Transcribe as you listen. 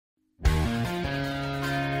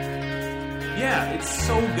Yeah, it's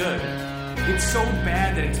so good. It's so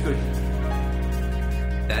bad that it's good.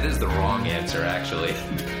 That is the wrong answer, actually.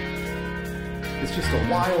 It's just a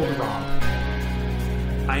wild romp.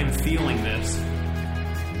 I am feeling this.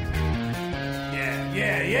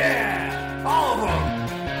 Yeah! All of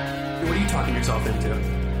them! What are you talking yourself into?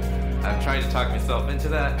 I'm trying to talk myself into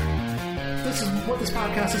that. This is what this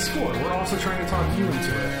podcast is for. We're also trying to talk you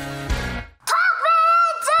into it.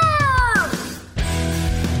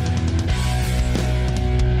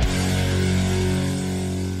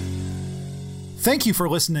 Thank you for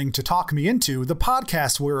listening to Talk Me Into, the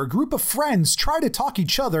podcast where a group of friends try to talk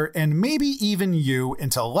each other and maybe even you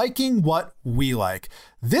into liking what we like.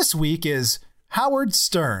 This week is Howard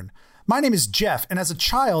Stern. My name is Jeff, and as a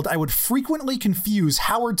child, I would frequently confuse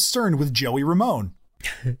Howard Stern with Joey Ramone.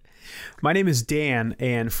 My name is Dan,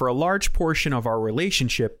 and for a large portion of our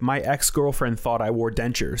relationship, my ex-girlfriend thought I wore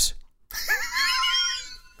dentures.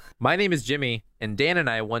 My name is Jimmy, and Dan and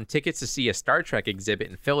I won tickets to see a Star Trek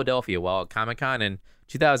exhibit in Philadelphia while at Comic-Con in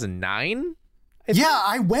 2009? Yeah,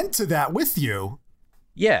 I went to that with you.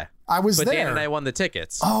 Yeah. I was but there. Dan and I won the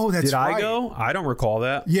tickets. Oh, that's right. Did I go? I don't recall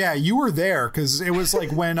that. Yeah, you were there because it was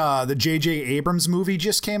like when the J.J. Abrams movie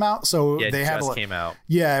just came out. So Yeah, they it had just came out.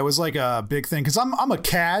 Yeah, it was like a big thing because I'm a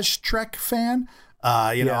cash Trek fan.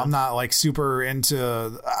 You know, I'm not like super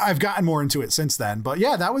into. I've gotten more into it since then, but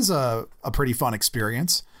yeah, that was a pretty fun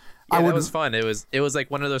experience. Yeah, that was fun. It was like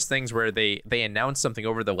one of those things where they announced something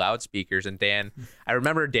over the loudspeakers, and I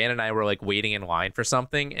remember Dan and I were like waiting in line for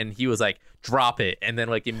something, and he was like, "Drop it," and then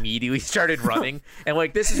like immediately started running. And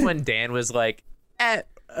like this is when Dan was like at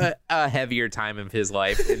a heavier time of his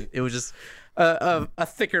life, and it was just a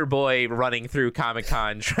thicker boy running through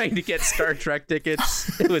Comic-Con trying to get Star Trek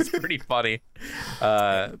tickets. It was pretty funny,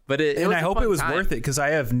 but I hope it was worth it because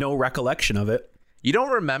I have no recollection of it. You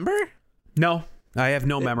don't remember? No. I have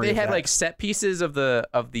no memory. They of had that. like set pieces of the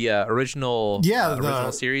original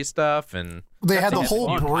original series stuff, and they had the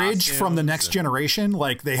whole bridge from the Next and... Generation.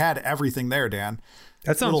 Like they had everything there, Dan.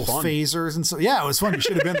 That sounds little fun. Phasers and so. Yeah, it was fun. You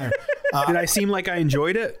should have been there. Did I seem like I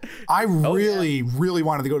enjoyed it? I really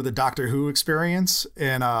wanted to go to the Doctor Who experience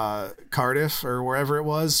in Cardiff or wherever it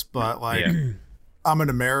was, but like I'm an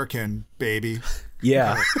American, baby.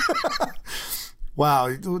 Yeah. Wow.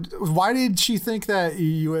 Why did she think that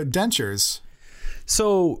you had dentures?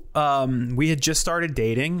 So we had just started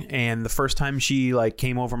dating, and the first time she like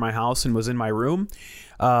came over my house and was in my room,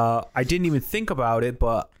 I didn't even think about it,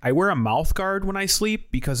 but I wear a mouth guard when I sleep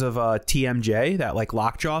because of TMJ, that like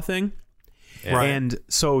lockjaw thing. Yeah. Right. And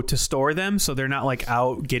so to store them so they're not like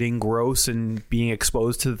out getting gross and being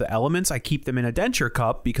exposed to the elements, I keep them in a denture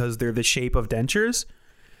cup because they're the shape of dentures.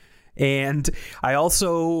 And I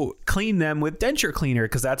also clean them with denture cleaner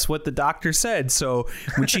because that's what the doctor said. So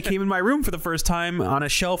when she came in my room for the first time, on a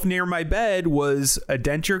shelf near my bed was a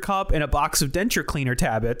denture cup and a box of denture cleaner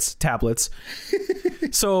tablets.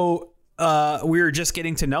 So we were just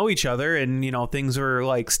getting to know each other, and you know, things were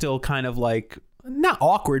like still kind of like not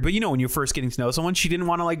awkward, but you know, when you're first getting to know someone, she didn't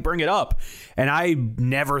want to like bring it up, and I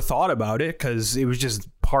never thought about it because it was just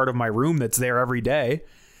part of my room that's there every day.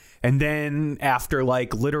 And then after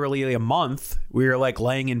like literally a month, we were like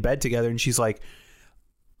laying in bed together, and she's like,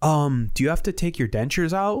 do you have to take your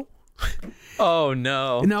dentures out? Oh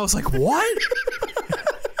no. And I was like, what?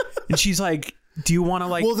 And she's like, do you want to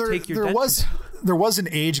like take your dentures? There was an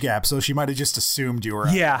age gap, so she might have just assumed you were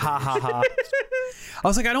yeah, ha ha ha. I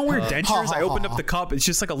was like, I don't wear dentures. I opened up the cup. It's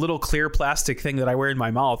just like a little clear plastic thing that I wear in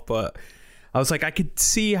my mouth, but I was like, I could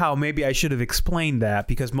see how maybe I should have explained that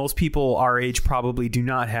because most people our age probably do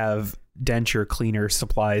not have denture cleaner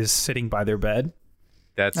supplies sitting by their bed.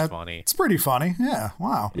 That's funny. It's pretty funny. Yeah.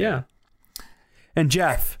 Wow. Yeah. And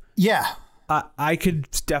Jeff. Yeah. I could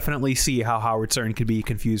definitely see how Howard Stern could be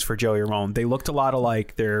confused for Joey Ramone. They looked a lot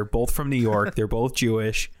alike. They're both from New York. They're both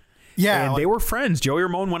Jewish. Yeah, and they were friends. Joey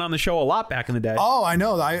Ramone went on the show a lot back in the day. Oh, I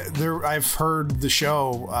know. I've heard the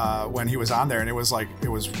show when he was on there, and it was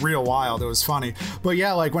real wild. It was funny. But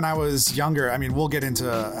yeah, like when I was younger, I mean, we'll get into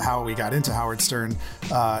how we got into Howard Stern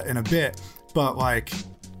in a bit. But like,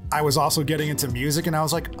 I was also getting into music, and I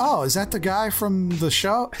was like, oh, is that the guy from the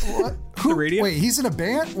show? What? Who? The radio? Wait, he's in a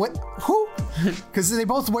band? What? Who? Because they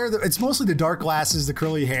both wear it's mostly the dark glasses, the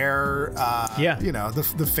curly hair. You know,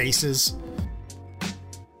 the faces.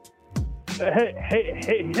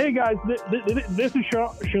 Hey guys, this is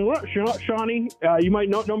Shawnee. You might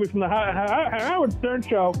know me from the Howard Stern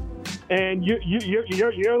Show, and you're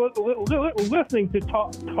listening to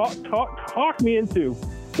Talk Me Into,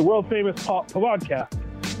 the world famous podcast.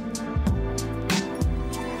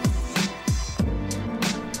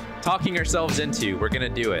 talking ourselves into. We're gonna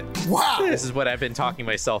do it. Wow. This is what I've been talking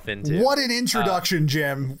myself into. What an introduction,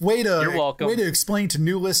 Jim. You're welcome. Way to explain to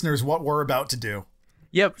new listeners what we're about to do.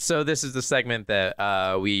 Yep. So this is the segment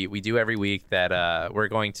that we do every week that we're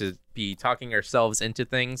going to be talking ourselves into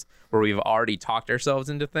things where we've already talked ourselves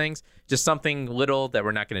into things. Just something little that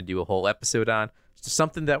we're not going to do a whole episode on. Just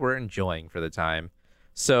something that we're enjoying for the time.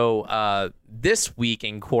 So this week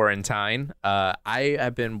in quarantine, I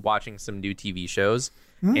have been watching some new TV shows.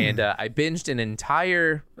 And I binged an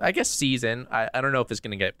entire, I guess, season. I don't know if it's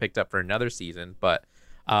going to get picked up for another season, but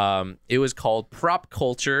it was called Prop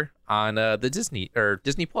Culture on the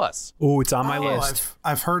Disney Plus. Oh, it's on my list.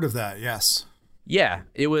 I've heard of that. Yes. Yeah,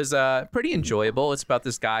 it was pretty enjoyable. It's about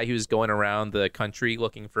this guy who's going around the country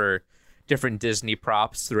looking for different Disney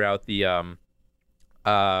props throughout the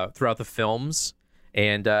films,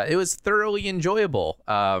 and it was thoroughly enjoyable.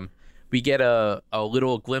 We get a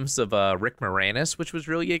little glimpse of Rick Moranis, which was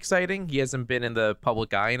really exciting. He hasn't been in the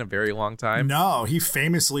public eye in a very long time. No, he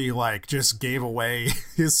famously just gave away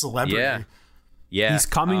his celebrity. Yeah, He's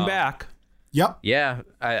coming back. Yep. Yeah,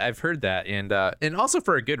 I've heard that, and also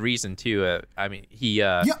for a good reason too. I mean, he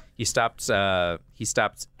stopped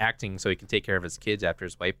acting so he could take care of his kids after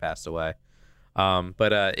his wife passed away.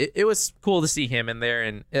 But it was cool to see him in there,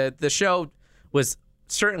 and the show was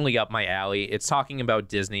certainly up my alley. It's talking about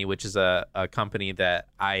Disney, which is a company that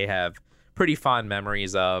I have pretty fond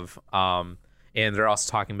memories of. And they're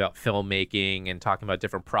also talking about filmmaking and talking about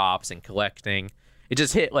different props and collecting. It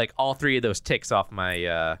just hit all three of those ticks off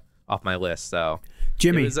my list. So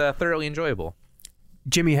Jimmy, it was thoroughly enjoyable.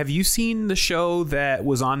 Jimmy, have you seen the show that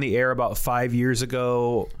was on the air about 5 years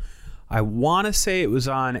ago? I want to say it was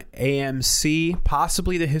on AMC,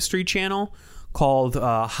 possibly the History Channel, called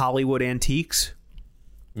Hollywood Antiques.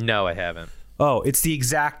 No, I haven't. Oh, it's the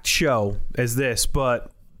exact show as this,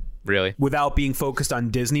 but Really? without being focused on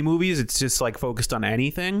Disney movies. It's just focused on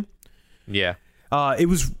anything. Yeah. It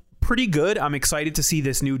was pretty good. I'm excited to see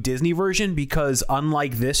this new Disney version because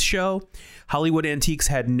unlike this show, Hollywood Antiques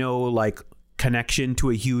had no connection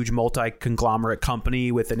to a huge multi-conglomerate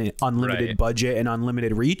company with an unlimited budget and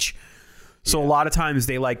unlimited reach. So a lot of times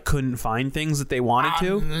they couldn't find things that they wanted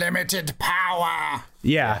to. Unlimited power.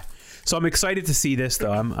 Yeah. So I'm excited to see this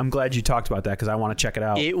though. I'm glad you talked about that because I want to check it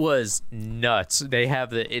out. It was nuts. They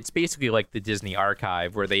have it's basically like the Disney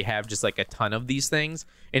archive where they have just a ton of these things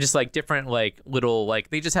and just different little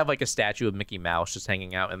they just have a statue of Mickey Mouse just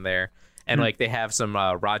hanging out in there. And they have some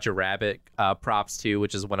Roger Rabbit props too,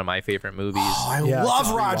 which is one of my favorite movies. Oh, I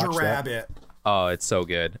love Roger Rabbit. Oh, it's so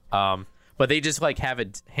good. But they just have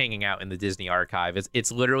it hanging out in the Disney archive.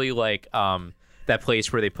 It's literally that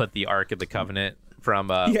place where they put the Ark of the Covenant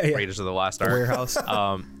from Raiders of the Lost Ark. Warehouse.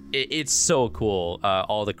 It's so cool.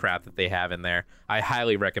 All the crap that they have in there. I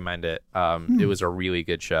highly recommend it. It was a really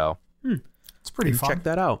good show. It's pretty fun. Check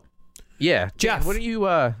that out. Yeah, Jeff. Dan, what are you?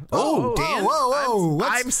 Dan. Whoa.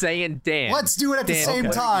 I'm saying Dan. Let's do it at the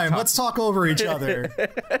same time. Let's talk over each other.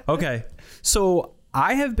 Okay. So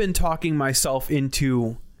I have been talking myself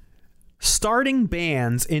into starting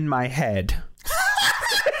bands in my head.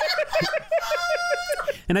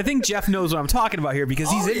 And I think Jeff knows what I'm talking about here because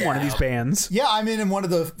he's in one of these bands. Yeah, I'm in one of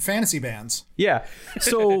the fantasy bands. Yeah.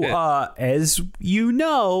 So as you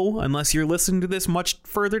know, unless you're listening to this much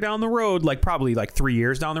further down the road, probably 3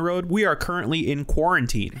 years down the road, we are currently in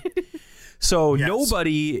quarantine. So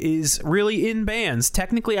nobody is really in bands.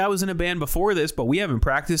 Technically, I was in a band before this, but we haven't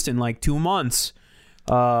practiced in 2 months.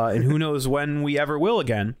 And who knows when we ever will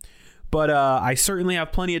again. But I certainly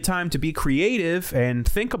have plenty of time to be creative and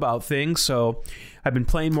think about things. So I've been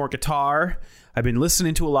playing more guitar. I've been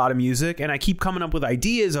listening to a lot of music. And I keep coming up with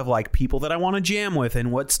ideas of people that I want to jam with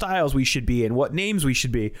and what styles we should be and what names we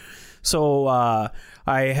should be. So I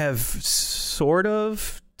have sort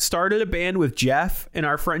of started a band with Jeff and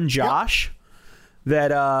our friend Josh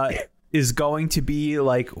that is going to be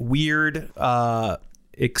weird,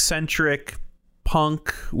 eccentric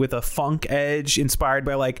punk with a funk edge inspired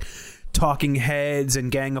by Talking Heads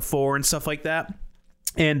and Gang of Four and stuff like that.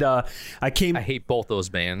 And I hate both those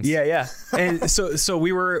bands. Yeah. And so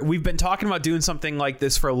we've been talking about doing something like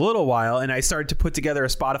this for a little while, and I started to put together a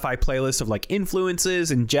Spotify playlist of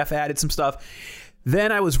influences, and Jeff added some stuff.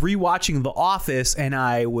 Then I was rewatching The Office, and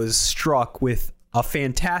I was struck with a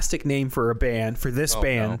fantastic name for a band, for this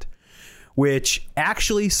band, which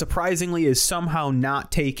actually surprisingly is somehow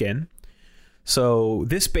not taken. So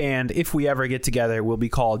this band, if we ever get together, will be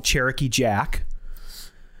called Cherokee Jack,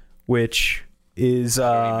 which is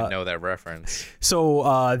I don't even know that reference.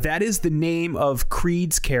 So that is the name of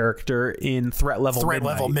Creed's character in Threat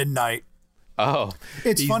Level Midnight. Oh,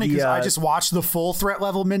 it's funny because I just watched the full Threat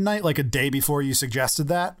Level Midnight a day before you suggested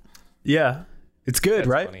that. Yeah, it's good, That's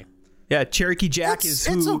right? funny. Yeah, Cherokee Jack It's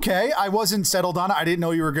is who. okay. I wasn't settled on it. I didn't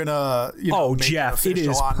know you were gonna. Oh, make Jeff, it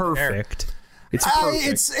official is on air. perfect. It's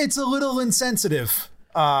perfect. It's a little insensitive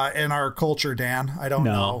in our culture, Dan. I don't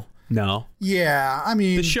know. No. Yeah, I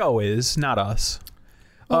mean, The show is, not us.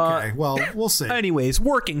 okay. Well, we'll see. Anyways,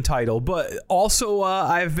 working title, but also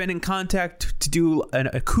I've been in contact to do an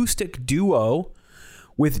acoustic duo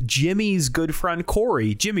with Jimmy's good friend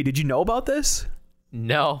Corey. Jimmy, did you know about this?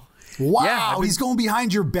 No, Wow, Yeah, he's going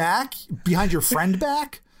behind your back, behind your friend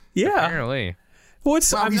back. Yeah. apparently. Well,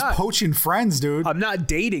 it's, Wow, he's poaching friends, dude. I'm not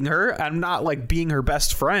dating her. I'm not like being her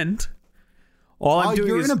best friend. All I'm doing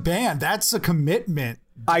You're is in a band. That's a commitment.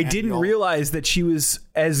 I didn't Daniel. realize that she was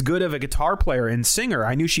as good of a guitar player and singer.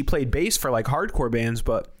 I knew she played bass for like hardcore bands,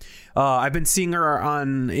 but I've been seeing her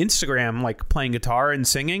on Instagram like playing guitar and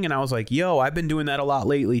singing, and I was like, yo, I've been doing that a lot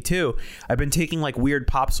lately too. I've been taking like weird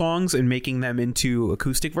pop songs and making them into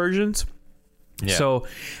acoustic versions. Yeah. So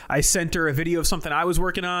I sent her a video of something I was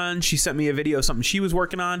working on. She sent me a video of something she was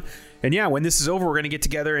working on. And yeah, when this is over, we're going to get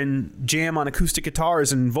together and jam on acoustic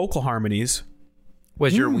guitars and vocal harmonies.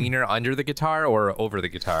 Was your wiener under the guitar or over the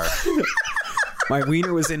guitar? My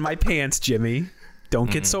wiener was in my pants, Jimmy. Don't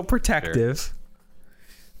get so protective.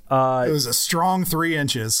 It was a strong 3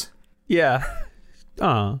 inches. Yeah.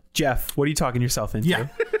 Jeff, what are you talking yourself into? Yeah.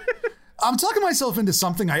 I'm talking myself into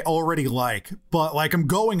something I already like, but like I'm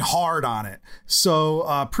going hard on it. So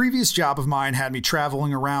a previous job of mine had me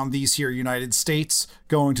traveling around these here United States,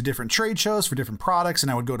 going to different trade shows for different products,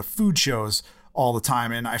 and I would go to food shows all the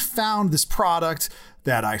time. And I found this product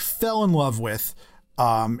that I fell in love with,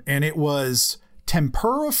 and it was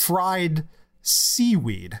tempura fried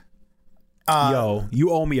seaweed. Yo,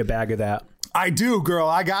 you owe me a bag of that. I do, girl.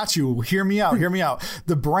 I got you. Hear me out. Hear me out.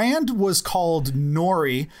 The brand was called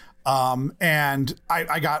Nori. And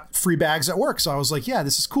I got free bags at work. So I was like, yeah,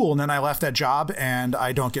 this is cool. And then I left that job and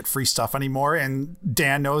I don't get free stuff anymore. And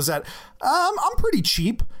Dan knows that I'm pretty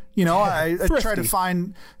cheap. You know, I try to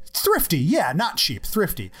find thrifty. Yeah, not cheap,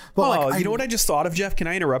 thrifty. But you know what I just thought of, Jeff? Can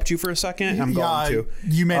I interrupt you for a second? I'm going to.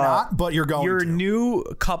 You may not, but you're going Your to. new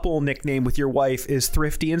couple nickname with your wife is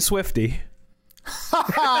Thrifty and Swifty.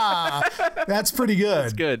 That's pretty good.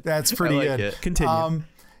 That's good. That's pretty I like good. it. Continue.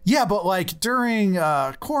 Yeah, but like during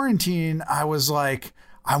quarantine, I was like,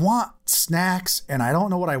 I want snacks and I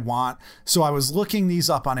don't know what I want. So I was looking these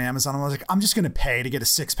up on Amazon. I was like, I'm just going to pay to get a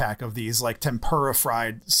 6-pack of these like tempura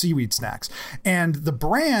fried seaweed snacks. And the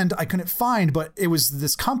brand I couldn't find, but it was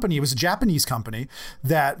this company. It was a Japanese company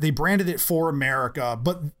that they branded it for America.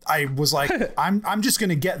 But I was like, I'm just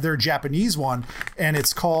going to get their Japanese one. And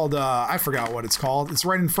it's called, I forgot what it's called. It's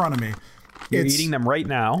right in front of me. You're eating them right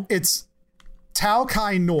now. It's Tao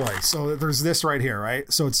Kai Noi. So there's this right here,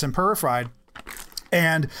 right? So it's tempura fried.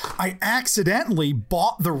 And I accidentally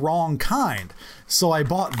bought the wrong kind. So I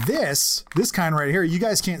bought this kind right here. You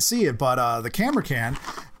guys can't see it, but the camera can.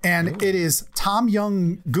 And it is Tom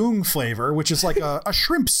Yum Goong flavor, which is like a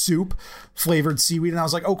shrimp soup flavored seaweed. And I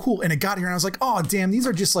was like, oh, cool. And it got here and I was like, oh, damn, these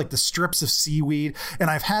are just like the strips of seaweed. And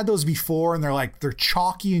I've had those before and they're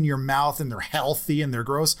chalky in your mouth and they're healthy and they're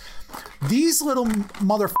gross. These little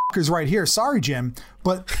motherfuckers right here. Sorry, Jim,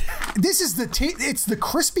 but this is it's the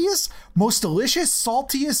crispiest, most delicious,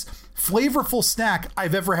 saltiest, flavorful snack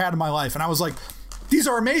I've ever had in my life. And I was like, these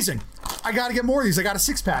are amazing. I got to get more of these. I got a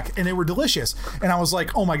 6-pack and they were delicious. And I was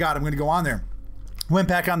like, oh my God, I'm going to go on there. Went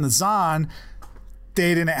back on the Zon.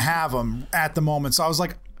 They didn't have them at the moment. So I was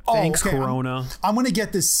like, oh, Thanks, okay, Corona. I'm going to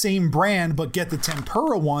get this same brand, but get the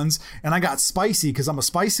tempura ones. And I got spicy because I'm a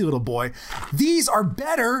spicy little boy. These are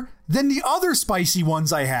better than the other spicy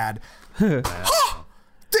ones I had.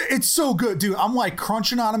 It's so good, dude. I'm like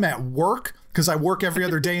crunching on them at work because I work every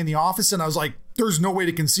other day in the office. And I was like, there's no way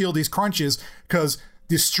to conceal these crunches because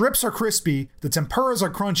the strips are crispy. The tempuras are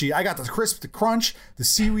crunchy. I got the crisp, the crunch, the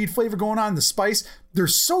seaweed flavor going on, the spice. They're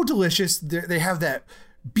so delicious. They have that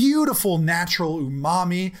beautiful natural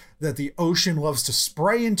umami that the ocean loves to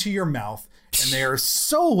spray into your mouth. And they are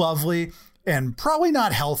so lovely and probably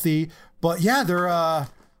not healthy. But yeah, they're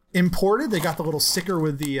imported. They got the little sticker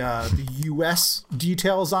with the US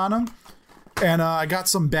details on them. And I got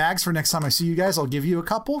some bags for next time I see you guys. I'll give you a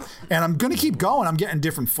couple. And I'm going to keep going. I'm getting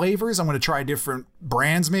different flavors. I'm going to try different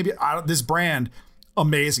brands. Maybe this brand,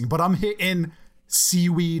 amazing. But I'm hitting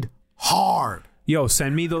seaweed hard. Yo,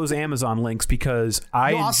 send me those Amazon links because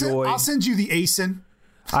I'll send you the ASIN.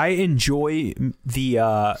 I enjoy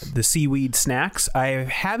the seaweed snacks. I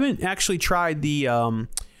haven't actually tried the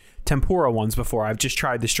tempura ones before. I've just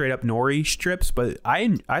tried the straight up nori strips, but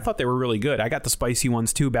I thought they were really good. I got the spicy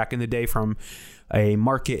ones too back in the day from a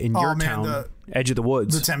market in your town, edge of the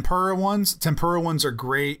woods. The tempura ones are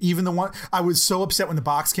great. Even the one, I was so upset when the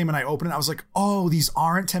box came and I opened it. I was like, oh, these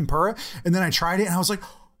aren't tempura. And then I tried it and I was like,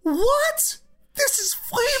 what? This is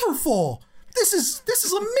flavorful. This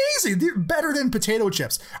is amazing. They're better than potato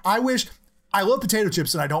chips. I love potato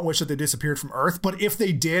chips and I don't wish that they disappeared from Earth, but if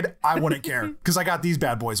they did, I wouldn't care because I got these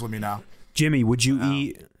bad boys with me now. Jimmy, would you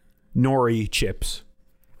eat nori chips?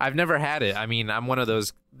 I've never had it. I mean, I'm one of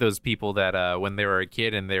those people that when they were a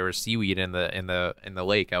kid and there was seaweed in the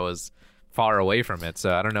lake, I was far away from it.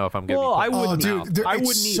 So I don't know if I'm gonna. Well, I wouldn't. I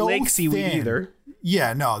wouldn't eat lake seaweed either.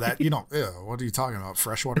 Yeah, no, that you don't. Ew, what are you talking about?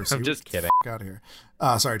 Freshwater seaweed? I'm just kidding. Out of here.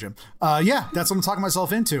 Sorry, Jim. Yeah, that's what I'm talking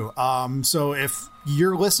myself into. So if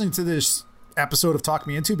you're listening to this episode of Talk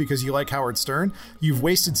Me Into because you like Howard Stern, you've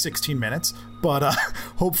wasted 16 minutes, but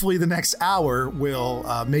hopefully the next hour will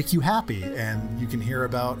make you happy and you can hear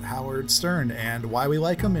about Howard Stern and why we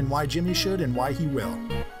like him and why Jimmy should and why he will.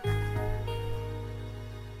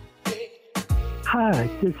 Hi,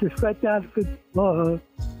 this is Fred Alfred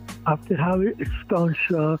of the Howard Stern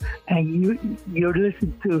Show, and you're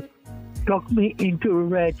listening to Talk Me Into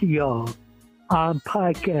Radio on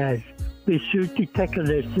podcast. Be sure to take a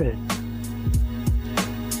listen.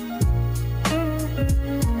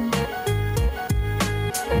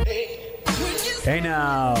 Hey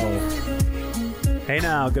now,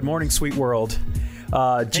 good morning, sweet world.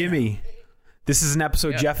 Jimmy, this is an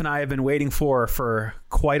episode Jeff and I have been waiting for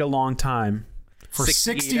quite a long time. For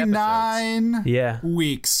 69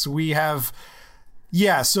 weeks. We have,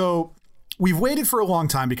 so we've waited for a long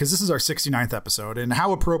time because this is our 69th episode. And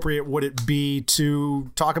how appropriate would it be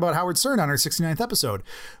to talk about Howard Stern on our 69th episode?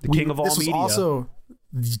 King of all media.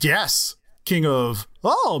 Yes, king of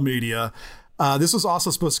all media. This was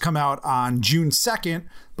also supposed to come out on June 2nd,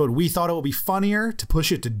 but we thought it would be funnier to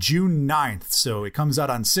push it to June 9th. So it comes out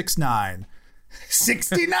on 6/9.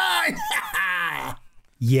 69!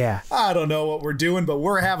 Yeah. I don't know what we're doing, but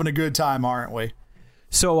we're having a good time, aren't we?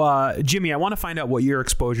 So, Jimmy, I want to find out what your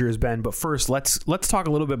exposure has been, but first, let's talk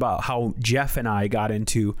a little bit about how Jeff and I got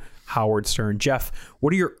into Howard Stern. Jeff,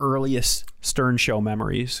 what are your earliest Stern Show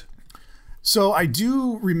memories? So I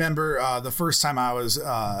do remember the first time I was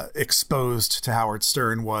exposed to Howard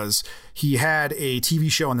Stern was he had a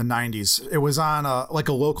TV show in the 90s. It was on a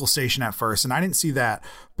local station at first, and I didn't see that,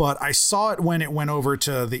 but I saw it when it went over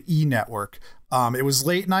to the E! Network. It was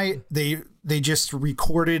late night. They just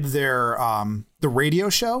recorded their the radio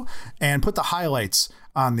show and put the highlights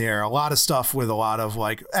on there. A lot of stuff with a lot of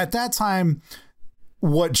at that time.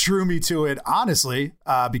 What drew me to it, honestly,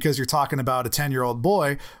 because you're talking about a 10-year-old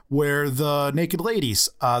boy, where the naked ladies,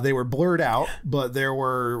 they were blurred out, but there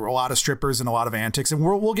were a lot of strippers and a lot of antics. And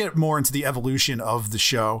we'll get more into the evolution of the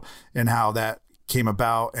show and how that came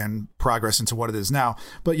about and progress into what it is now.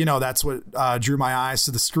 But, that's what drew my eyes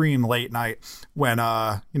to the screen late night when,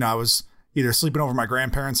 I was either sleeping over at my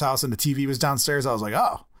grandparents' house and the TV was downstairs. I was like,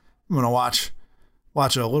 oh, I'm going to watch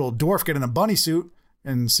a little dwarf get in a bunny suit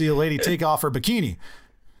and see a lady take off her bikini.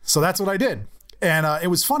 So that's what I did. And it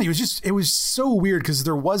was funny. It was so weird because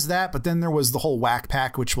there was that, but then there was the whole Whack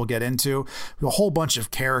Pack, which we'll get into, a whole bunch of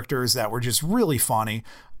characters that were just really funny.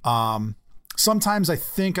 Sometimes I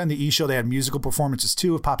think on the E! Show, they had musical performances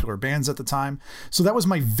too of popular bands at the time. So that was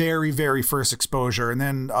my very, very first exposure. And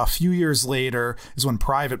then a few years later is when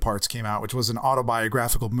Private Parts came out, which was an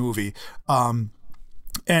autobiographical movie. And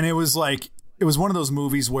it was one of those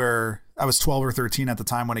movies where I was 12 or 13 at the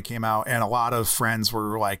time when it came out, and a lot of friends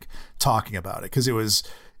were talking about it because it was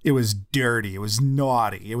dirty, it was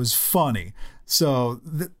naughty, it was funny. So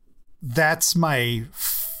that's my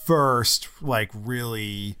first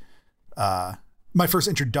really my first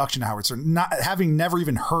introduction to Howard Stern. Not having never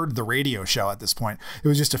even heard the radio show at this point, it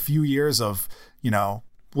was just a few years of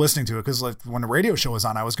listening to it because when the radio show was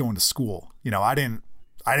on, I was going to school. I didn't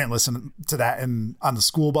listen to that on the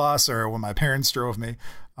school bus or when my parents drove me.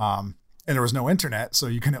 And there was no internet, so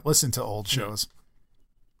you couldn't listen to old shows.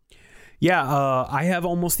 Yeah, I have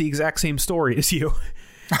almost the exact same story as you.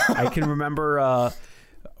 I can remember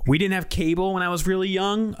we didn't have cable when I was really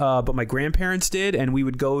young, but my grandparents did, and we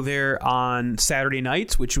would go there on Saturday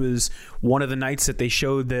nights, which was one of the nights that they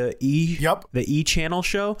showed the E! Channel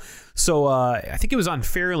show. So I think it was on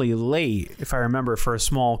fairly late, if I remember, for a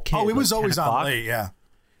small kid. Oh, it was always on late, yeah.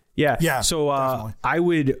 Yeah. So I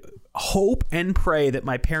would hope and pray that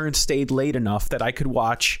my parents stayed late enough that I could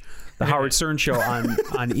watch the Howard Stern show on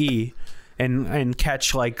E! and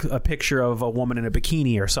catch a picture of a woman in a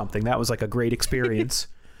bikini or something. That was a great experience.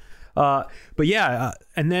 But yeah,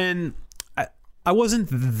 and then I wasn't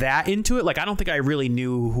that into it. Like, I don't think I really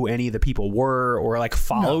knew who any of the people were or like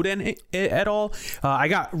followed it at all. I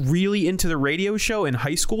got really into the radio show in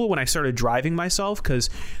high school when I started driving myself, because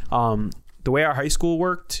the way our high school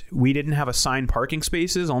worked, we didn't have assigned parking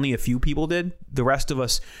spaces. Only a few people did. The rest of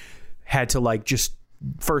us had to like just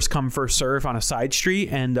first come, first serve on a side street.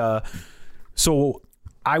 And so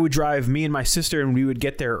I would drive, me and my sister, and we would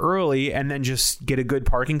get there early and then just get a good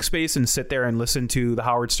parking space and sit there and listen to the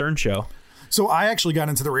Howard Stern Show. So I actually got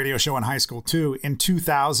into the radio show in high school too. In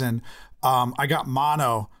 2000, I got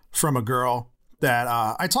mono from a girl that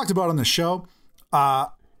I talked about on the show.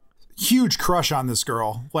 Huge crush on this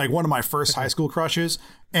girl, like one of my first high school crushes.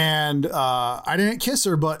 And I didn't kiss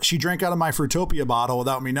her, but she drank out of my Fruitopia bottle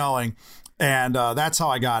without me knowing. And that's how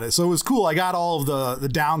I got it. So it was cool. I got all of the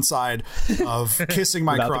downside of kissing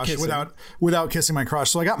my crush without kissing my crush.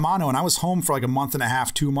 So I got mono, and I was home for like a month and a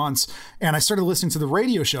half, 2 months. And I started listening to the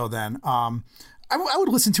radio show then. I would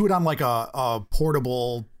listen to it on like a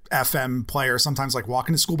portable FM player, sometimes like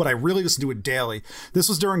walking to school, but I really listened to it daily. This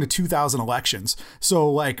was during the 2000 elections.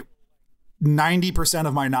 So like 90%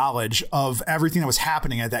 of my knowledge of everything that was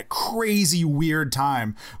happening at that crazy, weird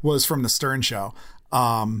time was from the Stern Show.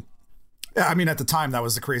 I mean, at the time, that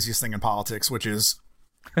was the craziest thing in politics, which is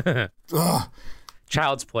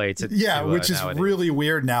child's play. Which is nowadays. Really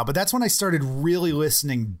weird now. But that's when I started really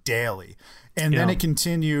listening daily. And then it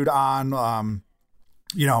continued on,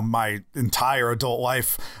 my entire adult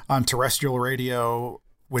life on terrestrial radio,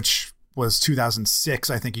 which was 2006.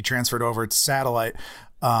 I think he transferred over to satellite.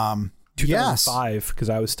 2005, because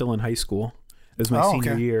I was still in high school. It was my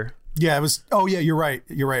senior year. Yeah, it was. Oh, yeah, you're right.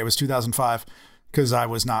 It was 2005. Because I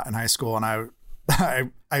was not in high school, and I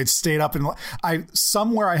stayed up, and I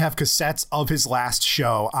have cassettes of his last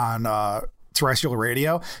show on terrestrial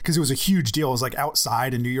radio, because it was a huge deal. It was like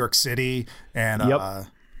outside in New York City, and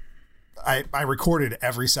I recorded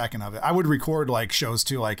every second of it. I would record like shows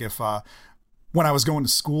too, like if when I was going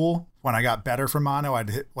to school, when I got better from mono,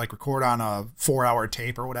 I'd record on a 4-hour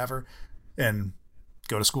tape or whatever, and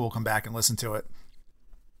go to school, come back and listen to it.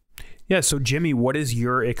 Yeah, so Jimmy, what is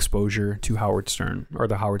your exposure to Howard Stern or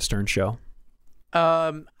the Howard Stern Show?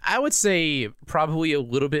 I would say probably a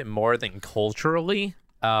little bit more than culturally.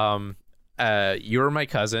 You're my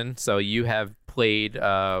cousin, so you have played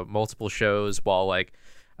multiple shows while like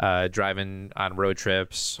driving on road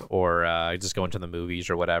trips or just going to the movies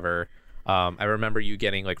or whatever. I remember you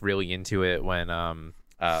getting like really into it when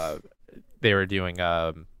they were doing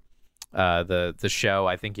the show.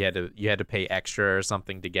 I think you had to pay extra or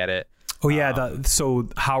something to get it. Oh yeah, so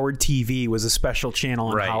Howard TV was a special channel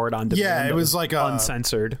on Howard on Demand. Yeah, it was like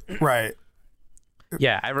uncensored. Right.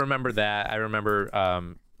 Yeah, I remember that. I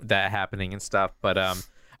remember that happening and stuff. But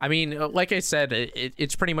I mean, like I said,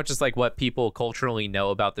 it's pretty much just like what people culturally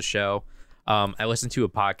know about the show. I listened to a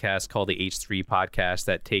podcast called the H3 Podcast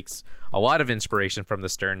that takes a lot of inspiration from the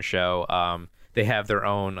Stern Show. They have their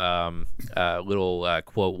own little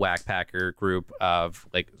quote whackpacker group of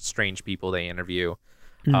like strange people they interview.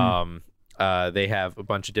 Mm-hmm. They have a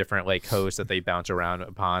bunch of different like hosts that they bounce around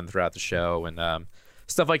upon throughout the show and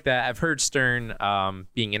stuff like that. I've heard Stern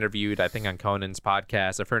being interviewed, I think, on Conan's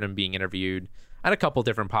podcast. I've heard him being interviewed on a couple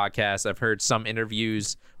different podcasts. I've heard some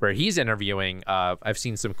interviews where he's interviewing. I've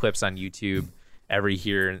seen some clips on YouTube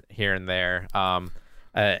here and there.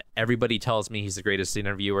 Everybody tells me he's the greatest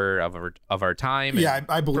interviewer of our time. Yeah,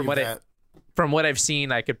 I believe that. From what I've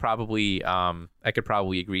seen, I could probably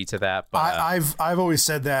agree to that. But I've always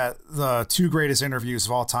said that the two greatest interviews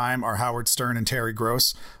of all time are Howard Stern and Terry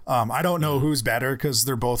Gross. I don't know who's better because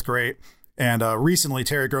they're both great. And recently,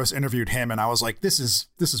 Terry Gross interviewed him, and I was like, "This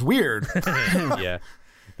is weird." Yeah,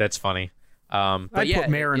 that's funny. But I'd put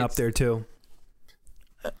Maron up there too.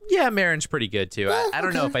 Yeah, Maron's pretty good too. I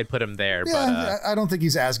don't know if I'd put him there, but I don't think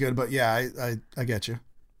he's as good. But yeah, I get you.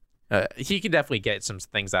 He can definitely get some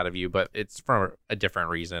things out of you, but it's for a different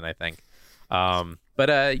reason, I think.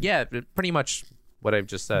 But yeah, pretty much what I've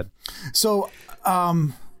just said. So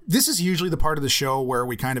this is usually the part of the show where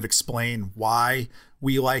we kind of explain why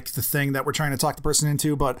we like the thing that we're trying to talk the person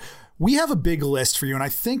into. But we have a big list for you, and I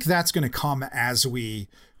think that's going to come as we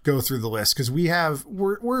go through the list, because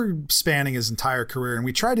we're spanning his entire career, and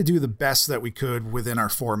we try to do the best that we could within our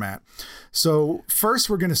format. So first,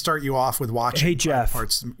 we're going to start you off with watching. Hey, Jeff.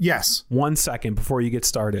 Yes. 1 second before you get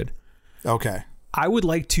started. Okay. I would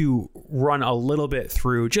like to run a little bit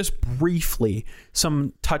through, just briefly,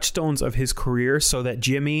 some touchstones of his career so that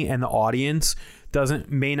Jimmy and the audience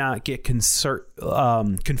may not get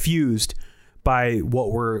confused by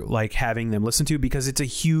what we're like having them listen to, because it's a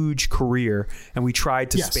huge career and we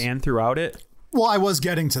tried to span throughout it. Well, I was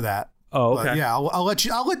getting to that. Oh, But okay. yeah, I'll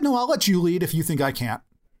let you lead if you think I can't.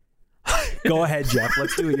 Go ahead, Jeff.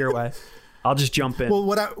 Let's do it your way. I'll just jump in. Well,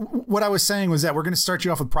 what I was saying was that we're going to start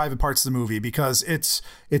you off with private parts of the movie because it's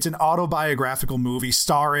an autobiographical movie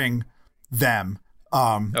starring them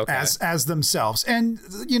as themselves. And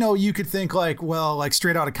you could think like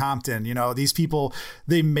Straight Outta Compton, these people,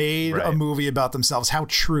 they made a movie about themselves. How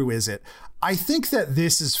true is it? I think that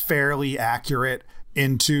this is fairly accurate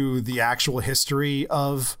into the actual history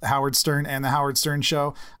of Howard Stern and the Howard Stern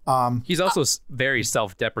Show. He's also very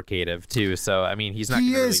self-deprecative too, so I mean, he's not.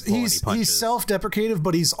 He's self-deprecative,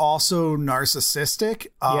 but he's also narcissistic.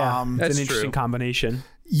 It's an interesting combination.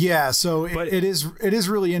 Yeah, so it is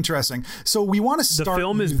really interesting. So we want to start. The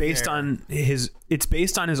film is based on it's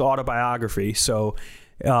based on his autobiography. So,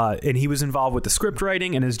 and he was involved with the script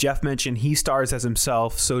writing, and as Jeff mentioned, he stars as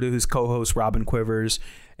himself. So do his co-host Robin Quivers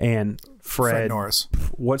and Fred Norris.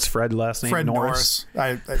 What's Fred's last name? Fred Norris.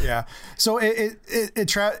 Yeah. So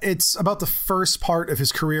it's about the first part of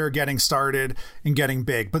his career getting started and getting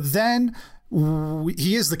big, but then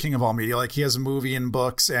he is the king of all media. Like, he has a movie and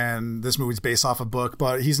books, and this movie's based off a book,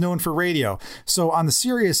 but he's known for radio. So on the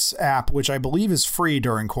Sirius app, which I believe is free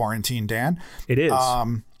during quarantine, Dan, it is.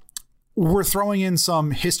 We're throwing in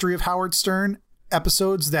some history of Howard Stern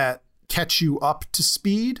episodes that catch you up to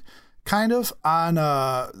speed, kind of, on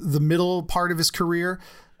the middle part of his career.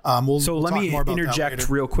 So let me interject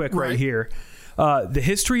real quick right here. The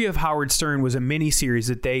History of Howard Stern was a mini series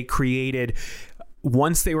that they created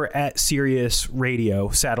once they were at Sirius Radio,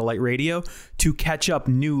 satellite radio, to catch up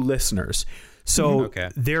new listeners. So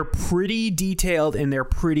they're pretty detailed and they're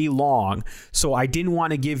pretty long. So I didn't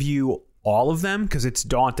want to give you all of them because it's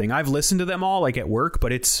daunting. I've listened to them all at work,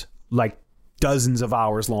 but it's like dozens of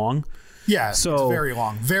hours long. Yeah, so it's very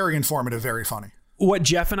long, very informative, very funny. What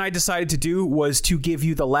Jeff and I decided to do was to give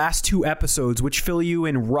you the last 2 episodes, which fill you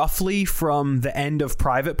in roughly from the end of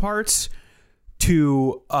Private Parts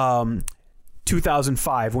to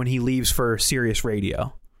 2005 when he leaves for Sirius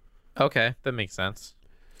Radio. Okay, that makes sense.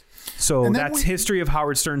 So that's History of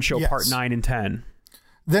Howard Stern Show, Part 9 and 10.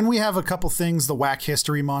 Then we have a couple things, the Whack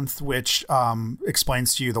History Month, which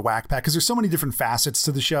explains to you the Whack Pack, because there's so many different facets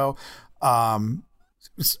to the show.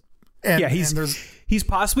 He's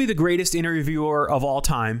possibly the greatest interviewer of all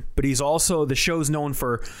time, but he's also, the show's known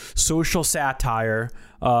for social satire,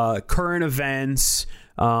 current events,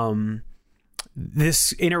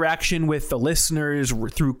 this interaction with the listeners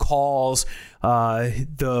through calls,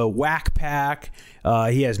 the Whack Pack.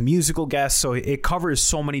 He has musical guests, so it covers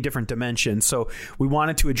so many different dimensions. So we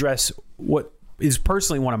wanted to address what is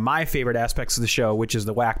personally one of my favorite aspects of the show, which is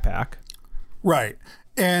the Whack Pack. Right.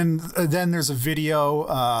 And then there's a video,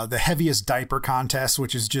 the Heaviest Diaper Contest,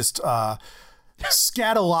 which is just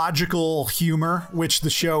scatological humor, which the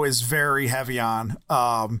show is very heavy on.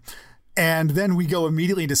 And then we go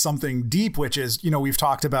immediately into something deep, which is, we've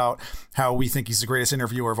talked about how we think he's the greatest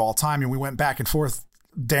interviewer of all time. And we went back and forth,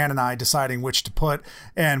 Dan and I, deciding which to put.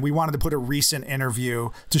 And we wanted to put a recent interview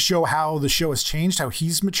to show how the show has changed, how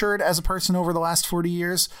he's matured as a person over the last 40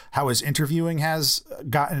 years, how his interviewing has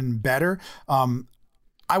gotten better.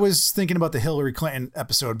 I was thinking about the Hillary Clinton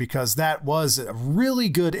episode because that was a really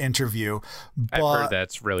good interview. I've heard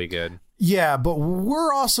that's really good. Yeah, but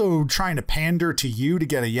we're also trying to pander to you to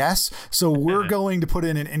get a yes. So we're going to put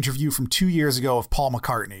in an interview from 2 years ago of Paul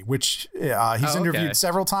McCartney, which he's interviewed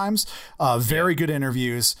several times. Very good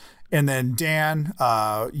interviews. And then Dan,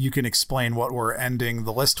 you can explain what we're ending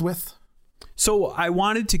the list with. So I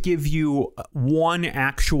wanted to give you one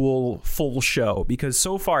actual full show because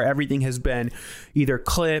so far everything has been either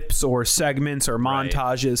clips or segments or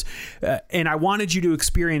montages. And I wanted you to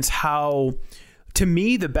experience how, to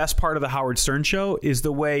me, the best part of the Howard Stern Show is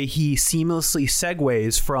the way he seamlessly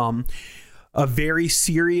segues from a very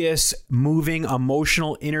serious, moving,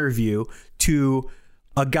 emotional interview to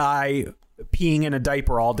a guy peeing in a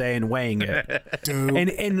diaper all day and weighing it.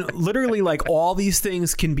 and literally, like, all these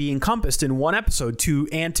things can be encompassed in one episode, to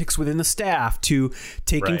antics within the staff, to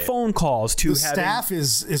taking phone calls, to the staff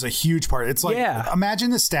is a huge part. It's like, imagine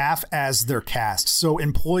the staff as their cast. So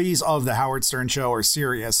employees of the Howard Stern Show or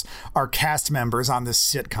Sirius are cast members on this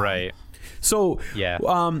sitcom. Right. So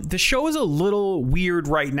the show is a little weird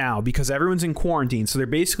right now because everyone's in quarantine. So they're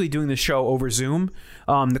basically doing the show over Zoom.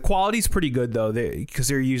 The quality's pretty good, though, because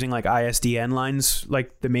they're using like ISDN lines,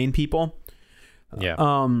 like the main people.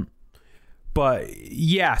 Yeah. But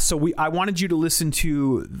yeah, so I wanted you to listen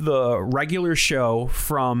to the regular show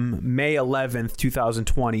from May 11th,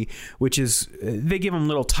 2020, which is, they give them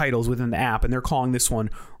little titles within the app, and they're calling this one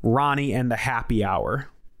Ronnie and the Happy Hour.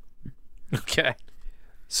 Okay.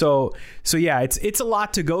 So yeah, it's a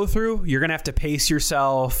lot to go through. You're gonna have to pace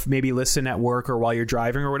yourself, maybe listen at work or while you're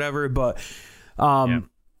driving or whatever. But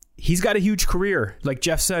he's got a huge career. Like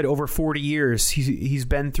Jeff said, over 40 years. He's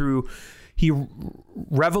been through. He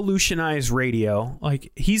revolutionized radio.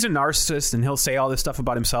 Like, he's a narcissist and he'll say all this stuff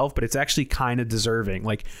about himself, but it's actually kind of deserving.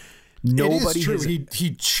 Like, nobody it is true.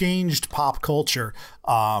 He changed pop culture.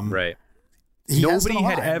 Right. Nobody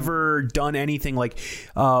had ever done anything like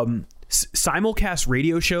simulcast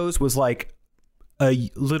radio shows was like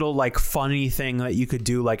a little like funny thing that you could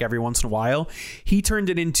do like every once in a while. He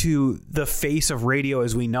turned it into the face of radio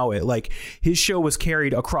as we know it. Like, his show was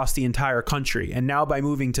carried across the entire country. And now by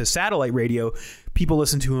moving to satellite radio, people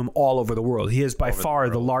listen to him all over the world. He is by far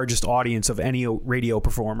the largest audience of any radio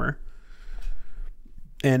performer.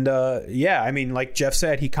 And yeah, I mean, like Jeff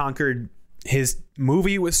said, he conquered. His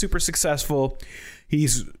movie was super successful.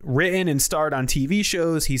 He's written and starred on TV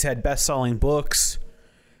shows. He's had best-selling books.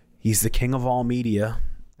 He's the king of all media.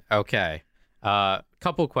 Okay.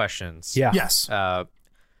 Couple questions. Yeah. Yes.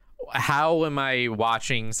 How am I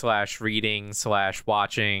watching / reading /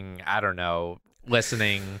 watching, I don't know,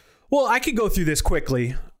 listening? Well, I could go through this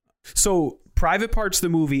quickly. So, Private Parts, the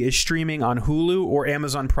movie, is streaming on Hulu or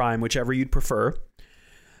Amazon Prime, whichever you'd prefer.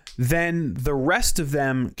 Then the rest of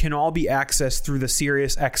them can all be accessed through the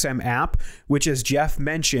SiriusXM app, which, as Jeff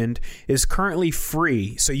mentioned, is currently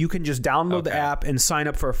free. So you can just download the app and sign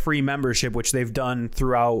up for a free membership, which they've done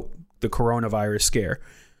throughout the coronavirus scare.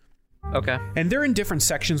 Okay. And they're in different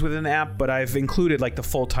sections within the app, but I've included like the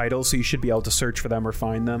full titles, so you should be able to search for them or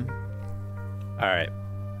find them. All right.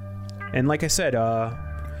 And like I said,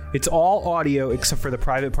 it's all audio except for the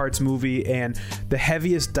Private Parts movie, and the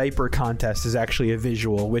heaviest diaper contest is actually a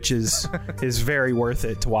visual, which is very worth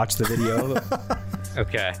it to watch the video.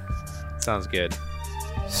 Okay. Sounds good.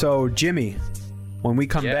 So, Jimmy, when we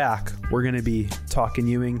come back, we're going to be talking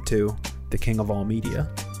you into the king of all media.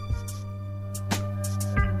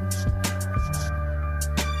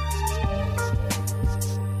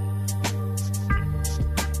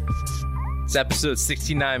 It's episode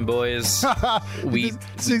 69, boys. we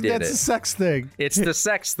See, did that's it. a sex thing. It's the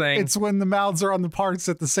sex thing. It's when the mouths are on the parts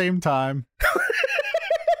at the same time.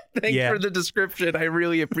 Thanks for the description. I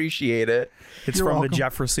really appreciate it. It's You're from welcome. the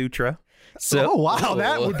Jeffra Sutra. So, Oh, wow.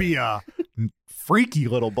 That would be a freaky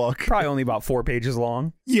little book. Probably only about 4 pages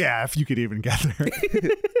long. Yeah, if you could even get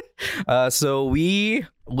there. So we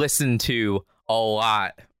listened to a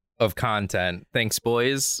lot of content. Thanks,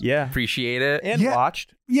 boys. Yeah. Appreciate it. And Yeah.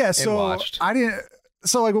 watched. Yeah, so watched. I didn't.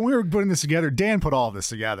 So like when we were putting this together, Dan put all of this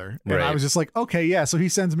together, and Right. I was just like, okay, yeah. So he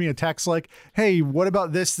sends me a text like, "Hey, what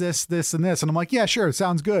about this, this, this, and this?" And I'm like, "Yeah, sure,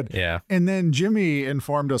 sounds good." Yeah. And then Jimmy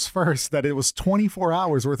informed us first that it was 24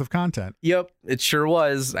 hours worth of content. Yep. It sure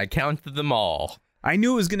was. I counted them all. I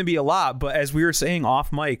knew it was going to be a lot, but as we were saying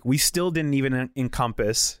off mic, we still didn't even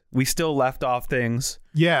encompass. We still left off things.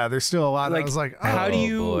 Yeah, there's still a lot. I was like, oh, how do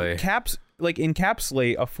you boy.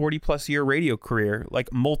 encapsulate a 40+ year radio career,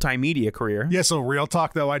 like multimedia career? yeah. So real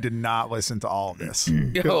talk though, I did not listen to all of this.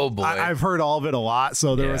 Oh, boy. I've heard all of it a lot,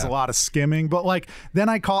 so there was a Yeah. lot of skimming. But like, then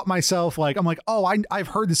I caught myself like, I'm like, oh, I've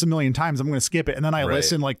heard this a million times. I'm going to skip it, and then I Right.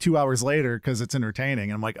 listen like 2 hours later because it's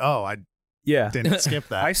entertaining, and I'm like, oh, I Yeah. didn't skip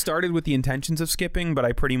that. I started with the intentions of skipping, but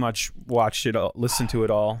I pretty much watched it all, listened to it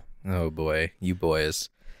all. Oh, boy. You boys.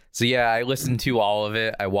 So, yeah, I listened to all of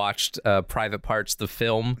it. I watched Private Parts, the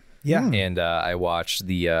film. Yeah. And I watched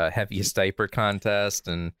the heaviest diaper contest,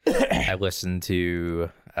 and I listened to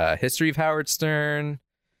History of Howard Stern.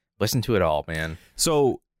 Listened to it all, man.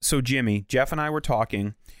 So Jimmy, Jeff and I were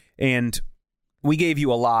talking, and we gave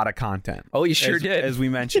you a lot of content. Oh, you sure did. As we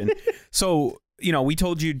mentioned. So, we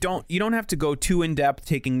told you you don't have to go too in depth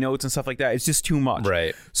taking notes and stuff like that. It's just too much.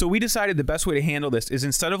 Right. So we decided the best way to handle this is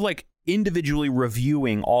instead of like individually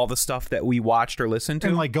reviewing all the stuff that we watched or listened to,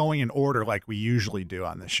 and like going in order like we usually do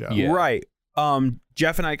on this show. Yeah. right.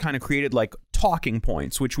 Jeff and I kind of created like talking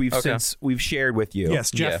points, which we've shared with you. Yes,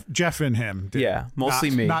 Jeff and him. Did. Yeah, mostly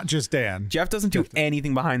Not- me. Not just Dan. Jeff doesn't do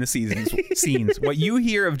anything behind the scenes. What you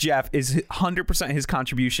hear of Jeff is 100% his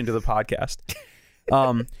contribution to the podcast.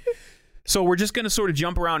 So we're just going to sort of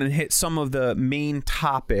jump around and hit some of the main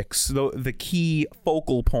topics, the key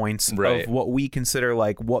focal points Right. of what we consider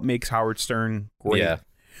like what makes Howard Stern great. Yeah.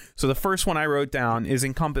 So the first one I wrote down is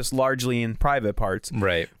encompassed largely in Private Parts,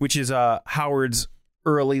 Right. which is Howard's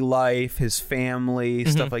early life, his family,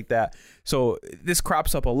 stuff like that. So this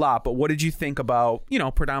crops up a lot, but what did you think about,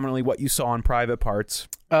 predominantly what you saw in Private Parts?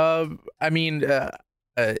 I mean,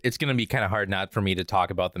 it's going to be kind of hard not for me to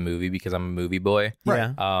talk about the movie because I'm a movie boy.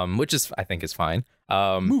 Right. Which I think is fine.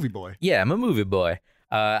 Movie boy. Yeah, I'm a movie boy.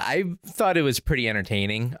 I thought it was pretty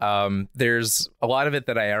entertaining. There's a lot of it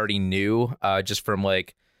that I already knew, just from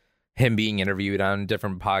like him being interviewed on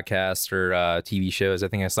different podcasts or TV shows. I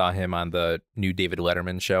think I saw him on the new David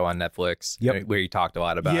Letterman show on Netflix, where he talked a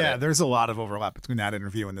lot about it. Yeah, there's a lot of overlap between that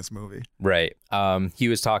interview and this movie. Right. He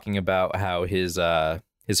was talking about how his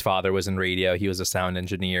father was in radio. He was a sound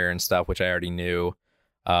engineer and stuff, which I already knew.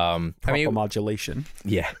 Proper modulation.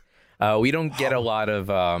 Yeah. We don't get a lot of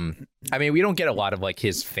we don't get a lot of like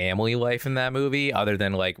his family life in that movie, other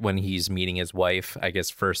than like when he's meeting his wife, I guess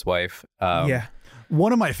first wife.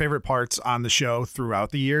 One of my favorite parts on the show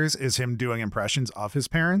throughout the years is him doing impressions of his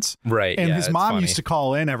parents. Right. And his mom funny. used to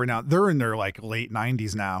call in every now. They're in their like late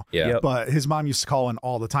 90s now. Yeah. Yep. But his mom used to call in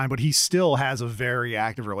all the time, but he still has a very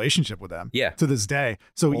active relationship with them. Yeah. To this day.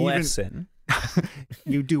 So Listen.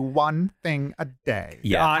 you do one thing a day.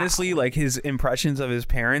 Yeah. Honestly, like his impressions of his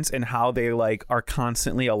parents and how they like are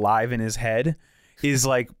constantly alive in his head is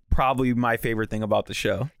like probably my favorite thing about the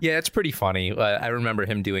show. Yeah, it's pretty funny. I remember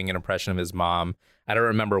him doing an impression of his mom. I don't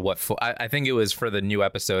remember what. I think it was for the new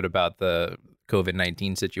episode about the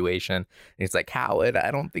COVID-19 situation. And he's like, Howard,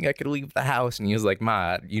 I don't think I could leave the house. And he was like,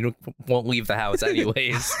 Ma, you won't leave the house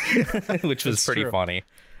anyways, which was pretty funny.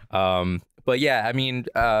 But yeah, I mean,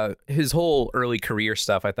 his whole early career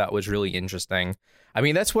stuff I thought was really interesting. I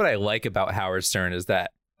mean, that's what I like about Howard Stern is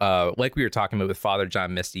that, like we were talking about with Father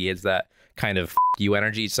John Misty, is that kind of you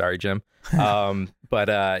energy. Sorry, Jim. But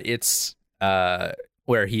it's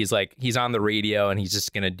where he's like, he's on the radio and he's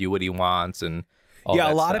just going to do what he wants. And all a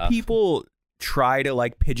that lot stuff. of people try to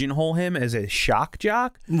like pigeonhole him as a shock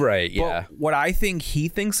jock. Right. Yeah. But what I think he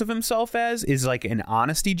thinks of himself as is like an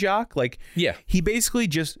honesty jock. Like, Yeah. he basically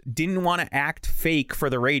just didn't want to act fake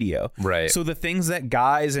for the radio. Right. So the things that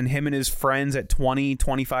guys and him and his friends at 20,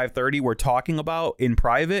 25, 30 were talking about in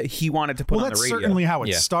private, he wanted to put on the That's radio. certainly how it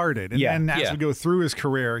Yeah. started. And Yeah. then as Yeah. we go through his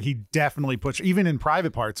career, he definitely pushed, even in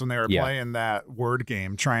private parts when they were Yeah. playing that word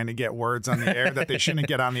game, trying to get words on the air that they shouldn't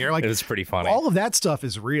get on the air. Like, It was pretty funny. all of that stuff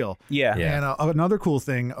is real. Yeah. Yeah. And another cool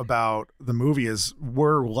thing about the movie is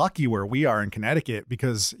we're lucky where we are in Connecticut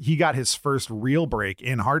because he got his first real break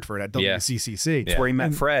in Hartford at Yeah. WCCC. That's where he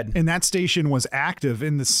met Fred. And that station was active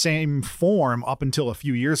in the same form up until a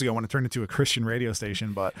few years ago when it turned into a Christian radio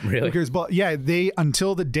station. But Really? but yeah, they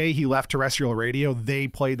until the day he left terrestrial radio, they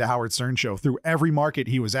played the Howard Stern show through every market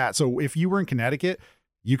he was at. So if you were in Connecticut,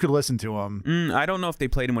 you could listen to him. I don't know if they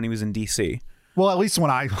played him when he was in DC. Well, at least when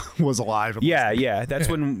I was alive. Yeah. That's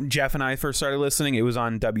when Jeff and I first started listening. It was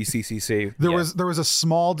on WCCC. There was a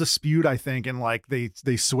small dispute, I think, and like they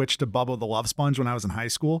switched to Bubba the Love Sponge when I was in high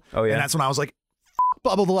school. Oh, yeah? And that's when I was like,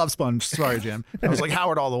 Bubba the Love Sponge. Sorry, Jim. I was like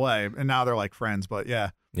Howard all the way. And now they're like friends, but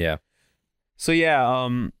yeah. Yeah. So yeah,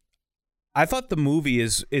 I thought the movie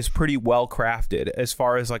is pretty well crafted as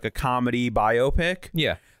far as like a comedy biopic.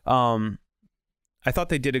 Yeah. I thought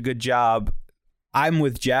they did a good job. I'm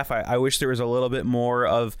with Jeff. I wish there was a little bit more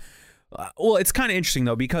of. Well, it's kind of interesting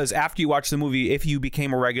though, because after you watch the movie, if you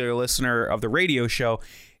became a regular listener of the radio show,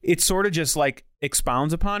 it sort of just like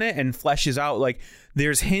expounds upon it and fleshes out. Like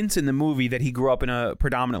there's hints in the movie that he grew up in a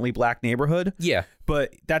predominantly black neighborhood. Yeah.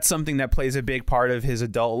 But that's something that plays a big part of his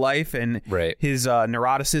adult life and Right. his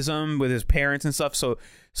neuroticism with his parents and stuff.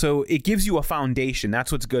 So it gives you a foundation.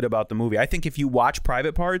 That's what's good about the movie. I think if you watch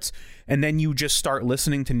private parts and then you just start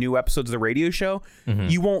listening to new episodes of the radio show,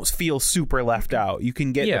 you won't feel super left out. You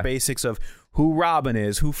can get Yeah. the basics of who Robin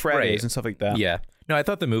is, who Fred Right. is, and stuff like that. Yeah. No, I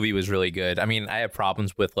thought the movie was really good. I mean, I have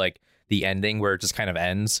problems with like the ending where it just kind of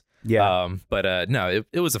ends. Yeah. But no,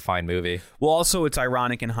 it was a fine movie. Well, also it's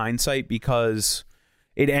ironic in hindsight because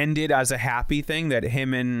it ended as a happy thing that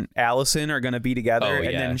him and Allison are going to be together. Oh,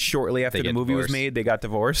 And yeah. then shortly after They the get movie was divorced. made, they got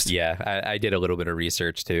divorced. Yeah. I did a little bit of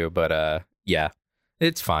research too, but yeah,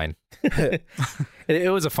 it's fine. It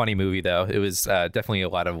was a funny movie though. It was definitely a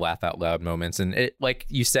lot of laugh out loud moments. And it, like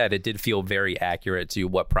you said, it did feel very accurate to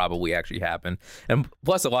what probably actually happened. And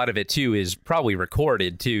plus a lot of it too is probably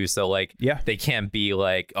recorded too. So like, Yeah. they can't be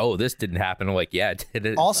like, oh, this didn't happen. Like, yeah, it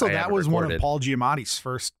did. Also, I that have it was one of recorded. Paul Giamatti's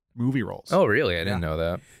first movie roles. Oh, really? I didn't know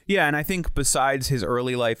that. Yeah, and I think besides his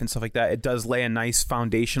early life and stuff like that, it does lay a nice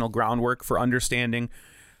foundational groundwork for understanding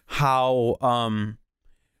how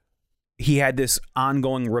he had this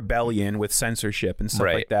ongoing rebellion with censorship and stuff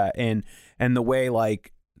Right. like that, and the way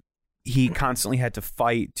like he constantly had to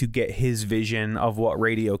fight to get his vision of what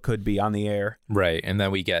radio could be on the air. Right. And then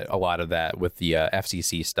we get a lot of that with the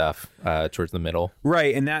FCC stuff towards the middle.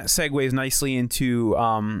 Right, and that segues nicely into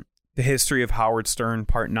the history of Howard Stern,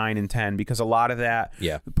 part 9 and 10, because a lot of that,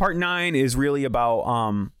 Yeah. part 9 is really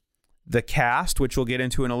about the cast, which we'll get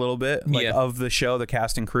into in a little bit, of the show, the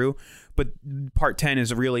cast and crew. But part 10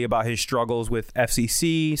 is really about his struggles with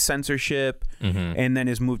FCC, censorship, and then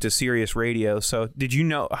his move to Sirius Radio. So did you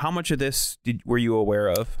know, how much of this were you aware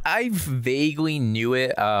of? I vaguely knew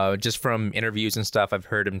it just from interviews and stuff. I've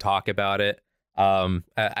heard him talk about it.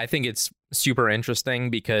 I think it's super interesting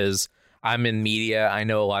because I'm in media. I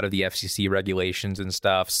know a lot of the FCC regulations and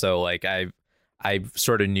stuff. So like I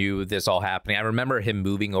sort of knew this all happening. I remember him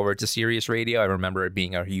moving over to Sirius Radio. I remember it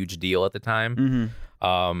being a huge deal at the time.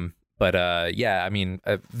 But yeah, I mean,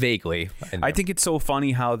 vaguely. I think it's so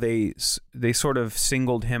funny how they sort of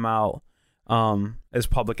singled him out as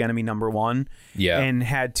public enemy number one. Yeah. And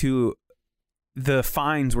the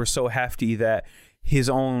fines were so hefty that his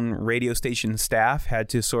own radio station staff had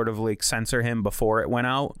to sort of like censor him before it went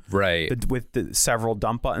out. Right. With the several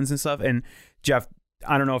dump buttons and stuff. And Jeff,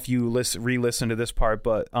 I don't know if you re-listen to this part,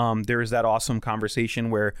 but there is that awesome conversation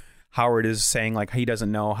where Howard is saying like he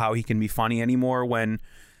doesn't know how he can be funny anymore when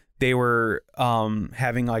they were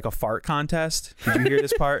having like a fart contest. Did you hear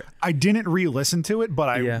this part? I didn't re-listen to it, but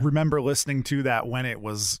I remember listening to that when it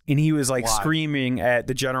was and he was like live. Screaming at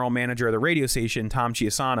the general manager of the radio station, Tom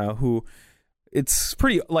Chiasano, who it's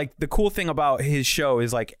pretty like the cool thing about his show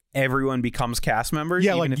is like everyone becomes cast members.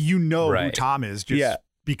 Yeah, like who Tom is just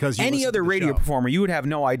because you any other radio performer, you would have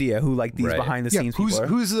no idea who like these behind the scenes people are.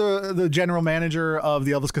 Who's the general manager of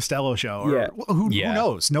the Elvis Costello show? Who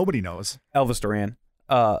knows? Nobody knows. Elvis Duran.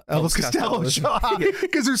 Elvis Costello show,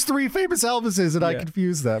 because there's 3 famous Elvises and I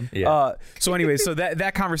confuse them. So anyway, so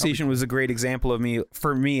that conversation was a great example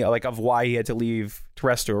for me like of why he had to leave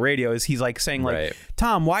terrestrial radio. Is he's like saying like,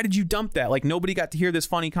 Tom, why did you dump that? Like nobody got to hear this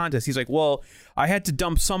funny contest. He's like, well, I had to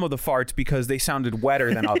dump some of the farts because they sounded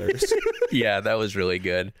wetter than others. Yeah, that was really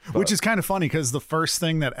good. Which is kind of funny because the first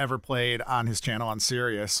thing that ever played on his channel on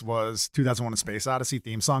Sirius was 2001: A Space Odyssey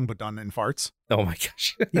theme song, but done in farts. Oh my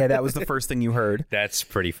gosh. Yeah, that was the first thing you heard. That's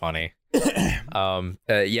pretty funny.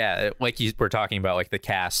 Yeah, like you were talking about, like the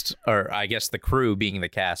cast, or I guess the crew being the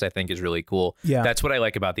cast, I think is really cool. Yeah, that's what I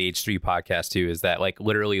like about the H3 podcast too, is that like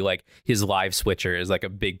literally like his live switcher is like a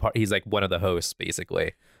big part. He's like one of the hosts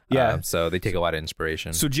basically. Yeah, so they take a lot of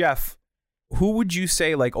inspiration. So Jeff, who would you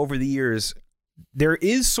say like over the years there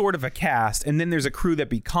is sort of a cast and then there's a crew that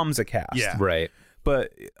becomes a cast? Yeah, right.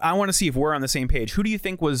 But I want to see if we're on the same page. Who do you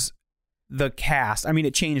think was the cast? I mean,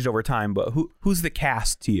 it changed over time, but who's the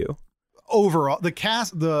cast to you? Overall, the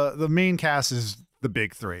cast, the main cast is the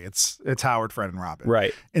big 3. It's Howard, Fred, and Robin.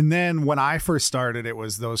 Right. And then when I first started, it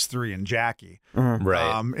was those 3 and Jackie.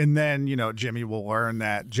 Right. And then, Jimmy will learn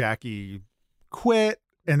that Jackie quit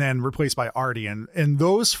and then replaced by Artie. And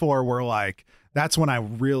those 4 were like, that's when I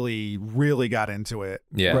really, really got into it.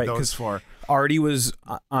 Yeah. Right, those 4. Artie was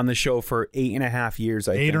on the show for 8.5 years,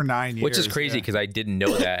 I think. 8 or 9 years. Which is crazy because I didn't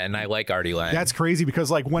know that, and I like Artie Lang. That's crazy because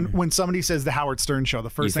like when somebody says the Howard Stern show, the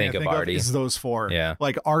first thing I think of is those 4. Yeah.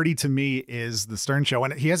 Like Artie to me is the Stern show,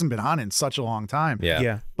 and he hasn't been on in such a long time.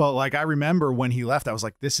 Yeah. But like I remember when he left, I was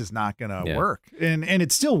like, this is not gonna work. And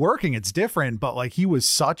it's still working. It's different, but like he was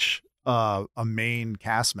such a main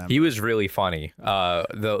cast member. He was really funny.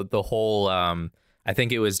 The whole I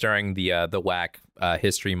think it was during the WAC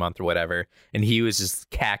History Month or whatever, and he was just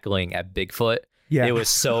cackling at Bigfoot. Yeah, it was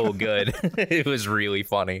so good. It was really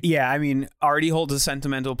funny. Yeah, I mean, Artie holds a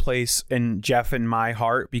sentimental place in Jeff and my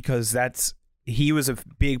heart because he was a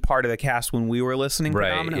big part of the cast when we were listening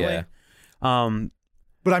predominantly. Yeah.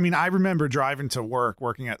 But I mean, I remember driving to work,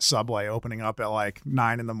 working at Subway, opening up at like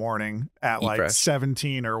 9 a.m. at like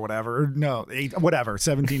 17 or whatever. No, 8, whatever,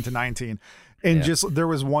 17 to 19. And just there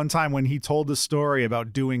was one time when he told the story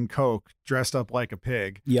about doing coke dressed up like a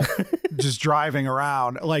pig. Yeah. Just driving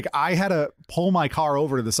around. Like I had to pull my car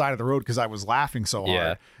over to the side of the road because I was laughing so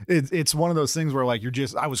hard. It's one of those things where like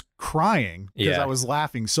I was crying because I was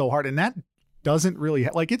laughing so hard. And that doesn't really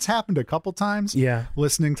like it's happened a couple times. Yeah.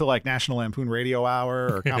 Listening to like National Lampoon Radio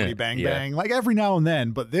Hour or Comedy Bang Bang, like every now and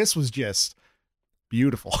then. But this was just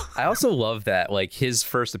beautiful. I also love that like his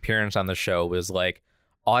first appearance on the show was like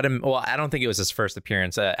well, I don't think it was his first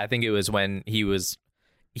appearance. I think it was when he was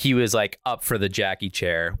like up for the Jackie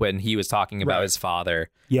chair when he was talking about his father.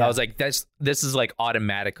 Yeah, I was like, this is like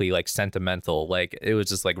automatically like sentimental. Like it was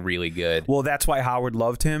just like really good. Well, that's why Howard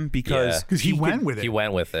loved him because he went with it. He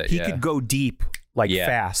went with it. He could go deep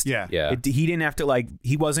fast. Yeah. He didn't have to like.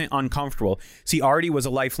 He wasn't uncomfortable. See, Artie was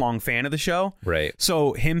a lifelong fan of the show. Right.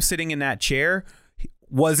 So him sitting in that chair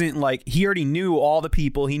wasn't like he already knew all the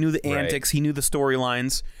people, he knew the antics, he knew the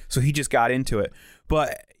storylines, so he just got into it.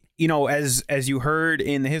 But as you heard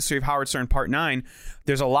in the History of Howard Stern Part 9,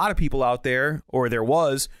 there's a lot of people out there, or there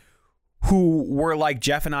was, who were like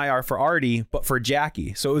Jeff and I are for Artie, but for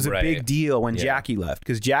Jackie. So it was a Right. big deal when Yeah. Jackie left,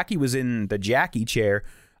 because Jackie was in the Jackie chair,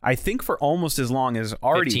 I think, for almost as long as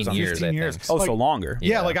Artie 15 was on. years, 15 I years. think. Oh, Like, so longer.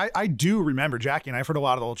 Yeah, like I do remember Jackie, and I've heard a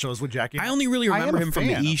lot of the old shows with Jackie. I only really I am remember a him from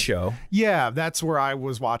the fan E of- Show. Yeah, that's where I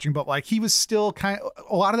was watching, but like he was still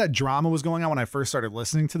a lot of that drama was going on when I first started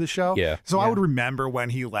listening to the show. Yeah. So I would remember when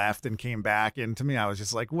he left and came back, and to me, I was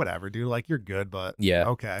just like, whatever, dude. Like you're good, but Yeah.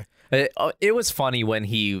 okay. It was funny when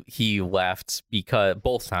he left because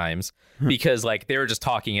both times because like they were just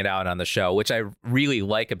talking it out on the show, which I really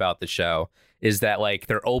like about the show is that like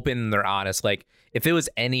they're open and they're honest. Like if it was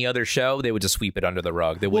any other show, they would just sweep it under the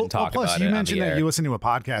rug. They wouldn't talk plus, about you it. mentioned on the that air. you listen to a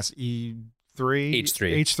podcast,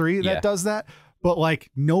 H3 that Yeah. does that, but like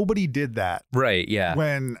nobody did that Right? Yeah.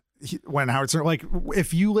 when Howard Stern, like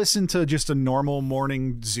if you listen to just a normal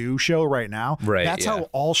morning zoo show right now, Right, that's yeah. how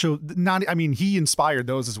all show I mean he inspired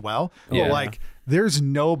those as well, Yeah. but like there's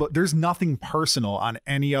nothing personal on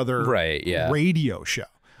any other Right, yeah. radio show.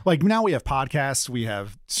 Like now we have podcasts, we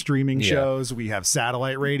have streaming Yeah. shows, we have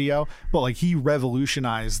satellite radio, but like he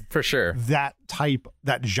revolutionized For sure. that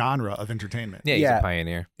genre of entertainment. Yeah, he's Yeah. a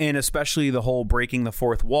pioneer. And especially the whole breaking the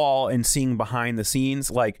fourth wall and seeing behind the scenes.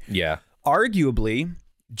 Like, Yeah. arguably,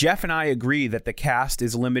 Jeff and I agree that the cast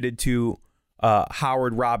is limited to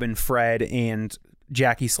Howard, Robin, Fred, and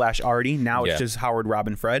Jackie/Artie. Now it's Yeah. just Howard,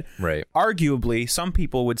 Robin, Fred. Right. Arguably, some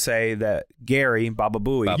people would say that Gary, Baba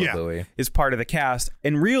Booey, Baba Yeah. Booey. is part of the cast.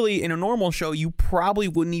 And really, in a normal show, you probably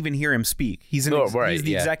wouldn't even hear him speak. He's Oh, right, he's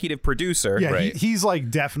the yeah. executive producer. Yeah, Right. he's like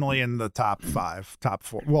definitely in the top 5, top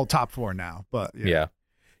 4. Well, top 4 now, but Yeah.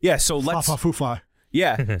 Yeah, so let's... Fly.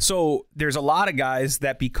 Yeah, so there's a lot of guys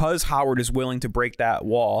that, because Howard is willing to break that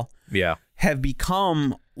wall, Yeah. have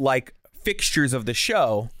become like fixtures of the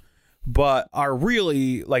show, but are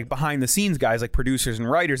really like behind the scenes guys, like producers and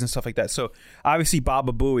writers and stuff like that. So obviously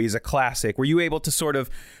Baba Booey is a classic. Were you able to sort of,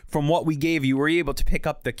 from what we gave you, were you able to pick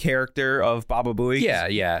up the character of Baba Booey? Yeah.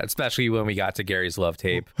 Yeah. Especially when we got to Gary's Love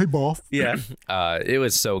Tape. Hey, both. Yeah. It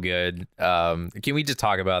was so good. Can we just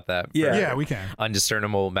talk about that? Yeah. Yeah, we can.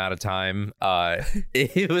 Undiscernible amount of time.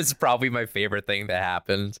 It was probably my favorite thing that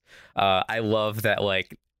happened. I love that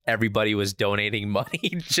like everybody was donating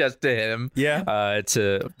money just to him. Yeah.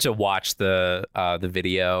 To watch the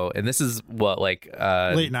video, and this is what like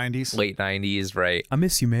Late 90s. late 90s, right? I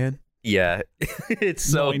miss you, man. Yeah, it's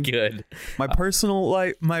so Nine. good. My personal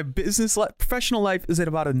life, my business life, professional life is at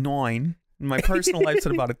about a 9. My personal life's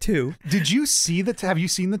at about a 2. Did you see have you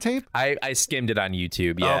seen the tape? I skimmed it on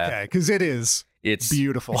YouTube. Yeah, Okay, because it is it's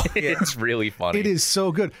beautiful. It's really funny. It is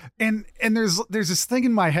so good. And there's this thing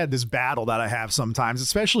in my head, this battle that I have sometimes,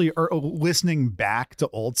 especially listening back to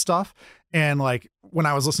old stuff. And like when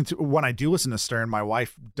I do listen to Stern, my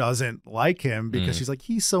wife doesn't like him because she's like,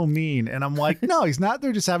 he's so mean. And I'm like, no, he's not.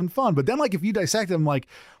 They're just having fun. But then like if you dissect him, like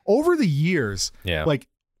over the years, Yeah. like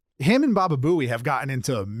him and Baba Booey have gotten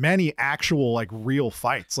into many actual like real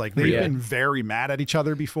fights. Like they've Yeah. been very mad at each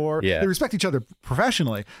other before. Yeah. They respect each other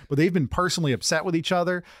professionally, but they've been personally upset with each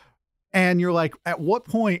other. And you're like, at what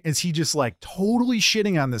point is he just like totally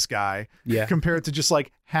shitting on this guy Yeah. compared to just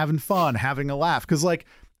like having fun, having a laugh? Because like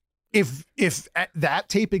if that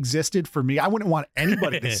tape existed for me, I wouldn't want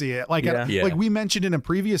anybody to see it. Like, Yeah. Yeah. like we mentioned in a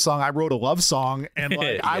previous song, I wrote a love song, and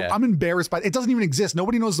like Yeah. I'm embarrassed by it. Doesn't even exist.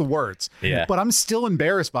 Nobody knows the words. Yeah. But I'm still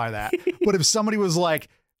embarrassed by that. But if somebody was like,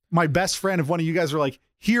 my best friend, if one of you guys were like,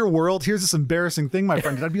 "Here, world, here's this embarrassing thing, my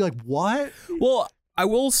friend," I'd be like, "What?" Well, I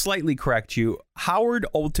will slightly correct you. Howard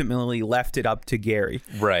ultimately left it up to Gary.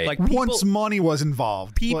 Right. Like people, Once money was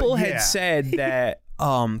involved, people But had yeah. said that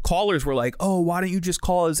callers were like, "Oh, why don't you just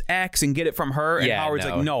call his ex and get it from her?" And Yeah, Howard's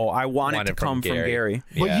no. like, "No, I want it Want to it from come from Gary."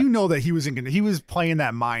 But Yeah. you know that he was playing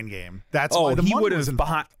that mind game. That's why the he money would was have involved.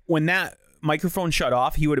 behind when that microphone shut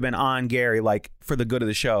off. He would have been on Gary, like for the good of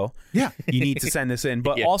the show. Yeah. You need to send this in.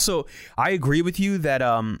 But Yeah. also, I agree with you that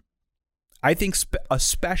I think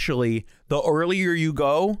especially the earlier you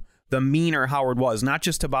go, the meaner Howard was, not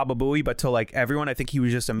just to Baba Booey, but to like everyone. I think he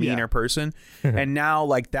was just a meaner Yeah. person. And now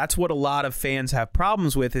like that's what a lot of fans have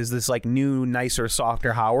problems with, is this like new, nicer,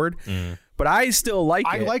 softer Howard. But I still like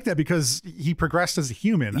I it. like that because he progressed as a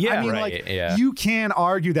human. Yeah. I mean, Right, like yeah. you can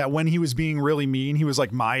argue that when he was being really mean, he was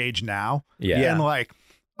like my age now. Yeah. And like,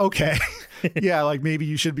 okay. Yeah, like maybe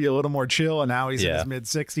you should be a little more chill. And now he's in Yeah. his mid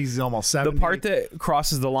 60s. He's almost 70. The part that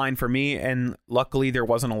crosses the line for me, and luckily there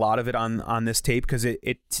wasn't a lot of it on this tape because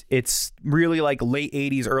it's really like late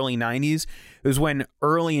 80s, early 90s. It was when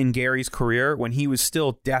early in Gary's career, when he was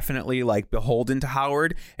still definitely like beholden to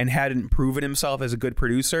Howard and hadn't proven himself as a good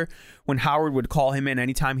producer, when Howard would call him in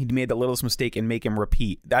anytime he'd made the littlest mistake and make him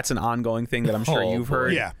repeat. That's an ongoing thing that I'm sure Oh, you've boy.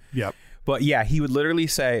 heard. Yeah. Yep. But yeah, he would literally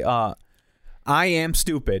say, I am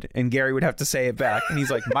stupid. And Gary would have to say it back. And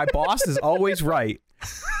he's like, my boss is always right.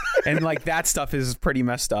 And like that stuff is pretty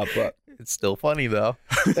messed up. But It's still funny though.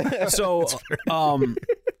 so,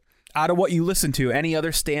 out of what you listen to, any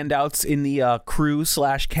other standouts in the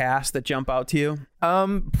crew/cast that jump out to you?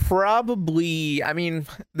 Probably. I mean,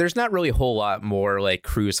 there's not really a whole lot more like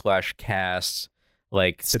crew/cast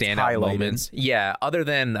like standout highlighted. moments. Yeah, other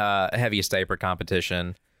than heaviest diaper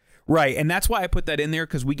competition. Right, and that's why I put that in there,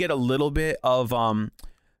 because we get a little bit of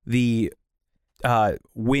the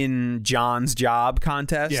win John's job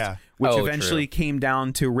contest, which eventually came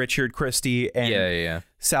down to Richard Christie and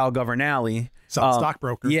Sal Governale,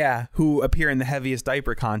 stockbroker, who appear in the heaviest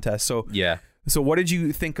diaper contest. So so what did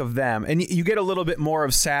you think of them? And you get a little bit more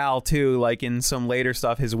of Sal too, like in some later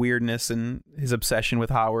stuff, his weirdness and his obsession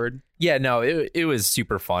with Howard. Yeah, no, it was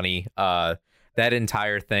super funny. That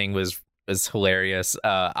entire thing was hilarious.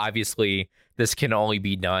 Obviously, this can only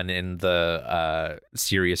be done in the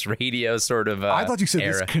Sirius Radio sort of I thought you said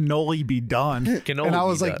era. this cannoli be done. Cannoli and I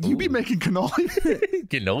was be like, done. you be making cannoli?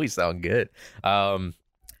 Cannoli sound good.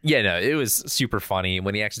 Yeah, no, it was super funny.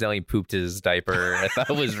 When he accidentally pooped his diaper, I thought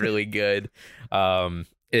it was really good.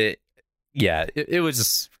 It was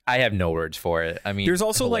just, I have no words for it. I mean, there's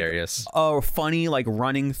also hilarious. like a funny like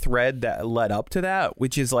running thread that led up to that,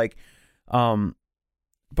 which is like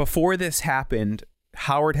before this happened,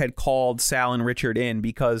 Howard had called Sal and Richard in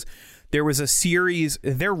because there was a series,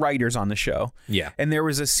 they're writers on the show. Yeah. And there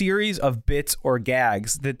was a series of bits or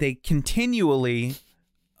gags that they continually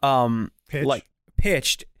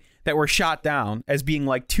pitched that were shot down as being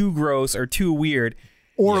like too gross or too weird.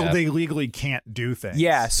 Or they legally can't do things.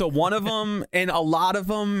 Yeah, so one of them, and a lot of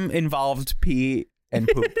them involved pee and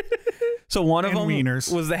poop. So one of them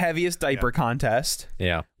wieners. was the heaviest diaper contest.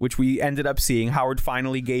 Yeah. Which we ended up seeing. Howard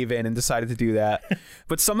finally gave in and decided to do that.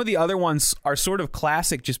 But some of the other ones are sort of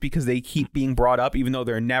classic just because they keep being brought up even though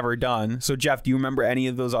they're never done. So Jeff, do you remember any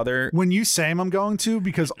of those other? When you say 'em, I'm going to,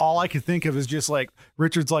 because all I could think of is just like,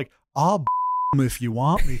 Richard's like, I'll if you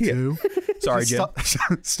want me to. Sorry, Jim.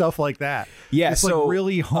 Stuff like that. Yeah, it's so like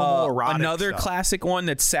really homoerotic another stuff. classic one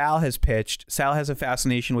that Sal has pitched. Sal has a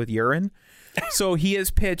fascination with urine. So he has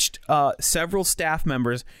pitched several staff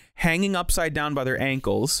members hanging upside down by their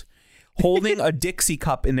ankles, holding a Dixie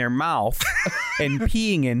cup in their mouth and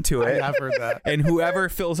peeing into it. I've heard that. And whoever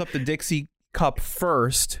fills up the Dixie cup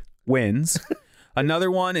first wins. Another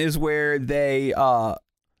one is where they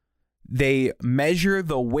measure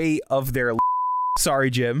the weight of their sorry,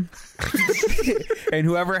 Jim. And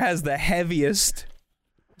whoever has the heaviest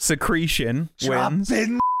secretion wins.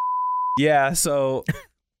 Yeah, so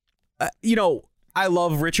I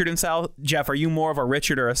love Richard and Sal. Jeff, are you more of a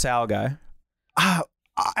Richard or a Sal guy?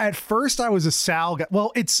 At first I was a Sal guy.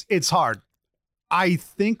 Well, it's hard. I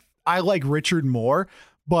think I like Richard more,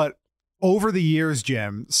 but over the years,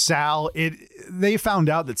 Jim, they found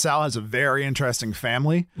out that Sal has a very interesting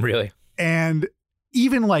family. Really? And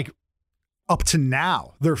even like up to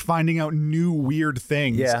now, they're finding out new weird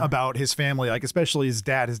things about his family, like especially his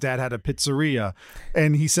dad. His dad had a pizzeria,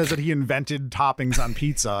 and he says that he invented toppings on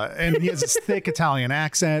pizza, and he has this thick Italian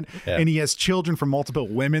accent, and he has children from multiple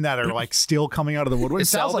women that are like still coming out of the woodwork.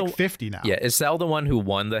 Sal's like 50 now. Yeah, is Sal the one who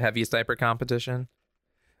won the heaviest diaper competition?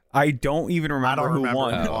 I don't even remember who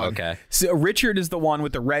won. Oh, okay. So Richard is the one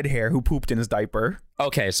with the red hair who pooped in his diaper.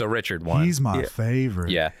 Okay, so Richard won. He's my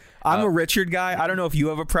favorite. Yeah. I'm a Richard guy. I don't know if you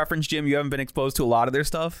have a preference, Jim. You haven't been exposed to a lot of their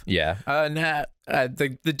stuff. Yeah.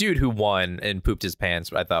 The dude who won and pooped his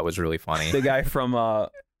pants, I thought was really funny. The guy from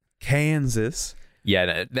Kansas.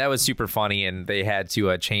 Yeah, that was super funny, and they had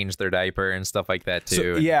to change their diaper and stuff like that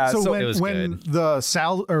too. So it was when good. the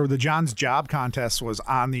Sal or the John's Job contest was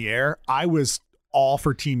on the air, I was all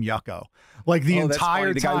for Team Yucko. Like the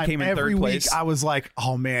entire the guy who time, came in every third week, place. I was like,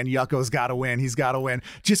 "Oh man, Yucko's got to win. He's got to win."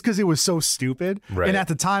 Just because it was so stupid. Right. And at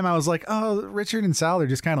the time, I was like, "Oh, Richard and Sal, they're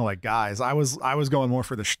just kind of like guys." I was going more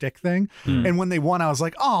for the shtick thing. And when they won, I was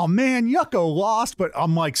like, "Oh man, Yucko lost," but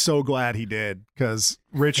I'm like so glad he did because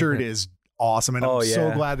Richard is awesome, and I'm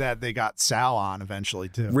so glad that they got Sal on eventually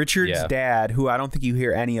too. Richard's dad, who I don't think you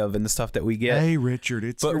hear any of in the stuff that we get. Hey,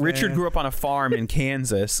 Richard, but Richard grew up on a farm in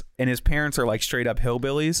Kansas, and his parents are like straight up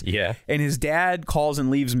hillbillies. Yeah. And his dad calls and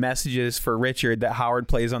leaves messages for Richard that Howard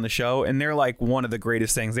plays on the show, and they're like one of the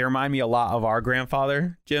greatest things. They remind me a lot of our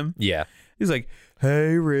grandfather, Jim. Yeah. He's like,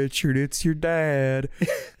 "Hey, Richard, it's your dad.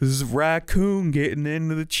 This is Raccoon getting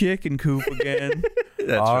into the chicken coop again.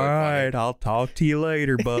 All right, I'll talk to you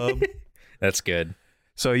later, bub." That's good.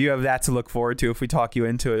 So you have that to look forward to if we talk you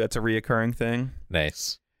into it. That's a reoccurring thing.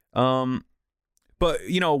 Nice. But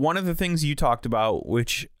one of the things you talked about,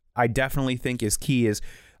 which I definitely think is key, is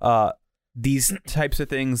these types of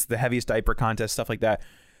things, the heaviest diaper contest, stuff like that,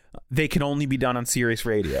 they can only be done on Sirius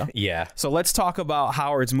Radio. Yeah. So let's talk about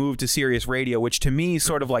Howard's move to Sirius Radio, which to me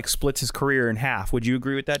sort of like splits his career in half. Would you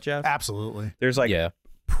agree with that, Jeff? Absolutely. There's like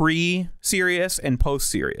pre-Sirius and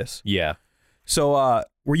post-Sirius. Yeah. So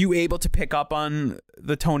were you able to pick up on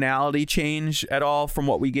the tonality change at all from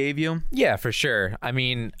what we gave you? Yeah, for sure. I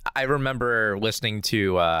mean, I remember listening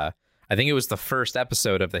to, I think it was the first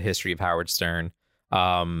episode of the History of Howard Stern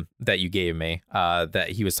that you gave me, that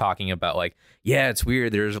he was talking about, like, yeah, it's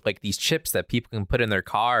weird. There's like these chips that people can put in their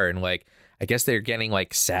car, and like, I guess they're getting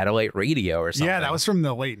like satellite radio or something. Yeah, that was from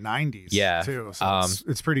the late 90s. Yeah. Too. So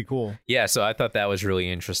it's pretty cool. Yeah, so I thought that was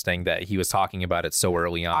really interesting that he was talking about it so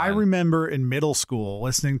early on. I remember in middle school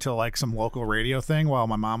listening to like some local radio thing while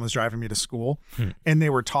my mom was driving me to school, and they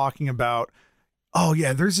were talking about, oh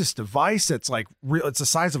yeah, there's this device that's like real. It's the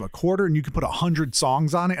size of a quarter, and you can put 100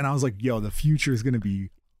 songs on it. And I was like, yo, the future is gonna be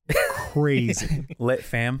crazy. Lit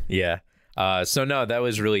fam. Yeah. So no, that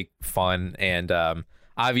was really fun, and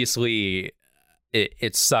obviously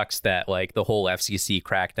it sucks that like the whole FCC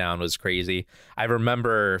crackdown was crazy. I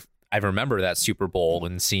remember that Super Bowl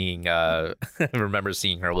and seeing I remember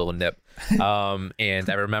seeing her little nip, and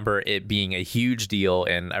I remember it being a huge deal,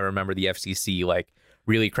 and I remember the FCC like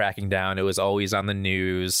really cracking down. It was always on the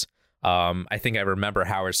news. I think I remember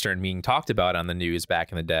Howard Stern being talked about on the news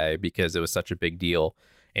back in the day because it was such a big deal.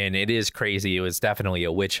 And it is crazy. It was definitely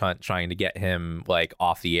a witch hunt trying to get him like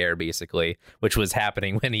off the air, basically, which was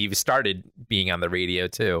happening when he started being on the radio,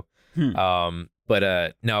 too.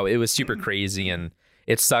 But no, it was super crazy. And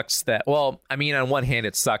it sucks that, well, I mean, on one hand,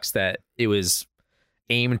 it sucks that it was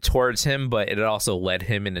aimed towards him, but it also led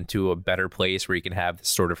him into a better place where he can have this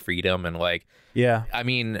sort of freedom. And like, Yeah. I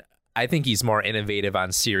mean, I think he's more innovative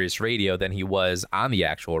on Sirius Radio than he was on the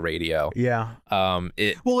actual radio. Yeah.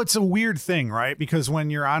 Well, it's a weird thing, right? Because when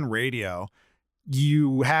you're on radio,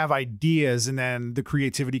 you have ideas, and then the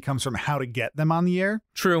creativity comes from how to get them on the air.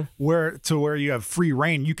 True. Where you have free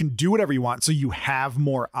reign, you can do whatever you want, so you have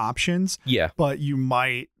more options. Yeah. But you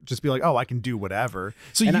might just be like, oh, I can do whatever.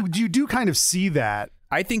 So you do kind of see that.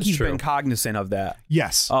 I think he's True. been cognizant of that.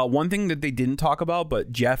 Yes. One thing that they didn't talk about,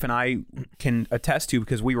 but Jeff and I can attest to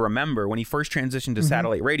because we remember when he first transitioned to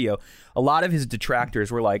satellite radio, a lot of his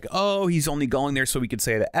detractors were like, oh, he's only going there so he could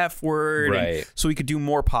say the F word, and Right. so he could do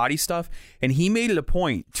more potty stuff. And he made it a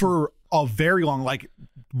point. For a very long, like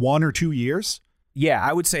 1 or 2 years. Yeah,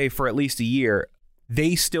 I would say for at least a year,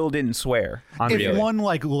 they still didn't swear on If radio. one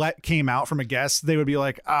like came out from a guest, they would be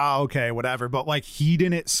like, oh, okay, whatever. But like he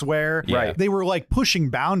didn't swear. Yeah. Right. They were like pushing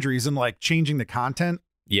boundaries and like changing the content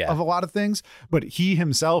of a lot of things. But he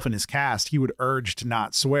himself and his cast, he would urge to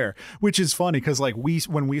not swear, which is funny because like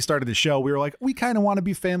when we started the show, we were like, we kind of want to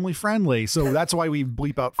be family friendly. So that's why we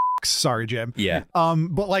bleep out sorry, Jim. Yeah.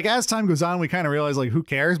 But like as time goes on, we kind of realize like who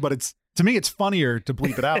cares? But to me, it's funnier to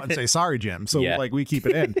bleep it out and say, sorry, Jim. So like we keep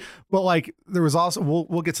it in. But like there was also,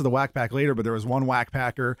 we'll get to the whack pack later, but there was one whack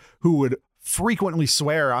packer who would frequently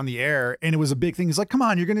swear on the air. And it was a big thing. He's like, come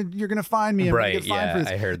on, you're going to find me. I'm gonna Right. get fined for Yeah. this.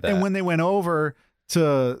 I heard that. And when they went over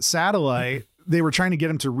to satellite, they were trying to get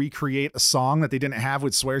him to recreate a song that they didn't have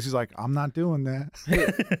with swears. He's like, I'm not doing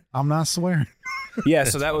that. I'm not swearing. Yeah,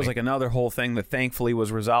 so that was like another whole thing that thankfully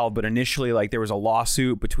was resolved. But initially, like there was a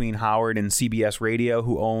lawsuit between Howard and CBS Radio,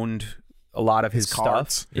 who owned a lot of his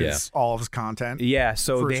stuff. All of his content. Yeah,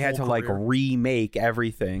 so For they his had to whole like career. remake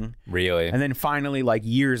everything. Really? And then finally, like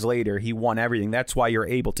years later, he won everything. That's why you're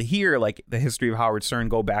able to hear like the history of Howard Stern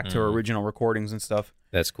go back to original recordings and stuff.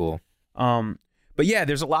 That's cool. But yeah,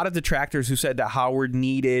 there's a lot of detractors who said that Howard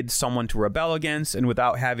needed someone to rebel against, and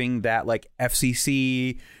without having that like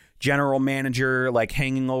FCC general manager like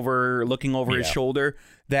looking over his shoulder,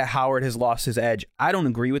 that Howard has lost his edge. I don't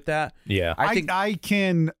agree with that. Yeah. I think I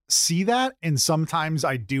can see that, and sometimes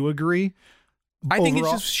I do agree. it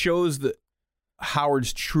Overall- just shows that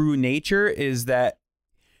Howard's true nature is that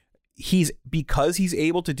because he's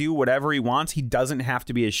able to do whatever he wants, he doesn't have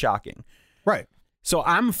to be as shocking. Right. So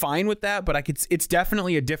I'm fine with that, but it's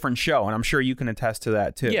definitely a different show, and I'm sure you can attest to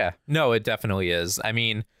that too. Yeah. No, it definitely is. I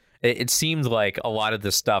mean, it seemed like a lot of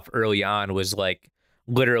the stuff early on was like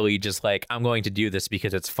literally just like, I'm going to do this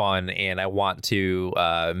because it's fun and I want to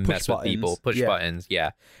mess with people, push buttons.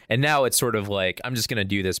 Yeah. And now it's sort of like, I'm just going to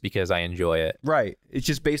do this because I enjoy it. Right. It's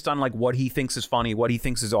just based on like what he thinks is funny, what he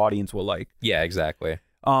thinks his audience will like. Yeah, exactly.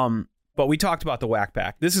 But we talked about the whack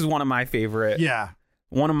pack. This is one of my favorite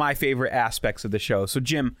aspects of the show. So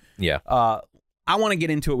Jim, I want to get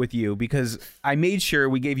into it with you because I made sure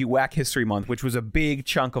we gave you Whack History Month, which was a big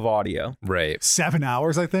chunk of audio. Right. 7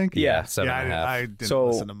 hours, I think. Yeah. 7.5. I didn't So-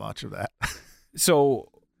 listen to much of that. So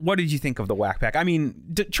what did you think of the Whack Pack? I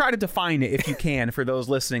mean, try to define it if you can for those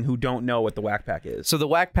listening who don't know what the Whack Pack is. So the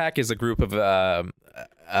Whack Pack is a group of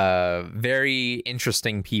very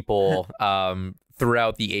interesting people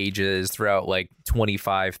throughout the ages, throughout like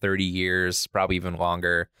 25, 30 years, probably even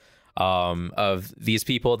longer, of these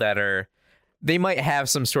people that they might have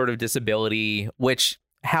some sort of disability, which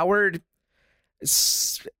Howard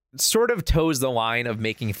sort of toes the line of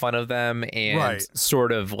making fun of them and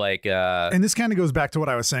sort of like and this kind of goes back to what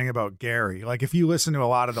I was saying about Gary. Like if you listen to a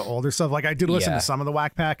lot of the older stuff, like I did listen to some of the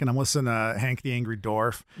Whack Pack, and I'm listening to Hank the Angry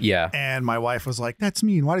Dwarf. Yeah. And my wife was like, that's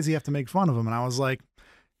mean. Why does he have to make fun of him? And I was like,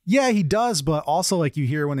 yeah, he does. But also, like, you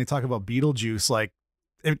hear when they talk about Beetlejuice, like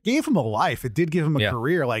it gave him a life. It did give him a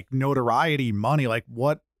career, like notoriety, money. Like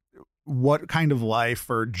what kind of life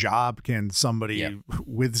or job can somebody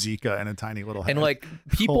with Zika and a tiny little head? And like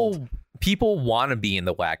people want to be in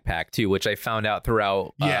the Whack Pack too, which I found out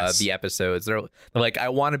throughout the episodes. They're like, I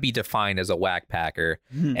want to be defined as a Whack Packer.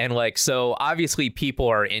 And like, so obviously people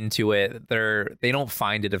are into it. They don't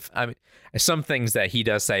find it. I mean, some things that he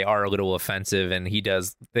does say are a little offensive, and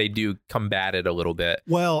they do combat it a little bit.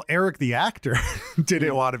 Well, Eric, the actor,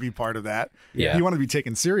 didn't want to be part of that. Yeah. He wanted to be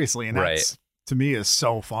taken seriously. And that's, to me, is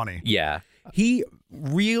so funny. Yeah. He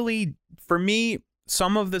really, for me,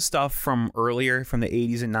 some of the stuff from earlier, from the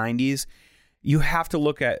 80s and 90s, you have to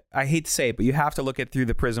look at, I hate to say it, but you have to look at through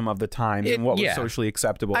the prism of the times and what was socially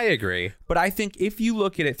acceptable. I agree. But I think if you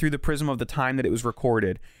look at it through the prism of the time that it was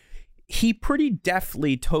recorded, he pretty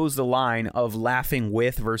deftly toes the line of laughing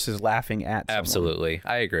with versus laughing at someone. Absolutely.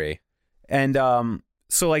 I agree. And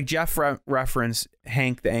so like Jeff referenced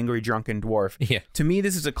Hank the Angry Drunken Dwarf. Yeah. To me,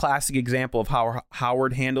 this is a classic example of how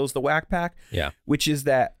Howard handles the Whack Pack. Yeah. Which is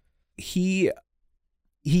that he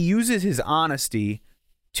uses his honesty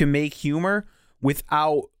to make humor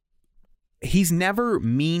without, he's never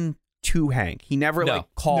mean to Hank. He never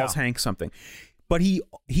calls Hank something. But he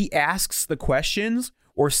asks the questions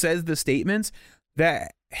or says the statements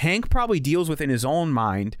that Hank probably deals with in his own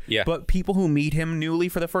mind. Yeah. But people who meet him newly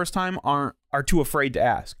for the first time are too afraid to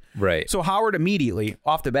ask. Right. So Howard immediately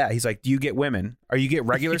off the bat, he's like, do you get women? Are you get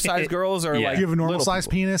regular sized girls or like do you have a normal sized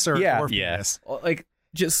penis or a dwarf penis? Like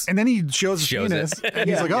just, and then he shows his penis and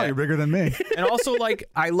he's like, oh, you're bigger than me. And also like,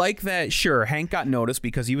 I like that. Sure. Hank got noticed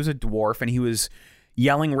because he was a dwarf and he was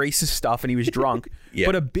yelling racist stuff and he was drunk.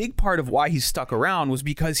 But a big part of why he stuck around was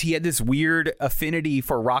because he had this weird affinity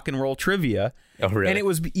for rock and roll trivia. Oh, really? And it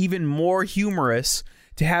was even more humorous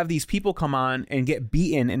to have these people come on and get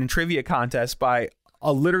beaten in a trivia contest by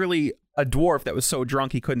literally a dwarf that was so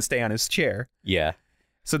drunk he couldn't stay on his chair. Yeah.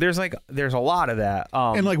 So there's a lot of that.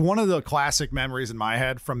 And like one of the classic memories in my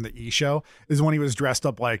head from the E! Show is when he was dressed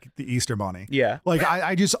up like the Easter Bunny. Yeah. Like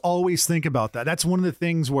I just always think about that. That's one of the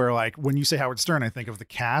things where like when you say Howard Stern, I think of the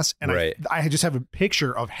cast, and I just have a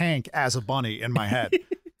picture of Hank as a bunny in my head.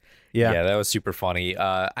 Yeah, that was super funny.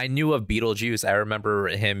 I knew of Beetlejuice. I remember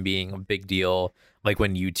him being a big deal. Like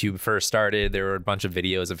when YouTube first started, there were a bunch of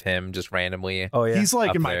videos of him just randomly. Oh yeah, he's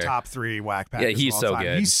like in my top 3 Whack Pack. Yeah, he's so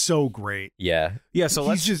good. He's so great. Yeah, yeah. So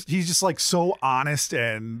he's just like so honest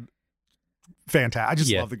and fantastic. I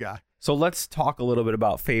just love the guy. So let's talk a little bit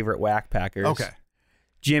about favorite Whack Packers. Okay,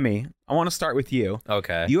 Jimmy, I want to start with you.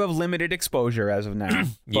 Okay, you have limited exposure as of now,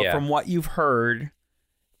 but from what you've heard,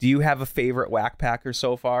 do you have a favorite Whack Packer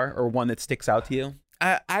so far, or one that sticks out to you?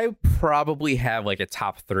 I probably have like a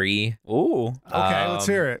top 3. Ooh. Okay, let's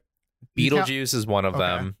hear it. Beetlejuice is one of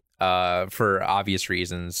them. For obvious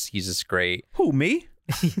reasons. He's just great. Who, me?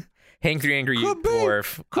 Hank the Angry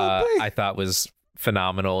Dwarf, I thought was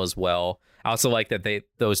phenomenal as well. I also like that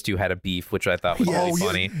those two had a beef, which I thought was really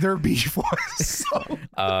funny. Their beef was so...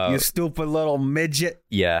 you stupid little midget.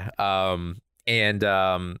 Yeah. And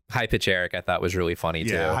High Pitch Eric, I thought was really funny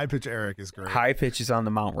too. Yeah, High Pitch Eric is great. High Pitch is on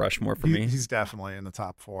the Mount Rushmore for me. He's definitely in the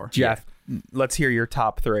top 4. Jeff, let's hear your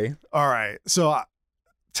top 3. All right, so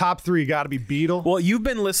top 3 got to be Beetle. Well, you've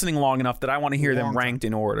been listening long enough that I want to hear them ranked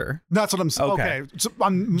in order. That's what I'm saying. Okay, so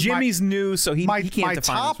Jimmy's new, so he can't define. My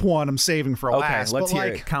top 1 I'm saving for last. Okay, let's hear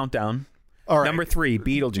it. Countdown. All right, number 3,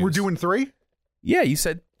 Beetlejuice. We're doing 3. Yeah, you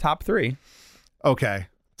said top 3. Okay,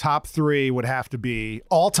 top 3 would have to be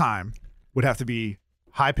all time. Would have to be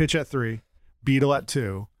High Pitch at 3, Beetle at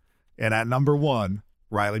 2, and at number 1,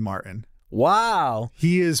 Riley Martin. Wow.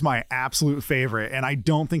 He is my absolute favorite, and I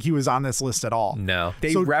don't think he was on this list at all. No.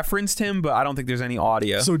 They referenced him, but I don't think there's any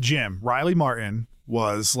audio. So, Jim, Riley Martin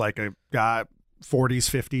was like a guy, 40s,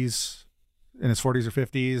 50s, in his 40s or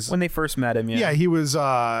 50s. When they first met him, Yeah, he was,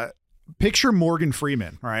 picture Morgan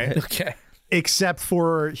Freeman, right? Okay. Except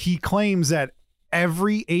for he claims that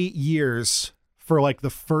every 8 years... for like the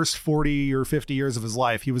first 40 or 50 years of his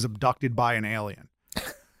life, he was abducted by an alien.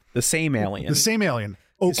 The same alien. The same alien.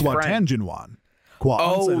 His friend. Okwatanjinwan.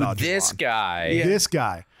 Oh, this guy. Yeah. This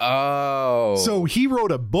guy. Oh. So he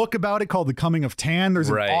wrote a book about it called The Coming of Tan. There's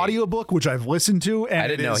an Right. audiobook, which I've listened to. And I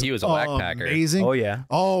didn't it know is he was a whackpacker. amazing. Oh, yeah.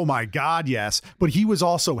 Oh, my God, yes. But he was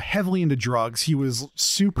also heavily into drugs. He was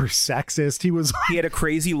super sexist. He was... He had a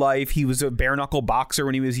crazy life. He was a bare knuckle boxer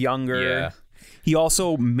when he was younger. Yeah. He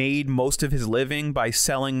also made most of his living by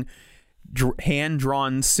selling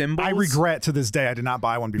hand-drawn symbols. I regret to this day I did not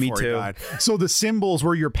buy one before Me he too. died. So the symbols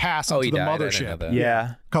were your pass Oh, into he the died. I didn't know mothership. that.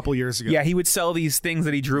 Yeah. A couple years ago. Yeah, he would sell these things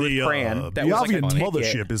that he drew with crayon. That the was like a Avian ticket.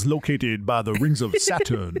 mothership is located by the rings of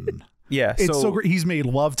Saturn. Yeah, It's so great. He's made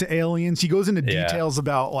love to aliens. He goes into Yeah. details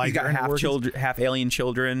about like He's got their inner workings. half alien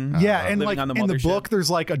children. Yeah, and living like on the in the mothership. book, there's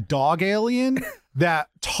like a dog alien that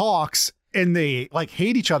talks and they like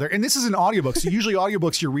hate each other. And this is an audiobook. So usually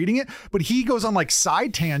audiobooks, you're reading it, but he goes on like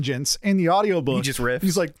side tangents in the audiobook. He just riffs.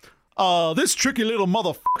 He's like, this tricky little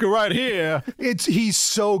motherfucker right here. He's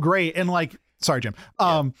so great. And like, sorry, Jim.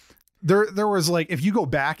 There was like, if you go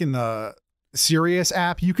back in the Sirius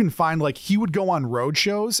app, you can find like he would go on road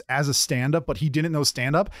shows as a stand-up, but he didn't know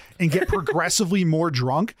stand-up and get progressively more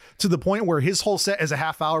drunk to the point where his whole set is a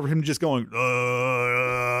half hour of him just going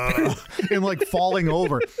and like falling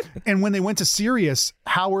over. And when they went to Sirius,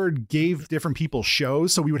 Howard gave different people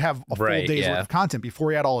shows, so we would have a full Right, day's yeah. worth of content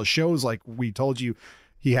before he had all his shows like we told you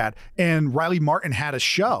he had. And Riley Martin had a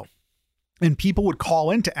show. And people would call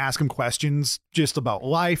in to ask him questions just about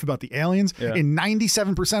life, about the aliens. Yeah. And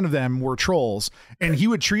 97% of them were trolls. And he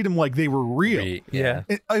would treat them like they were real. Yeah.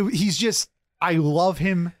 He's just, I love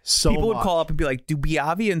him so People would much. call up and be like, do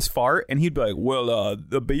Biavians fart? And he'd be like, well,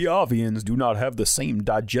 the Biavians do not have the same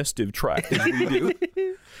digestive tract as we do.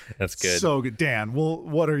 That's good. So good. Dan, well,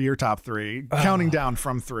 what are your top three? Counting down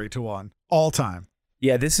from 3 to 1. All time.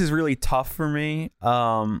 Yeah, this is really tough for me.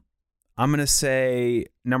 I'm going to say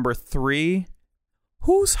number 3.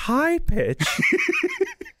 Who's High Pitch?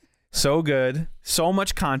 So good. So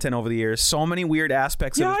much content over the years. So many weird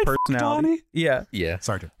aspects of his personality. Yeah. Yeah.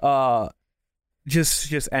 Sorry, Jim.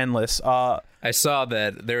 Just endless. I saw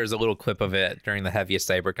that there was a little clip of it during the heaviest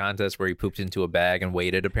diaper contest where he pooped into a bag and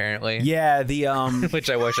waited, apparently. Yeah, the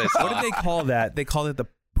Which I wish I saw. what did they call that? They called it the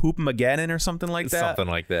Poop-mageddon or something like that. Something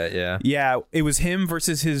like that, yeah. Yeah, it was him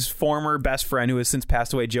versus his former best friend who has since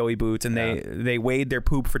passed away, Joey Boots, and they weighed their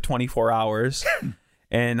poop for 24 hours.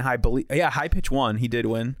 And High Pitch won. He did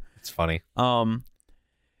win. It's funny. So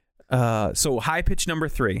High Pitch number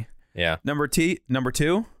 3. Yeah. Number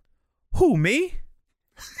 2. Who, me?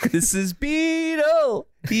 This is Beetle.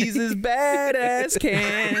 He's as bad as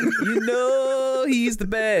can. You know he's the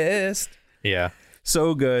best. Yeah.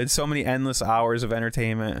 So good. So many endless hours of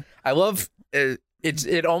entertainment. I love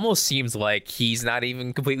it almost seems like he's not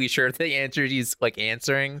even completely sure of the answers he's like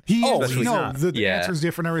answering. He Oh, is, he's no, not. the Yeah. answer is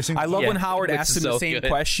different every single I love Yeah, when Howard which asks is him the so same good.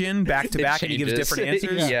 question back to It back and he gives changes. different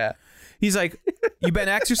answers. Yeah. He's like, you been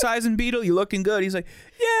exercising, Beetle? You looking good? He's like,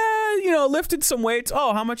 yeah, lifted some weights.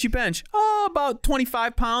 Oh, how much you bench? Oh, about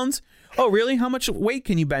 25 pounds. Oh, really? How much weight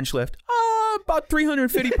can you bench lift? Oh, about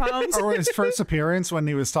 350 pounds. Or his first appearance when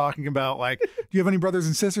he was talking about like, do you have any brothers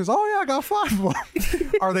and sisters? Oh yeah, I got 5 of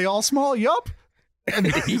them. Are they all small? Yup. And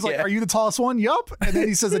he's like, Yeah. are you the tallest one? Yup. And then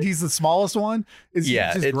he says that he's the smallest one. It's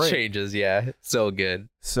just It great. changes. Yeah. So good.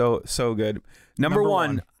 So good. Number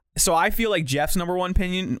one. So I feel like Jeff's number 1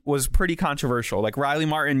 opinion was pretty controversial. Like Riley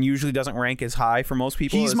Martin usually doesn't rank as high for most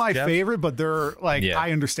people. He's as my Jeff. favorite, but they're like, Yeah.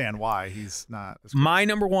 I understand why he's not. My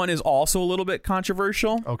number 1 is also a little bit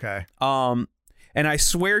controversial. Okay. And I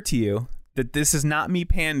swear to you that this is not me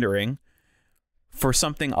pandering for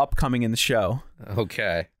something upcoming in the show.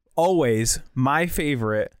 Okay. Always, my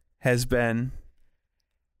favorite has been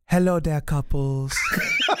Hello There, Couples.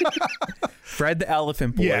 Fred the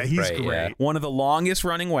Elephant Boy. Yeah, he's right, great. yeah. one of the longest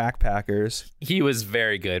running Whack Packers. He was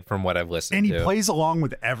very good from what I've listened And he to. plays along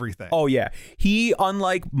with everything. Oh, yeah. He,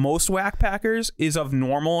 unlike most Whack Packers, is of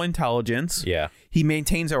normal intelligence. Yeah. He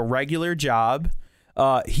maintains a regular job.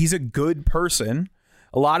 He's a good person.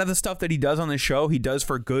 A lot of the stuff that he does on the show, he does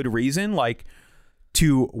for good reason, like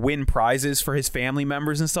to win prizes for his family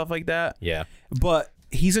members and stuff like that. Yeah. But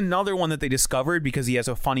he's another one that they discovered because he has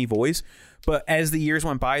a funny voice. But as the years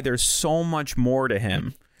went by, there's so much more to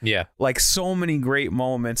him. Yeah. Like so many great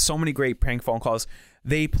moments, so many great prank phone calls.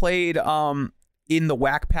 They played in the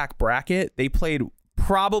Whack Pack bracket. They played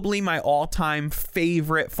probably my all-time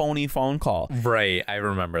favorite phony phone call, Right. I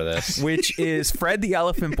remember this. which is Fred the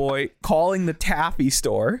Elephant Boy calling the taffy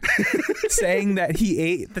store, saying that he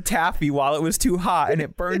ate the taffy while it was too hot and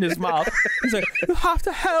it burned his mouth. He's like, "You have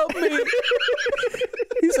to help me."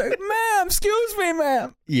 He's like, ma'am, excuse me,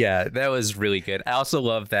 ma'am. Yeah, that was really good. I also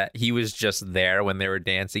love that he was just there when they were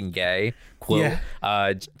dancing gay. Quote,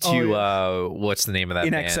 what's the name of that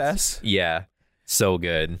In band? Excess? Yeah, so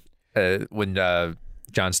good. When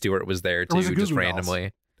Jon Stewart was there too, was the Goo just Goo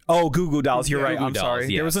randomly. Oh, Goo Goo Dolls. You're right. Goo Goo I'm Dolls,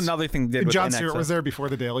 sorry. There was yes. another thing they did with Jon NXS. Stewart was there before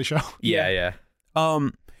the Daily Show. Yeah.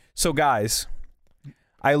 So guys,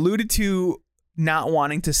 I alluded to not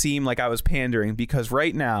wanting to seem like I was pandering because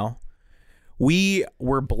right now we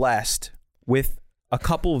were blessed with a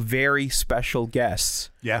couple very special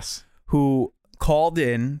guests Yes. who called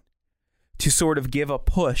in to sort of give a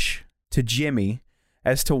push to Jimmy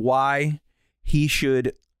as to why he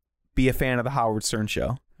should be a fan of the Howard Stern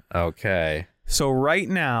Show. Okay. So right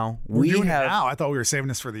now We're doing have. it now. I thought we were saving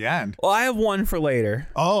this for the end. Well, I have one for later.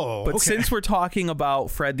 Oh, But okay. since we're talking about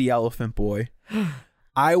Fred the Elephant Boy,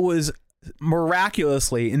 I was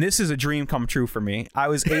miraculously, and this is a dream come true for me, I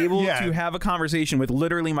was able Yeah. to have a conversation with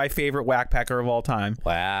literally my favorite whackpacker of all time.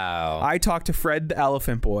 Wow. I talked to Fred the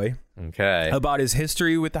Elephant Boy Okay. about his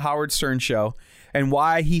history with the Howard Stern Show and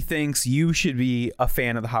why he thinks you should be a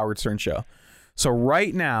fan of the Howard Stern Show. So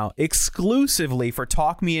right now, exclusively for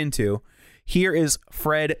Talk Me Into, here is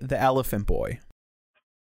Fred the Elephant Boy.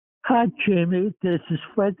 Hi, Jimmy. This is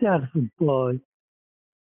Fred the Elephant Boy.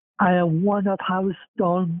 I am one of Howard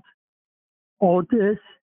Stern's oldest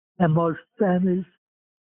and most famous,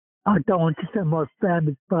 I don't want to say most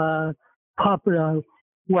famous, but popular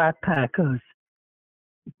backpackers.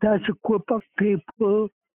 There's a group of people,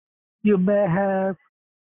 you may have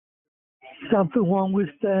something wrong with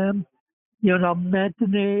them,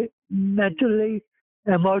 mentally,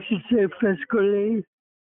 emotionally, physically,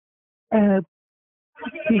 and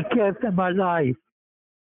he gave them a life.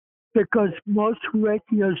 Because most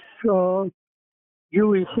radio shows, you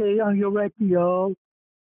will see on your radio,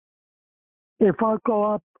 if I go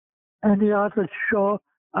up any other show,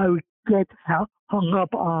 I would get hung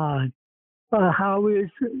up on. But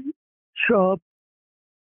Howard's show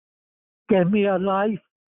gave me a life,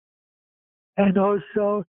 and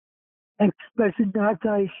also, especially now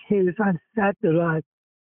that he's on satellite,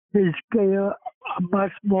 he's getting a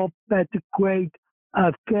much more better grade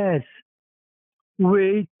of guests.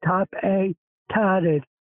 We top 8 talent.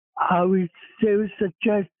 I would still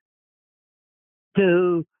suggest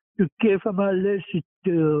to give him a listen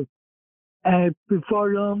to. And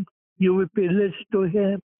before long, you will be listening to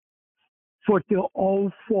him for the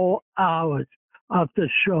all 4 hours of the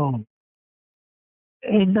show.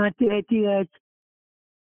 In 1988,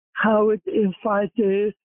 Howard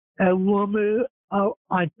invited a woman on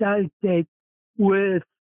that date with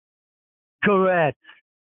Tourette's.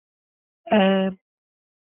 And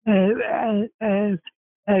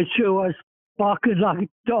she was barking like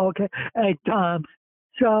a dog at times.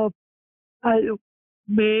 So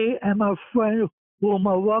me and my friend whom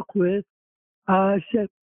I work with, said,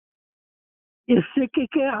 if she can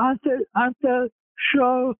get on the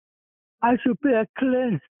show, I should be a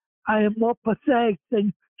cleanse. I am more pathetic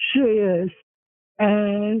than she is.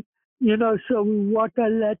 And, so we wrote a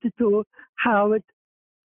letter to Howard,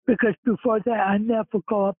 because before that I never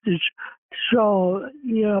go up the show,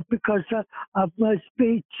 because of my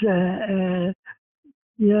speech,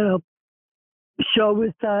 show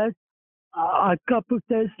with that. A couple of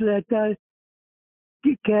days later,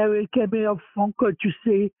 Gary gave me a phone call to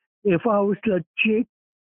see if I was legit.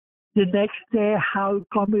 The next day, Howard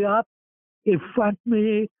called me up, invited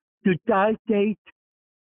me to that date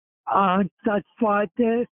on that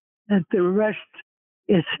Friday, and the rest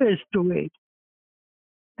is history.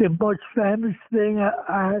 The most famous thing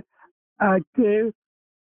I did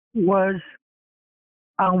was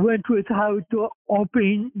I went with Howard to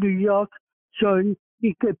open New York so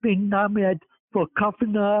he could be nominated for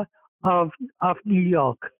governor of New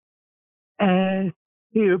York. And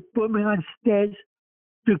he put me on stage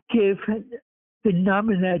to give the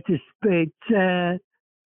nominated speech. And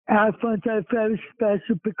I found that very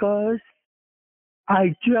special because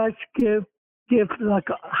I just give like,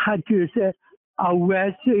 how do you say, a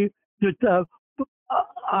message to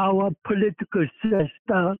our political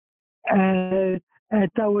system. And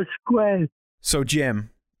that was great. So, Jim,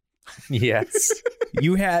 Yes.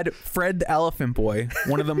 you had Fred the Elephant Boy,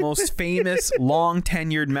 one of the most famous,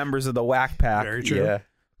 long-tenured members of the Whack Pack, Very true. Yeah.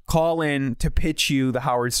 call in to pitch you the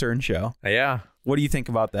Howard Stern Show. Yeah. What do you think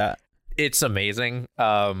about that? It's amazing.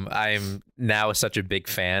 I'm now such a big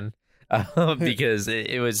fan because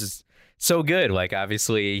it was so good. Like,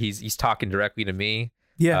 obviously, he's talking directly to me.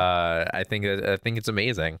 Yeah. I think it's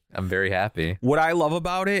amazing. I'm very happy. What I love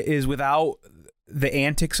about it is without the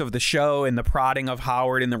antics of the show and the prodding of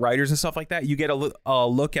Howard and the writers and stuff like that, you get a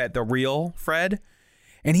look at the real Fred.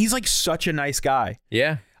 And he's like such a nice guy.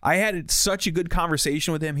 Yeah. I had such a good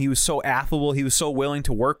conversation with him. He was so affable. He was so willing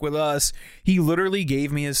to work with us. He literally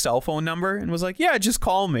gave me his cell phone number and was like, yeah, just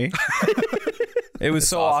call me. It was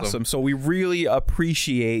so awesome. So we really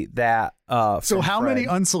appreciate that. So how Fred. many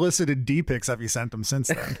unsolicited D pics have you sent him since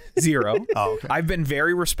then? 0. Oh, okay. I've been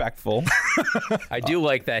very respectful. I do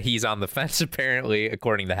like that he's on the fence, apparently,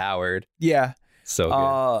 according to Howard. Yeah. So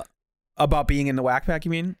good. About being in the whack pack,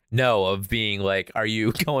 you mean? No, of being like, are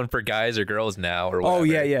you going for guys or girls now? Or whatever. Oh,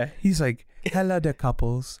 yeah. He's like, hello to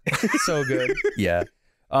couples. So good. Yeah.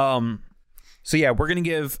 So yeah, we're going to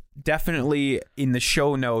give definitely in the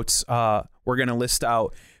show notes, we're going to list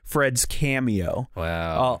out Fred's Cameo.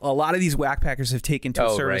 Wow. A lot of these whack packers have taken to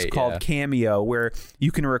a service called Cameo, where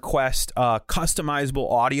you can request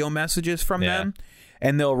customizable audio messages from them,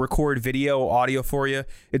 and they'll record video, audio for you.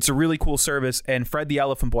 It's a really cool service, and Fred the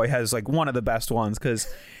Elephant Boy has like one of the best ones,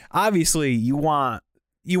 because obviously you want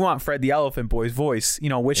Fred the Elephant Boy's voice,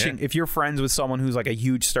 wishing if you're friends with someone who's like a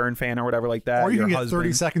huge Stern fan or whatever like that. Or you your can get husband.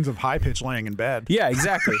 30 seconds of high pitch laying in bed. Yeah,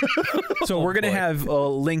 exactly. So we're going to have a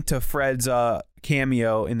link to Fred's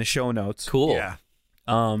Cameo in the show notes. Cool. Yeah.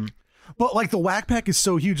 But like the whack pack is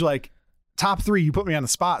so huge, like top 3, you put me on the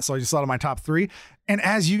spot. So I just thought of my top 3. And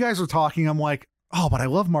as you guys were talking, I'm like, oh, but I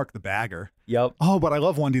love Mark the Bagger. Yep. Oh, but I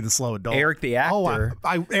love Wendy the Slow Adult. Eric the Actor.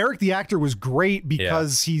 Oh, Eric the Actor was great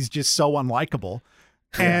because he's just so unlikable.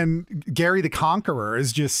 And Gary the Conqueror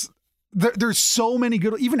is just there's so many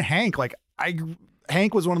good. Even Hank,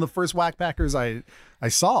 Hank was one of the first whack packers I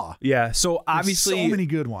saw. Yeah. So obviously, there's so many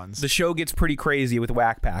good ones. The show gets pretty crazy with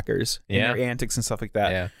whack packers and their antics and stuff like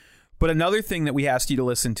that. Yeah. But another thing that we asked you to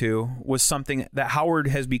listen to was something that Howard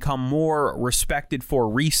has become more respected for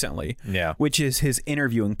recently. Yeah. Which is his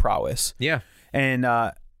interviewing prowess. Yeah. And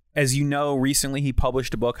as you know, recently he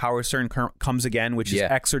published a book, Howard Stern Comes Again, which is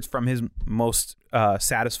excerpts from his most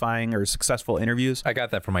satisfying or successful interviews. I got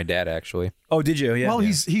that from my dad, actually. Oh, did you? Yeah. Well,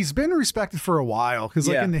 he's been respected for a while because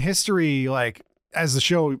in the history, as the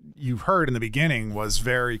show you've heard in the beginning was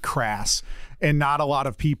very crass, and not a lot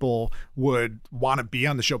of people would want to be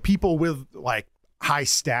on the show. People with high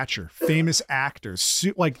stature, famous actors,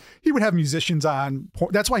 he would have musicians on.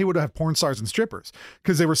 That's why he would have porn stars and strippers,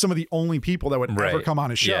 because they were some of the only people that would ever come on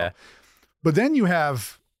his show. Yeah. But then you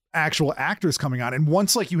have actual actors coming on, and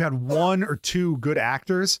once you had 1 or 2 good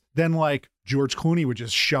actors, then George Clooney would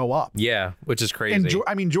just show up. Yeah, which is crazy. And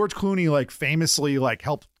George Clooney famously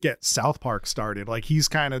helped get South Park started. He's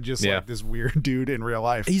kind of just this weird dude in real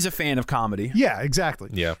life. He's a fan of comedy. Yeah, exactly.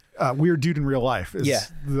 Yeah. Weird dude in real life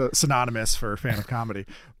is the synonymous for a fan of comedy.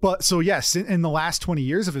 But so yes, in the last 20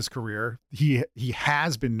 years of his career, he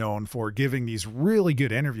has been known for giving these really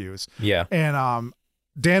good interviews. Yeah. And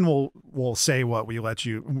Dan will say what we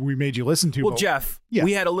made you listen to. Well, Jeff,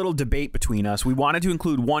 we had a little debate between us. We wanted to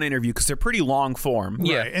include one interview because they're pretty long form.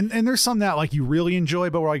 Yeah. Right. And there's some that you really enjoy,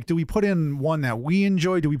 but we're do we put in one that we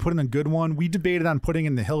enjoy? Do we put in a good one? We debated on putting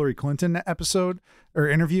in the Hillary Clinton episode or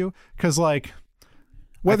interview because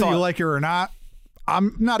whether you like it or not,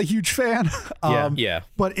 I'm not a huge fan.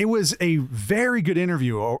 But it was a very good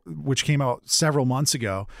interview, which came out several months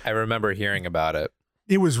ago. I remember hearing about it.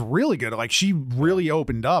 It was really good. She really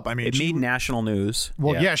opened up. I mean, it made national news.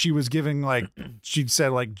 Well, yeah, she was giving she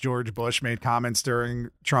said George Bush made comments during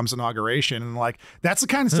Trump's inauguration, and that's the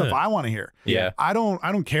kind of stuff I want to hear. Yeah, I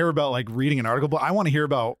don't care about reading an article, but I want to hear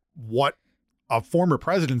about what a former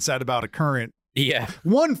president said about a current. Yeah,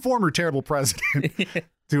 one former terrible president.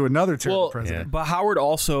 To another terrible president. But Howard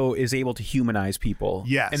also is able to humanize people.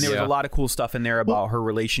 Yes. And there was a lot of cool stuff in there about her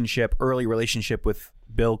early relationship with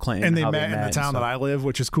Bill Clinton. And they met in the town that I live,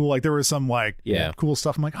 which is cool. There was some cool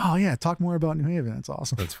stuff. I'm oh yeah, talk more about New Haven. That's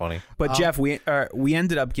awesome. That's funny. But Jeff, we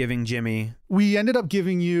ended up giving Jimmy. We ended up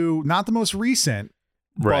giving you not the most recent,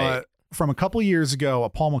 but from a couple years ago, a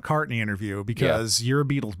Paul McCartney interview because you're a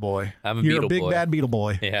Beatles boy. You're a big bad Beatle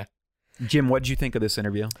boy. Yeah. Jim, what did you think of this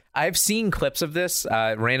interview? I've seen clips of this.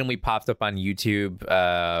 Randomly popped up on YouTube.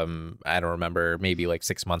 I don't remember, maybe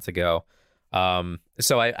 6 months ago.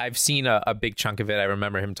 So I've seen a big chunk of it. I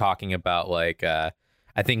remember him talking about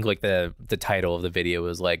I think the title of the video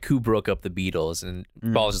was who broke up the Beatles, and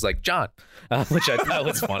Paul's just John, which I thought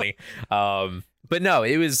was funny. But no,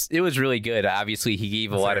 it was really good. Obviously, he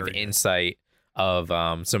gave a lot of insight of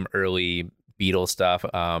some early Beatles stuff,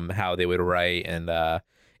 how they would write, and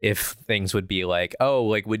if things would be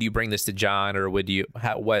would you bring this to John, or would you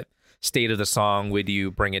what state of the song would you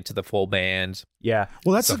bring it to the full band? Yeah.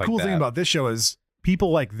 Well, that's the cool thing about this show is people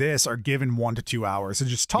like this are given 1 to 2 hours to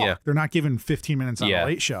just talk. They're not given 15 minutes on a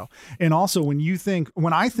late show. And also when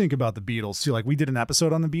I think about the Beatles too, we did an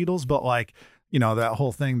episode on the Beatles, but you know, that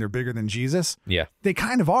whole thing, they're bigger than Jesus. Yeah. They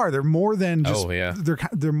kind of are. They're more than just,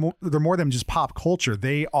 they're more than just pop culture.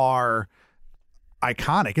 They are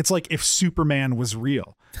iconic. It's like if Superman was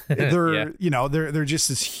real. They're, you know, they're just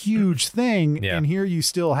this huge thing. Yeah. And here you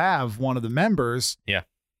still have one of the members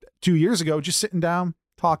 2 years ago, just sitting down,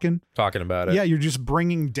 talking about it. Yeah. You're just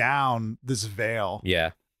bringing down this veil.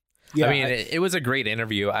 Yeah. Yeah, I mean, it was a great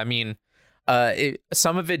interview. I mean,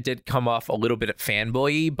 some of it did come off a little bit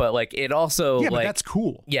fanboy, but like it also, but that's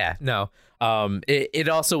cool. Yeah, no. It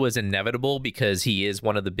also was inevitable because he is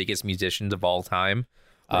one of the biggest musicians of all time.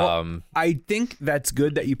 Well, I think that's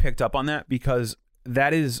good that you picked up on that because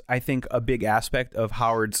that is, I think, a big aspect of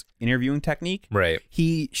Howard's interviewing technique. Right.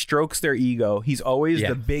 He strokes their ego. He's always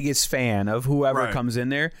the biggest fan of whoever comes in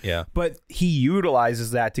there. Yeah. But he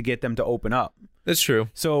utilizes that to get them to open up. That's true.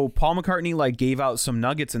 So Paul McCartney like gave out some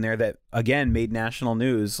nuggets in there that again made national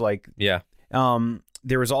news. Like,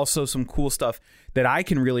 there was also some cool stuff that I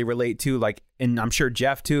can really relate to. Like, and I'm sure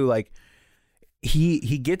Jeff too. Like, he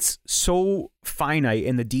gets so finite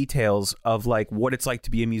in the details of like what it's like to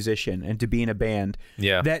be a musician and to be in a band.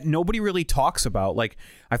 Yeah. That nobody really talks about. Like,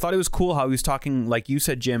 I thought it was cool how he was talking. Like you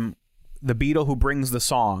said, Jim, the Beatle who brings the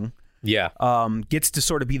song. Yeah. Gets to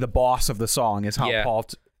sort of be the boss of the song. Is how Paul.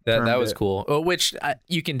 That was cool, which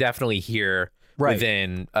you can definitely hear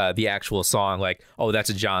within the actual song. Like, oh, that's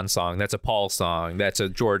a John song. That's a Paul song. That's a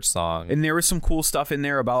George song. And there was some cool stuff in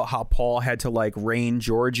there about how Paul had to like rein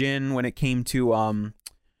George in when it came to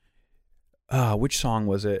which song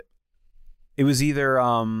was it? It was either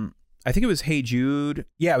I think it was Hey Jude.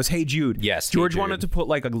 Yeah, it was Hey Jude. Yes, George Hey Jude. wanted to put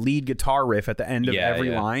like a lead guitar riff at the end of every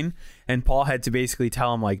line, and Paul had to basically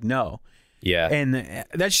tell him like no. Yeah. And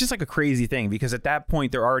that's just like a crazy thing because at that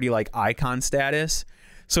point they're already like icon status.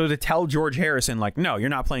 So to tell George Harrison like, no, you're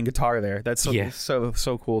not playing guitar there. That's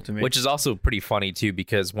so cool to me. Which is also pretty funny too,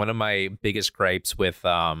 because one of my biggest gripes with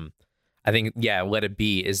I think, Let It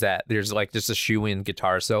Be is that there's like just a shoe-in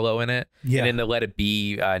guitar solo in it. Yeah. And in the Let It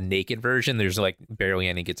Be naked version, there's like barely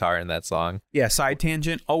any guitar in that song. Yeah, side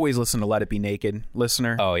tangent. Always listen to Let It Be naked,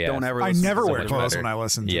 listener. Oh, yeah. Don't ever I listen never to wear something clothes better. when I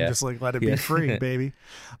listen to Yeah. just like let it be free, baby.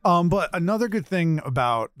 But another good thing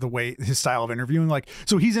about the way his style of interviewing, like,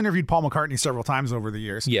 so he's interviewed Paul McCartney several times over the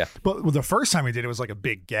years. Yeah. But the first time he did it was like a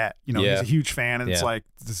big get. You know, he's a huge fan and it's Yeah. like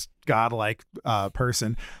this godlike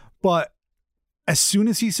person. But as soon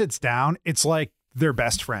as he sits down, it's like they're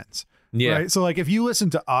best friends. Yeah. Right. So like if you listen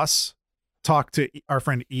to us talk to our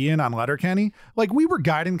friend Ian on Letterkenny, like we were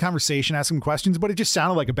guiding conversation, asking questions, but it just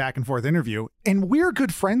sounded like a back and forth interview. And we're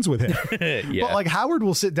good friends with him. Yeah. But like Howard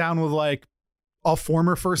will sit down with like a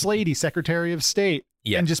former first lady, Secretary of State,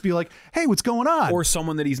 and just be like, hey, what's going on? Or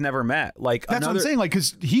someone that he's never met. Like That's what I'm saying. Like,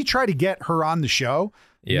 because he tried to get her on the show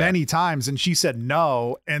many times and she said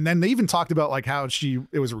no. And then they even talked about like how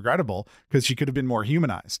it was regrettable because she could have been more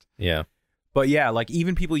humanized. Yeah. But yeah, like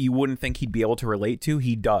even people you wouldn't think he'd be able to relate to,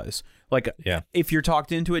 he does. Like, if you're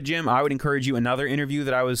talked into it, Jim, I would encourage you. Another interview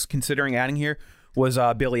that I was considering adding here was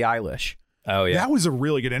Billie Eilish. Oh, yeah. That was a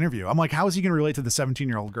really good interview. I'm like, how is he going to relate to the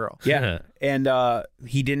 17-year-old girl? Yeah. And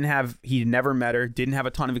he never met her, didn't have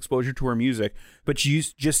a ton of exposure to her music, but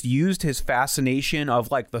just used his fascination of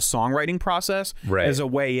like the songwriting process as a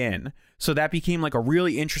way in. So that became like a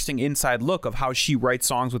really interesting inside look of how she writes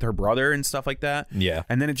songs with her brother and stuff like that. Yeah.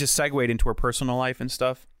 And then it just segued into her personal life and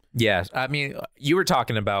stuff. Yeah, I mean, you were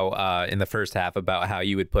talking about in the first half about how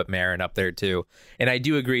you would put Maron up there too, and I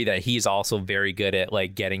do agree that he's also very good at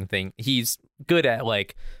like getting things. He's good at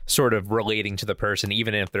like sort of relating to the person,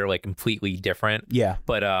 even if they're like completely different. Yeah,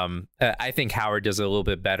 but I think Howard does it a little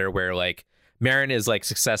bit better, where like Maron is like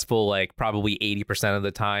successful like probably 80% of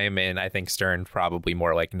the time, and I think Stern probably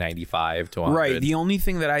more like 95 to 100. Right. The only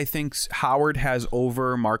thing that I think Howard has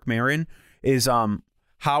over Mark Maron is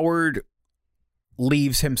Howard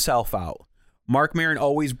leaves himself out. Mark Maron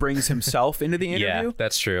always brings himself into the interview. Yeah,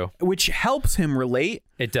 that's true. Which helps him relate.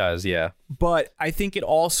 It does, yeah. But I think it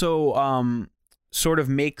also sort of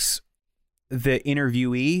makes the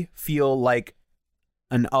interviewee feel like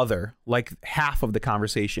an other, like half of the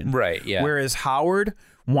conversation. Right, yeah. Whereas Howard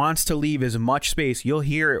wants to leave as much space. You'll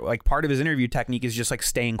hear like part of his interview technique is just like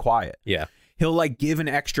staying quiet. Yeah. He'll like give an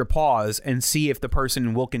extra pause and see if the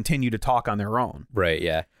person will continue to talk on their own. Right,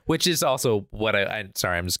 yeah. Which is also what I'm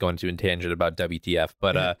sorry, I'm just going to a tangent about WTF,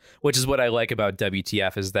 but which is what I like about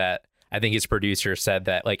WTF is that I think his producer said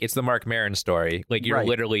that like it's the Mark Maron story. Like you're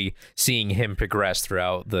literally seeing him progress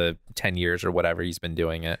throughout the 10 years or whatever he's been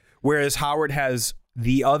doing it. Whereas Howard has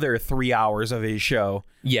the other 3 hours of his show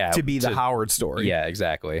to be the Howard story. Yeah,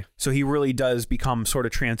 exactly. So he really does become sort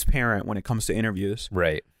of transparent when it comes to interviews.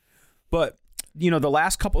 Right. But, you know, the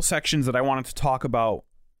last couple sections that I wanted to talk about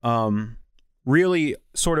really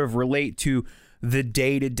sort of relate to the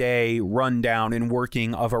day-to-day rundown and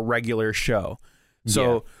working of a regular show.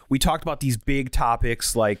 So we talked about these big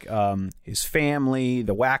topics like his family,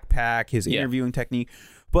 the whack pack, his interviewing technique.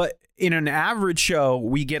 But in an average show,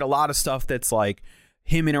 we get a lot of stuff that's like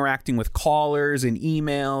him interacting with callers and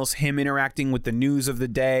emails, him interacting with the news of the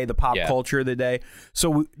day, the pop culture of the day.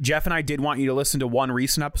 So Jeff and I did want you to listen to one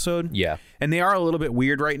recent episode. Yeah. And they are a little bit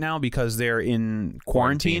weird right now because they're in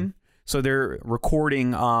quarantine. So they're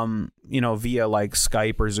recording, via like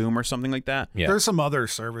Skype or Zoom or something like that. Yeah. There's some other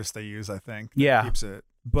service they use, I think. Yeah. Keeps it.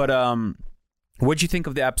 But what'd you think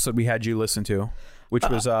of the episode we had you listen to, which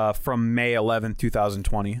was from May 11th,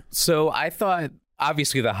 2020? So I thought,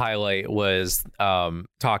 obviously, the highlight was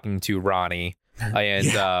talking to Ronnie.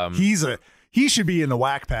 And he should be in the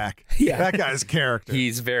whack pack. Yeah. That guy's character.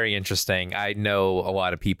 He's very interesting. I know a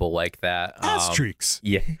lot of people like that. Asterix.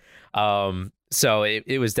 Yeah. So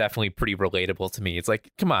it was definitely pretty relatable to me. It's like,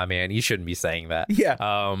 come on, man, you shouldn't be saying that. Yeah.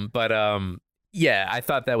 I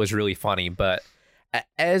thought that was really funny. But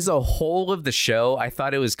as a whole of the show, I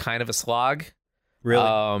thought it was kind of a slog.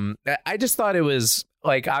 Really? I just thought it was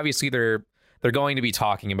like, obviously they're going to be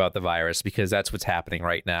talking about the virus because that's what's happening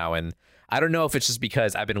right now. And I don't know if it's just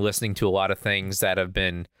because I've been listening to a lot of things that have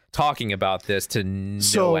been talking about this to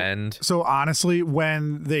no end. So honestly,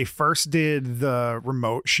 when they first did the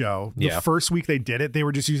remote show, the first week they did it, they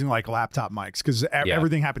were just using like laptop mics because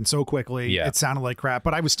everything happened so quickly. Yeah. It sounded like crap,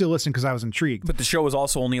 but I was still listening because I was intrigued. But the show was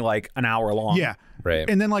also only like an hour long. Yeah. Right.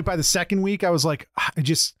 And then like by the second week, I was like,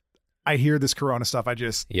 I hear this Corona stuff. I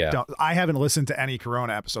haven't listened to any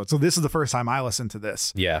Corona episode. So this is the first time I listened to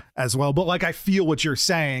this as well. But like, I feel what you're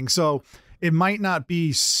saying. So it might not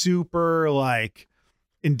be super like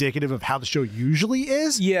indicative of how the show usually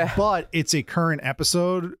is. Yeah. But it's a current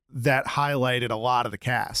episode that highlighted a lot of the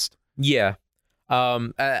cast. Yeah.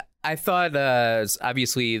 I thought,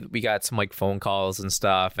 obviously we got some like phone calls and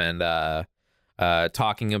stuff and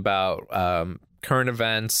talking about current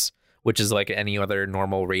events, which is like any other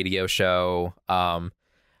normal radio show.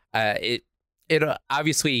 It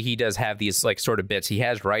obviously he does have these like sort of bits. He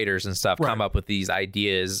has writers and stuff come up with these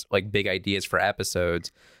ideas, like big ideas for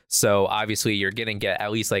episodes. So obviously you're going to get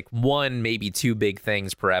at least like one, maybe two big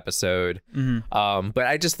things per episode. Mm-hmm. But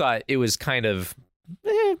I just thought it was kind of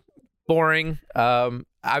boring.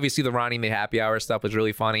 Obviously the Ronnie and the Happy Hour stuff was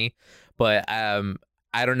really funny, but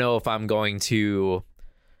I don't know if I'm going to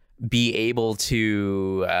be able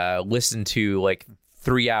to listen to like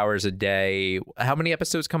 3 hours a day. How many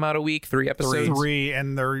episodes come out a week? 3 episodes? Three,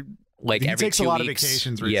 and they're like he every takes 2 a lot weeks. Of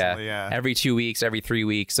vacations recently. Yeah. Every 2 weeks, every 3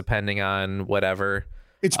 weeks, depending on whatever.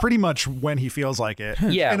 It's pretty much when he feels like it.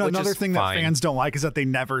 Yeah. And another thing that fans don't like is that they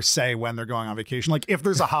never say when they're going on vacation. Like if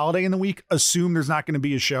there's a holiday in the week, assume there's not going to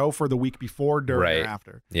be a show for the week before, during, or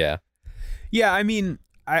after. Yeah. Yeah. I mean,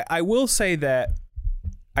 I will say that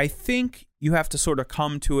I think you have to sort of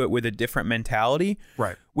come to it with a different mentality.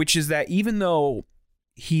 Right. Which is that even though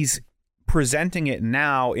he's presenting it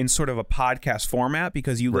now in sort of a podcast format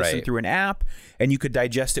because you listen through an app and you could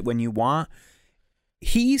digest it when you want,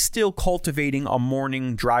 he's still cultivating a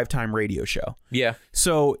morning drive time radio show. Yeah.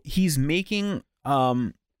 So he's making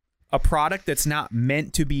a product that's not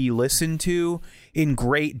meant to be listened to in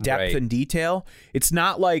great depth and detail. It's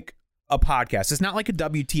not like a podcast. It's not like a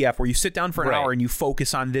WTF where you sit down for an hour and you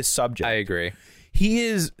focus on this subject. I agree. He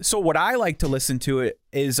is. So what I like to listen to it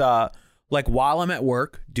is like while I'm at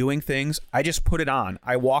work doing things, I just put it on.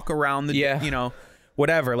 I walk around the,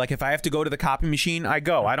 whatever. Like if I have to go to the copy machine, I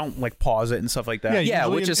go. I don't like pause it and stuff like that. Yeah,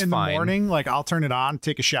 which is in fine. The morning, like I'll turn it on,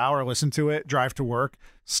 take a shower, listen to it, drive to work,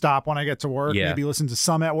 stop when I get to work, maybe listen to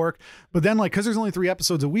some at work. But then like, cause there's only 3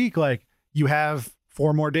 episodes a week, like you have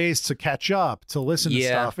 4 more days to catch up, to listen to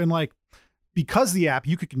stuff. And like, because the app,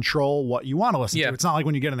 you could control what you want to listen to. It's not like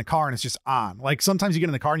when you get in the car and it's just on. Like sometimes you get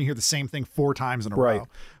in the car and you hear the same thing 4 times in a row.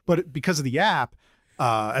 But because of the app,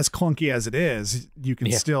 as clunky as it is, you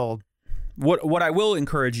can still. What I will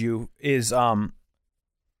encourage you is,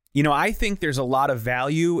 I think there's a lot of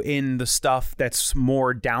value in the stuff that's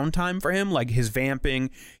more downtime for him, like his vamping,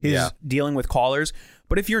 his dealing with callers.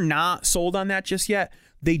 But if you're not sold on that just yet,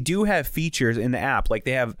 they do have features in the app. Like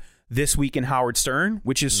they have This Week in Howard Stern,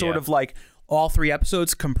 which is sort of like all 3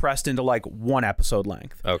 episodes compressed into like 1 episode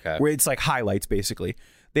length. Okay. Where it's like highlights, basically.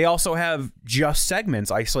 They also have just segments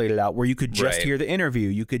isolated out where you could just hear the interview.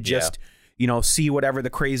 You could just, see whatever the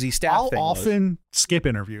crazy staff thing was. I'll often skip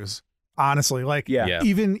interviews. Honestly, like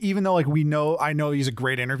even though like I know he's a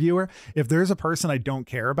great interviewer, if there's a person I don't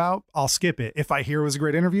care about, I'll skip it. If I hear it was a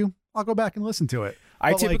great interview, I'll go back and listen to it.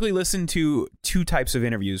 I typically listen to 2 types of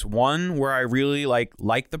interviews. One where I really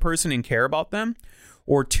like the person and care about them,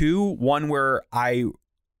 or two, one where I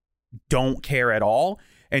don't care at all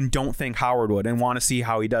and don't think Howard would and want to see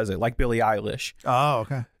how he does it, like Billie Eilish. Oh,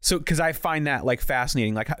 okay. So, because I find that like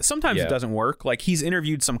fascinating. Like sometimes it doesn't work. Like he's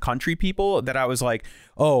interviewed some country people that I was like,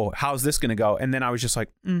 oh, how's this going to go? And then I was just like,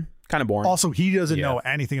 kind of boring. Also, he doesn't know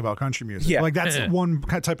anything about country music. Yeah. Like that's one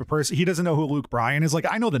type of person. He doesn't know who Luke Bryan is. Like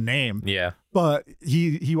I know the name. Yeah. But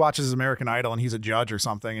he watches American Idol and he's a judge or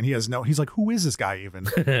something, and he's like, who is this guy even?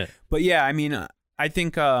 But yeah, I mean, I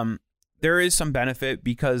think there is some benefit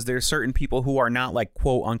because there's certain people who are not like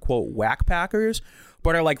quote unquote whack packers,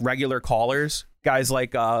 but are like regular callers. Guys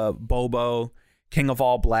like Bobo, King of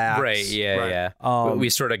All Blacks. Right. Yeah. Yeah. We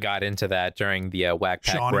sort of got into that during the Whack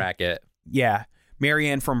Pack Shawnee. bracket. Yeah.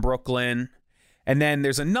 Marianne from Brooklyn. And then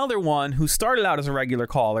there's another one who started out as a regular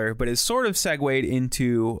caller, but is sort of segued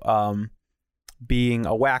into being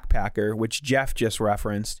a whack packer, which Jeff just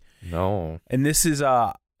referenced. No. And this is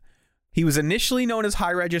he was initially known as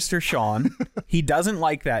High Register Sean. He doesn't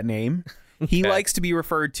like that name. He likes to be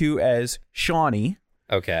referred to as Shawnee.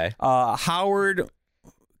 Okay. Howard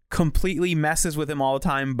completely messes with him all the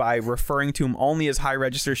time by referring to him only as High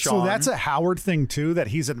Register Sean. So that's a Howard thing too that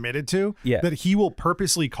he's admitted to. Yeah. That he will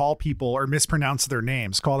purposely call people or mispronounce their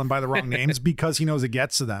names, call them by the wrong names because he knows it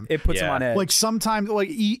gets to them. It puts him on edge. Like sometimes, like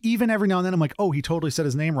even every now and then, I'm like, oh, he totally said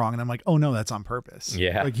his name wrong, and I'm like, oh no, that's on purpose.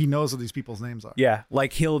 Yeah. Like he knows what these people's names are. Yeah,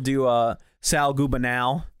 like he'll do Sal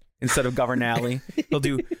Gubernal instead of Governale. He'll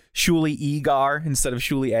do Shuli Egar instead of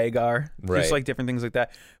Shuli Agar. Right. Just like different things like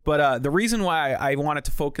that. But the reason why I wanted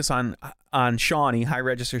to focus on Shawnee, High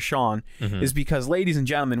Register Sean, is because, ladies and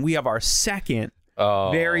gentlemen, we have our second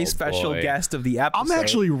very special guest of the episode. I'm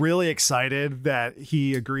actually really excited that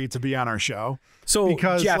he agreed to be on our show. So,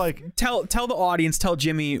 because Jeff, like, tell the audience, tell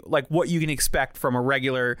Jimmy, like what you can expect from a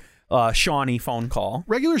regular Shawnee phone call.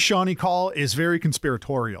 Regular Shawnee call is very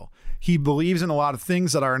conspiratorial. He believes in a lot of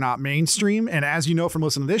things that are not mainstream. And as you know from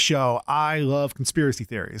listening to this show, I love conspiracy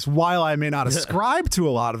theories. While I may not ascribe to a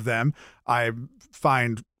lot of them, I'm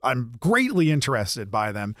greatly interested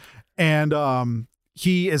by them. And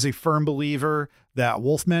he is a firm believer that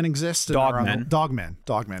wolfmen exist.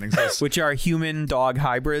 Dogmen exist. Which are human dog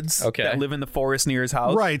hybrids that live in the forest near his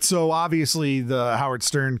house. Right. So obviously the Howard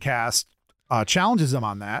Stern cast challenges him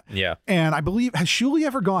on that. Yeah. And I believe, has Shuli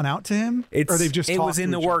ever gone out to him? Or they've just it talked was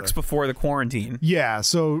in to the each works other? before the quarantine. Yeah.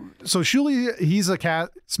 So Shuli, he's a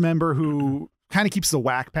cast member who kind of keeps the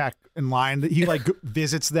whack pack in line. He like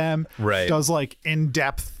visits them. Right. Does like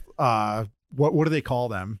in-depth, what do they call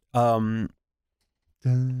them?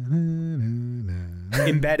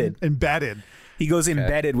 Embedded. He goes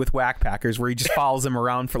embedded with whack packers where he just follows them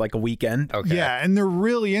around for like a weekend. Okay. Yeah. And they're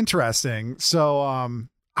really interesting. So,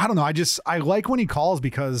 I don't know. I like when he calls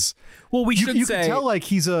because we you should can say tell like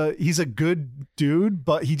he's a good dude,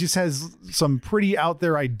 but he just has some pretty out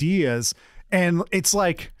there ideas, and it's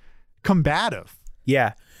like combative.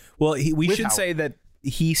 Yeah. Well, we should Howard. say that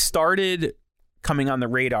he started coming on the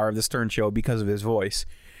radar of the Stern Show because of his voice.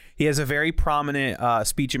 He has a very prominent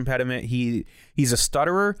speech impediment. He's a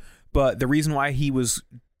stutterer, but the reason why he was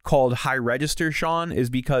called High Register Sean is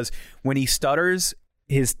because when he stutters,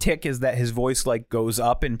 his tick is that his voice like goes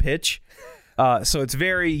up in pitch. So it's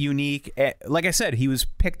very unique. Like I said, he was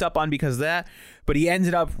picked up on because of that, but he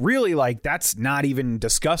ended up really like that's not even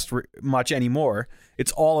discussed much anymore.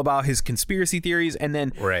 It's all about his conspiracy theories. And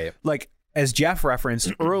then like as Jeff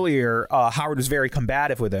referenced earlier, Howard was very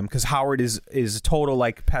combative with him because Howard is a total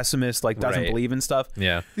like pessimist, like doesn't believe in stuff.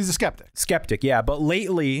 Yeah. He's a skeptic. Yeah. But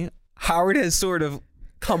lately Howard has sort of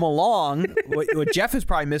come along. What Jeff has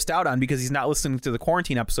probably missed out on because he's not listening to the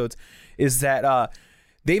quarantine episodes is that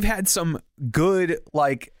they've had some good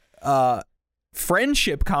like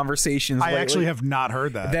friendship conversations. I actually have not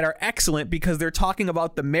heard that are excellent because they're talking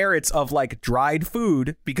about the merits of like dried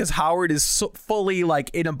food because Howard is fully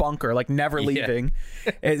like in a bunker, like never leaving.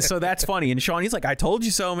 And so that's funny. And Sean, he's like, I told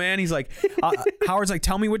you so, man. He's like, Howard's like,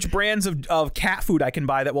 tell me which brands of cat food I can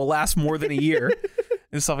buy that will last more than a year.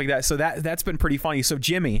 And stuff like that. So that's been pretty funny. So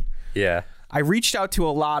Jimmy, I reached out to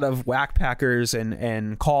a lot of whack packers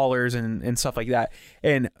and callers and stuff like that.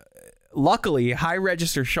 And luckily, High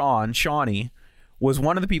Register Shawnee was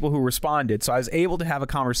one of the people who responded. So I was able to have a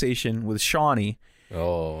conversation with Shawnee.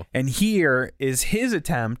 Oh. And here is his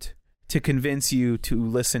attempt to convince you to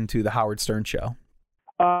listen to the Howard Stern Show.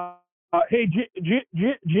 Hey,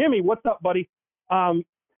 Jimmy, what's up, buddy?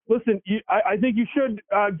 Listen, I think you should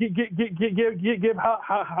give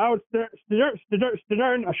Howard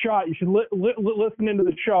Stern a shot. You should listen into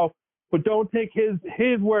the show, but don't take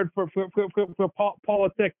his word for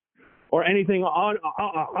politics or anything on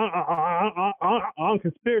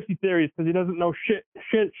conspiracy theories because he doesn't know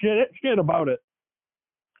shit about it.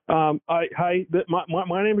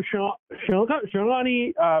 My name is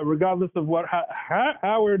Shawnee. Regardless of what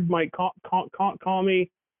Howard might call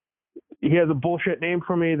me, he has a bullshit name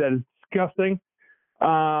for me that is disgusting.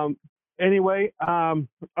 Anyway,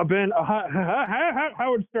 I've been a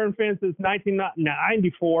Howard Stern fan since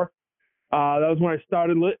 1994. That was when I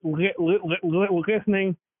started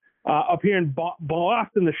listening. Up here in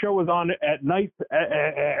Boston, the show was on at night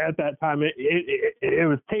at that time. It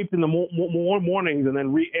was taped in the mornings and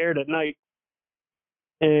then re-aired at night.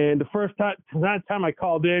 And the first time I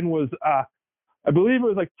called in was, I believe it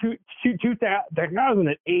was like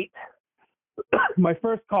 2008. My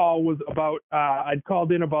first call was about, I'd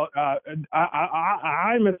called in about, I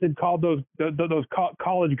must have called those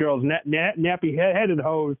college girls nappy-headed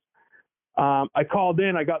hoes. I called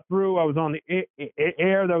in, I got through, I was on the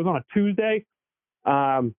air, that was on a Tuesday.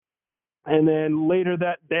 And then later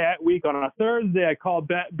that week on a Thursday, I called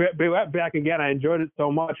back again. I enjoyed it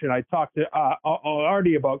so much. And I talked to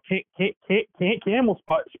Artie about camel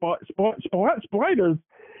spiders.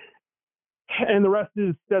 And the rest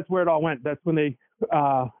that's where it all went. That's when they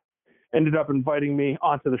ended up inviting me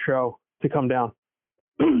onto the show to come down.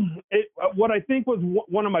 What I think was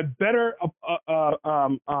one of my better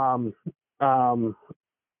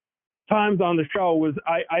times on the show was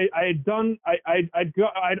I'd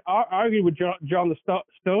argued with John the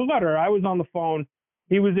Stutter. I was on the phone.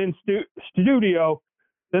 He was in studio.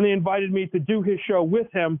 Then they invited me to do his show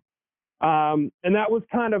with him. And that was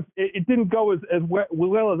kind of, it didn't go as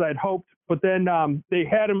well as I'd hoped. But then they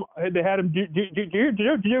had him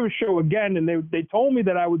do his show again, and they told me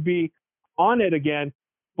that I would be on it again.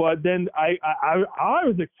 But then I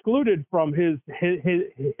was excluded from his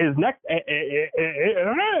next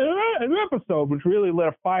episode, which really lit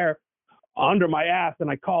a fire under my ass. And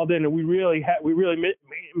I called in, and we really mixed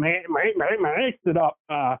it up.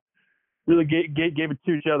 Really gave it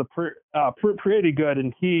to each other pretty good.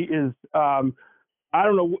 And he is, I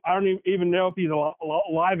don't even know if he's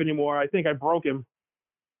alive anymore. I think I broke him.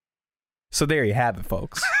 So there you have it,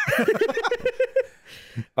 folks.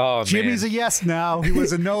 Oh, Jimmy's man. a yes now. He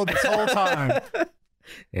was a no this whole time.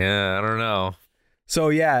 Yeah, I don't know. So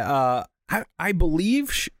yeah, I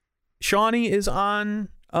believe Shawnee is on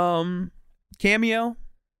Cameo.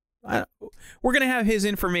 We're gonna have his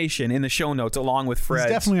information in the show notes along with Fred.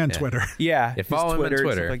 He's definitely on Twitter. Yeah, Yeah, follow him on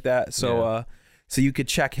Twitter. stuff like that. So so you could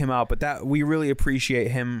check him out. But that we really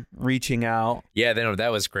appreciate him reaching out. Yeah,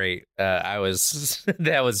 that was great. That was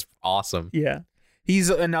awesome. Yeah, he's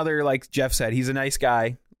another, like Jeff said, he's a nice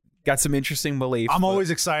guy. Got some interesting beliefs. I'm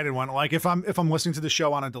always excited when, like, if I'm listening to the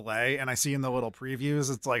show on a delay and I see in the little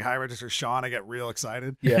previews it's like High Register Sean, I get real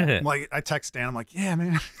excited. Yeah. I'm like, I text Dan, I'm like, yeah,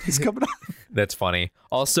 man, he's coming up. That's funny.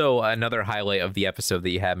 Also, another highlight of the episode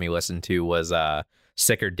that you had me listen to was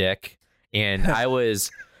Sicker Dick, and I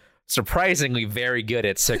was surprisingly very good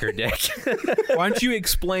at Sicker Dick. Why don't you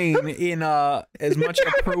explain in as much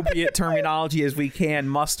appropriate terminology as we can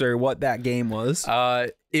muster what that game was?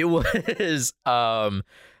 It was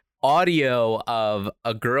audio of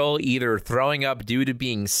a girl either throwing up due to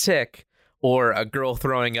being sick or a girl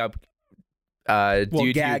throwing up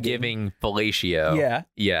due to giving fellatio.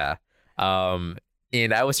 Yeah.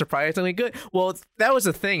 And I was surprisingly good. Well, that was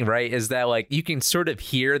the thing, right? Is that, like, you can sort of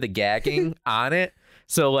hear the gagging on it.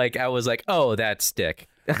 So, like, I was like, oh, that's Dick.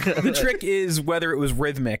 The trick is whether it was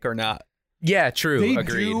rhythmic or not. Yeah, true. They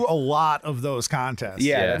Agreed. do a lot of those contests.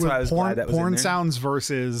 Yeah, that's why I was glad that was in porn there. sounds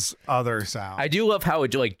versus other sounds. I do love how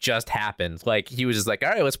it, like, just happened. Like, he was just like, all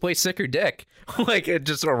right, let's play Sicker Dick. Like,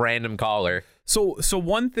 just a random caller. So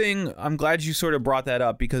one thing, I'm glad you sort of brought that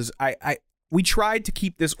up, because we tried to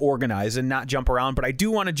keep this organized and not jump around, but I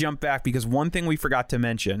do want to jump back because one thing we forgot to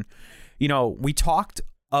mention, we talked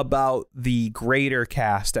about the greater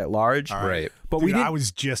cast at large. Right. But Dude, we didn't, I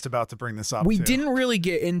was just about to bring this up. we too. didn't really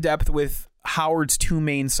get in depth with Howard's two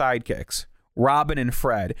main sidekicks, Robin and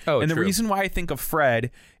Fred. Oh, and the true. reason why I think of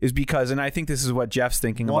Fred is because, and I think this is what Jeff's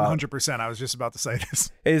thinking about, 100%. I was just about to say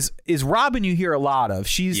this. is Robin you hear a lot of.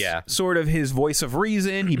 She's Yeah. sort of his voice of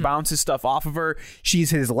reason. He bounces stuff off of her.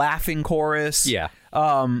 She's his laughing chorus. Yeah.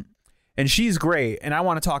 And she's great, and I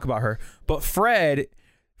want to talk about her. But Fred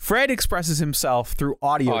expresses himself through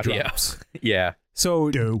audio drops. Yeah. So,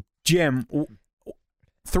 Jim,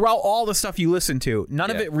 throughout all the stuff you listen to, none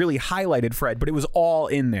of Yeah. it really highlighted Fred, but it was all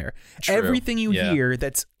in there. True. Everything you Yeah. hear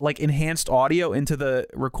that's like enhanced audio into the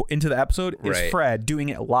episode is Right. Fred doing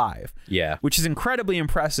it live. Yeah. Which is incredibly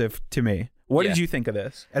impressive to me. What Yeah. did you think of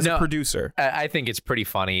this as a producer? I think it's pretty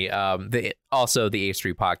funny. Also, the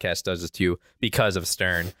H3 podcast does this too because of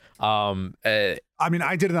Stern. I mean,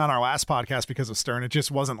 I did it on our last podcast because of Stern. It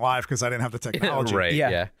just wasn't live because I didn't have the technology. Right. Yeah.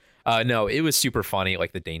 Yeah. No, it was super funny,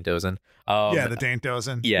 like the Dane Dozen. Yeah, the Dane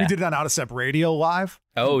Dozen. Yeah. We did it on Out of Step Radio live.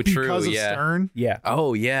 Oh, true. Because of Yeah. Stern. Yeah.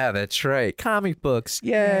 Oh, yeah, that's right. Comic books.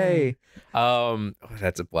 Yay.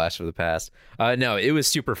 That's a blast from the past. No, it was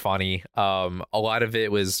super funny. A lot of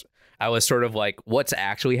it was, I was sort of like, what's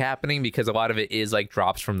actually happening? Because a lot of it is like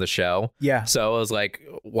drops from the show. Yeah. So I was like,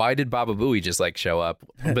 why did Baba Booey just like show up?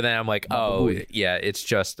 But then I'm like, oh, Booey. yeah, it's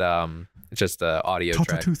just audio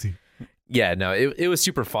track. Toothy. Yeah, no, it was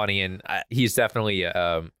super funny, and he's definitely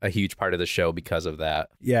a huge part of the show because of that.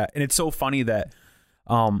 Yeah, and it's so funny that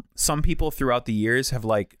some people throughout the years have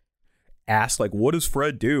like asked like, what does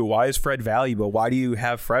Fred do? Why is Fred valuable? Why do you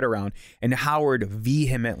have Fred around? And Howard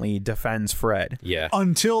vehemently defends Fred. Yeah.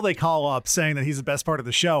 Until they call up saying that he's the best part of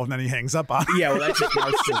the show, and then he hangs up on it. Yeah, well, that's just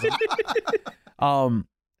narcissism.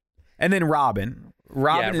 And then Robin.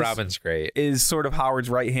 Robin's great. Is sort of Howard's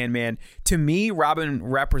right-hand man. To me, Robin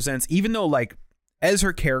represents, even though like as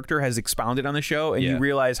her character has expounded on the show and you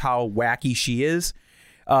realize how wacky she is,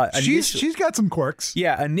 She's got some quirks.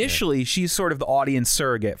 yeah, initially she's sort of the audience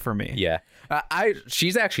surrogate for me. Yeah.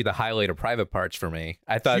 She's actually the highlight of Private Parts for me.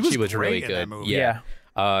 I thought she was really great in that good. movie. Yeah.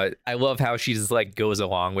 I love how she just like goes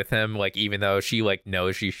along with him, like even though she like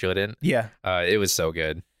knows she shouldn't. Yeah. It was so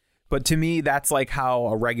good. But to me, that's like how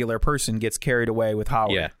a regular person gets carried away with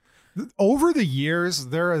Howard. Yeah. Over the years,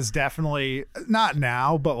 there is definitely, not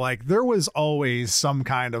now, but like there was always some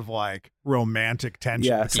kind of like romantic tension.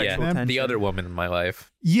 Yeah, between sexual them. tension. The other woman in my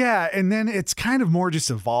life. Yeah, and then it's kind of more just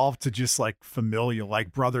evolved to just like familial,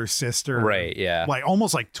 like brother, sister. Right, yeah. Like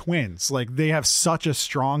almost like twins. Like they have such a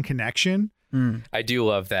strong connection. I do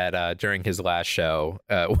love that during his last show,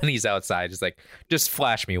 when he's outside, he's like, just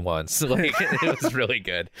flash me once. Like it was really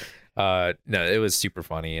good. No, it was super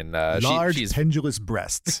funny, and Large she's pendulous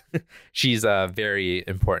breasts. she's very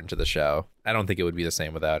important to the show. I don't think it would be the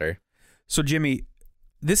same without her. So, Jimmy,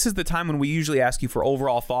 this is the time when we usually ask you for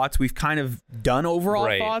overall thoughts. We've kind of done overall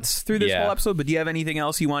Right. thoughts through this Yeah. whole episode, but do you have anything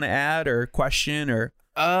else you want to add or question or?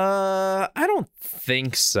 I don't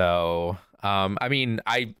think so. I mean,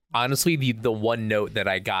 I honestly, the one note that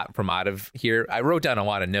I got from out of here, I wrote down a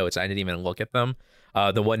lot of notes. I didn't even look at them.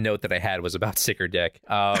 The one note that I had was about Sick or Dick.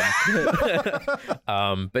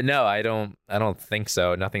 But no, I don't think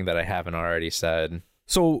so. Nothing that I haven't already said.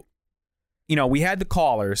 So, we had the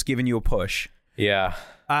callers giving you a push. Yeah.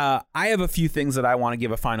 I have a few things that I want to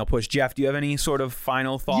give a final push. Jeff, do you have any sort of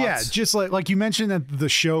final thoughts? Yeah, just like you mentioned that the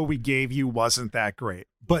show we gave you wasn't that great,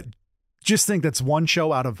 but just think that's one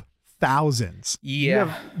show out of thousands.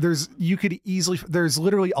 Yeah. There's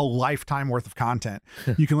literally a lifetime worth of content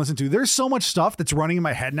you can listen to. There's so much stuff that's running in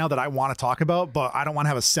my head now that I want to talk about, but I don't want to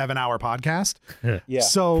have a 7-hour podcast. Yeah.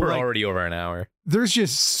 So We're like, already over an hour. there's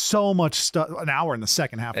just so much stuff, an hour in the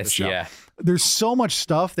second half of the show. Yeah. There's so much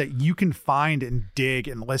stuff that you can find and dig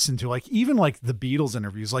and listen to, like even like the Beatles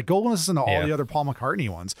interviews. Like go listen to all Yeah. the other Paul McCartney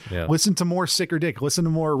ones. Yeah. Listen to more Sick or Dick. Listen to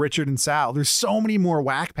more Richard and Sal. There's so many more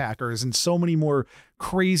Whack Packers and so many more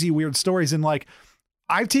crazy weird stories. And like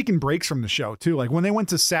I've taken breaks from the show too. Like when they went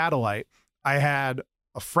to satellite, I had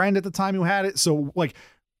a friend at the time who had it. So like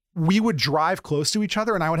we would drive close to each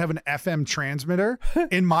other and I would have an FM transmitter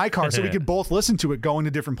in my car so we could both listen to it going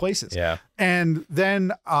to different places. Yeah. And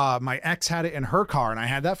then my ex had it in her car and I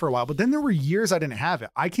had that for a while, but then there were years I didn't have it.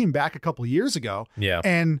 I came back a couple years ago Yeah.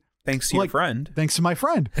 and Thanks to your friend. thanks to my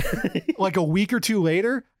friend, like a week or two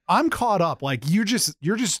later, I'm caught up. Like you're just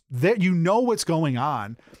there. You know what's going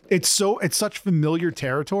on. It's such familiar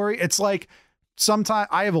territory. It's like sometimes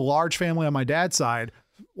I have a large family on my dad's side.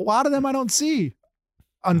 A lot of them I don't see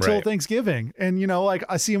until Right. Thanksgiving. And like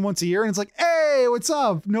I see him once a year and it's like, hey, what's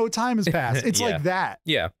up? No time has passed. It's Yeah. like that.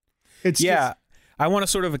 Yeah. It's Yeah. I want to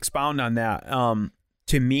sort of expound on that.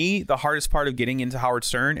 To me, the hardest part of getting into Howard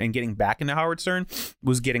Stern and getting back into Howard Stern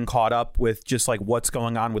was getting caught up with just like what's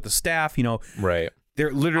going on with the staff. Right.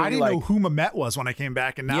 They're literally I didn't like, know who Mamet was when I came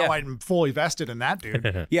back, and now Yeah. I'm fully vested in that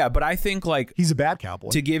dude. yeah, but I think like He's a bad cowboy.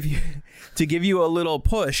 to give you a little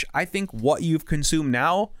push, I think what you've consumed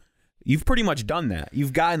now, you've pretty much done that.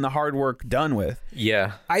 You've gotten the hard work done with.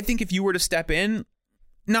 Yeah. I think if you were to step in,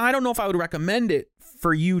 now I don't know if I would recommend it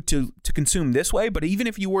for you to consume this way, but even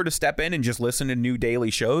if you were to step in and just listen to new daily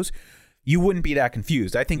shows, you wouldn't be that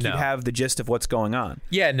confused. I think No. you'd have the gist of what's going on.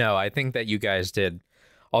 Yeah, no, I think that you guys did.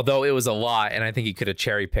 Although it was a lot, and I think you could have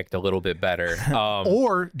cherry picked a little bit better.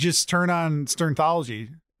 Or just turn on Sternthology,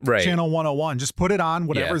 Right. channel 101. Just put it on,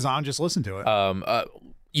 whatever's on, just listen to it.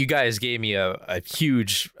 you guys gave me a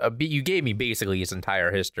huge. You gave me basically his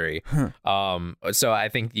entire history. So I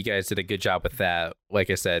think you guys did a good job with that. Like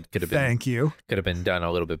I said, could have been done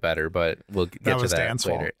a little bit better, but we'll get to that Dan's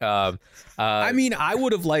later. I mean, I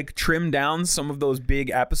would have like trimmed down some of those big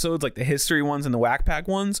episodes, like the history ones and the Whack Pack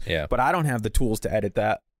ones. Yeah. But I don't have the tools to edit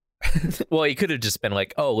that. Well, you could have just been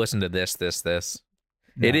like, "Oh, listen to this.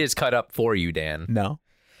 No. It is cut up for you, Dan." No.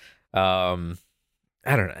 I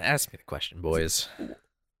don't know. Ask me the question, boys.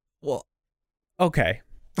 Well, okay.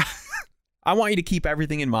 I want you to keep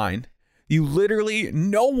everything in mind. You literally,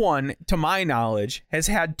 no one, to my knowledge, has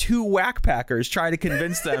had 2 Whack Packers try to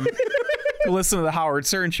convince them to listen to the Howard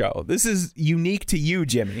Stern Show. This is unique to you,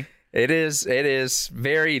 Jimmy. It is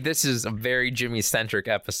very. This is a very Jimmy-centric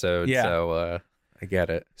episode. Yeah. So I get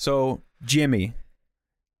it. So, Jimmy,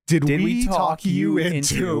 Did did we talk you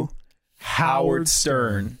into Howard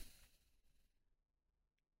Stern?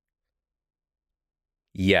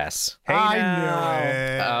 Yes. Hey,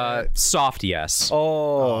 I knew it. Soft yes.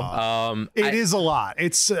 Oh. It is a lot.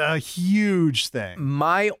 It's a huge thing.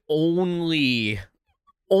 My only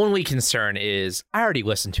concern is I already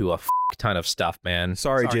listened to a ton of stuff, man.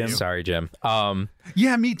 Sorry, Jim. Sorry, Jim.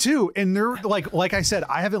 Yeah, me too. And they're like I said,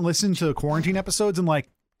 I haven't listened to the quarantine episodes in like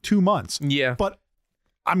 2 months. Yeah. But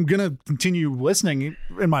I'm gonna continue listening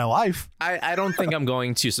in my life. I don't think I'm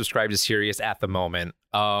going to subscribe to Sirius at the moment.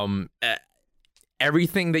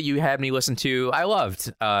 Everything that you had me listen to, I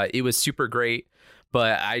loved. It was super great,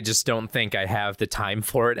 but I just don't think I have the time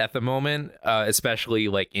for it at the moment, especially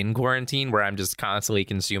like in quarantine where I'm just constantly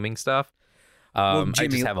consuming stuff. Well, I Jimmy,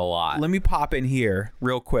 just have a lot. Let me pop in here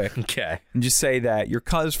real quick Okay. and just say that your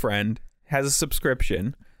cuz friend has a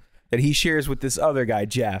subscription that he shares with this other guy,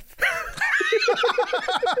 Jeff.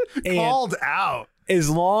 And Called out. as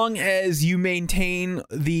long as you maintain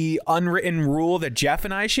the unwritten rule that Jeff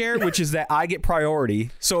and I share, which is that I get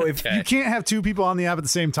priority. So if You can't have 2 people on the app at the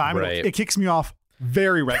same time. Right. It kicks me off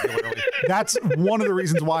very regularly. That's one of the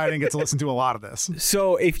reasons why I didn't get to listen to a lot of this.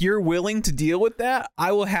 So if you're willing to deal with that,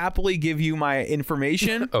 I will happily give you my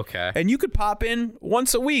information. Okay. And you could pop in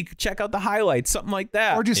once a week, check out the highlights, something like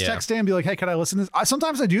that. Or just text Dan and be like, hey, can I listen to this?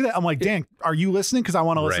 Sometimes I do that. I'm like, Dan, are you listening? Because I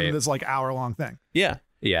want to listen to Right. this like hour-long thing. Yeah.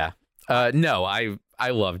 Yeah. No, I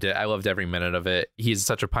loved it. I loved every minute of it. He's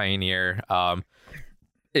such a pioneer.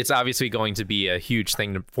 It's obviously going to be a huge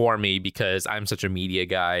thing for me because I'm such a media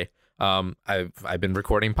guy. I've been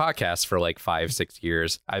recording podcasts for like 5-6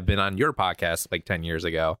 years. I've been on your podcast like 10 years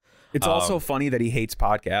ago. It's also funny that he hates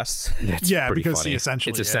podcasts. That's Yeah, pretty because funny. he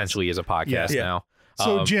essentially it's is. essentially is a podcast Yeah. now.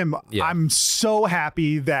 So, Jim, yeah. I'm so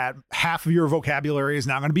happy that half of your vocabulary is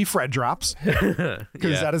now going to be Fred drops because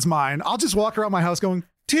Yeah. that is mine. I'll just walk around my house going,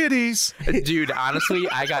 titties. Dude, honestly,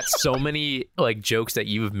 I got so many like jokes that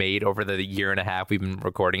you've made over the year and a half we've been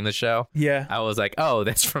recording the show. Yeah. I was like, oh,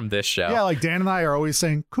 that's from this show. Yeah, like Dan and I are always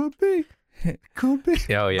saying, could be. Could be.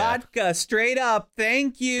 Oh, yeah. Vodka, straight up.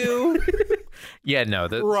 Thank you. Yeah, no,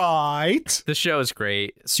 Right. the show is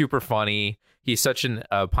great. Super funny. He's such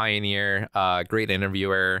a pioneer, great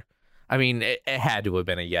interviewer. I mean, it had to have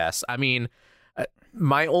been a yes. I mean,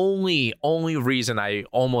 my only reason I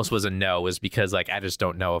almost was a no was because like I just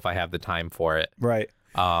don't know if I have the time for it. Right.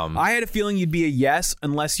 I had a feeling you'd be a yes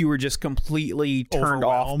unless you were just completely turned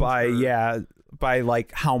off Overwhelmed by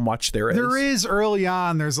like how much there is. There is early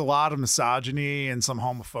on, there's a lot of misogyny and some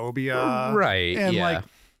homophobia. Right, And yeah. like,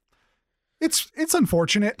 it's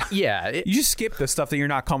unfortunate. Yeah, You just skip the stuff that you're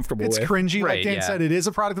not comfortable It's with. cringy. Right, Like Dan yeah. said, it is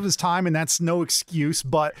a product of his time, and that's no excuse.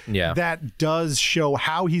 But Yeah. that does show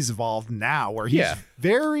how he's evolved now, where he's Yeah.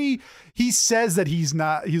 he says that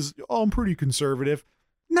I'm pretty conservative.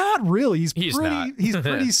 Not really. He's not.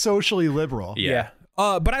 pretty socially liberal. Yeah.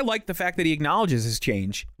 But I like the fact that he acknowledges his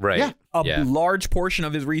change. Right. Yeah. A large portion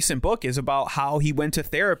of his recent book is about how he went to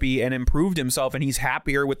therapy and improved himself, and he's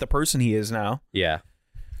happier with the person he is now. Yeah.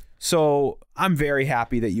 So I'm very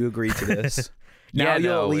happy that you agreed to this. Now Yeah,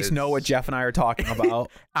 you'll no, at least know what Jeff and I are talking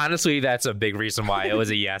about. Honestly, that's a big reason why it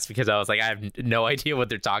was a yes, because I was like, I have no idea what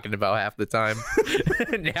they're talking about half the time.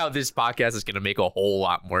 Now this podcast is going to make a whole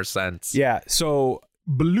lot more sense. Yeah. So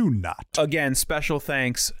Balloon Knot again, special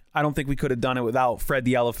thanks. I don't think we could have done it without Fred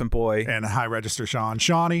the Elephant Boy, and High Register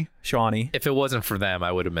Shawnee. Shawnee. If it wasn't for them,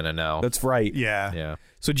 I would have been a no. That's right. Yeah. Yeah.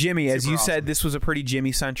 So Jimmy, as Super you awesome. said, this was a pretty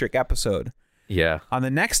Jimmy-centric episode. Yeah. On the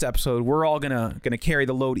next episode, we're all gonna carry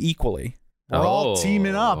the load equally. We're all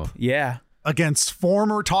teaming up Yeah. against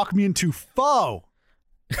former Talk Me Into foe.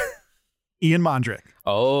 Ian Mondrick.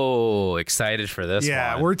 Oh, excited for this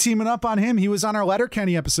Yeah, one. we're teaming up on him. He was on our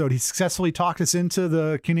Letterkenny episode. He successfully talked us into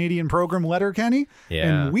the Canadian program Letterkenny.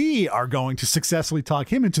 Yeah. And we are going to successfully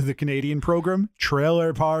talk him into the Canadian program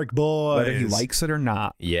Trailer Park Boys. Whether he likes it or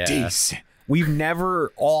not. Yeah. Decent. We've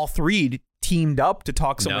never all three teamed up to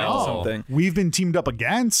talk someone No. into something. We've been teamed up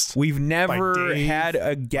against. We've never Dave, had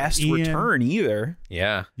a guest Ian. return either.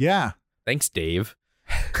 Yeah. Yeah. Thanks, Dave.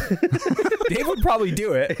 Dave would probably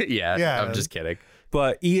do it, Yeah. Yeah. I'm just kidding.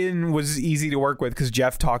 but Ian was easy to work with because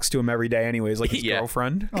Jeff talks to him every day anyways, like his Yeah.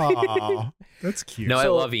 girlfriend. Aw, that's cute. No, I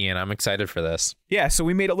So- love Ian. I'm excited for this. Yeah, so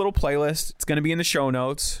we made a little playlist. It's going to be in the show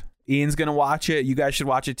notes. Ian's going to watch it. You guys should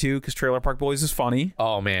watch it too because Trailer Park Boys is funny.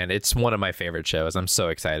 Oh, man. It's one of my favorite shows. I'm so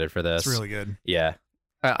excited for this. It's really good. Yeah.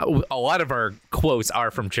 A lot of our quotes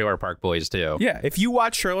are from Trailer Park Boys, too. Yeah, if you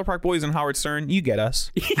watch Trailer Park Boys and Howard Stern, you get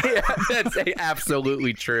us. Yeah, that's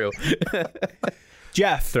absolutely true.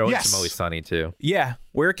 Jeff, Throw in Yes. some Always Sunny, too. yeah,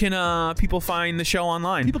 where can people find the show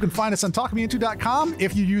online? People can find us on talkmeinto.com.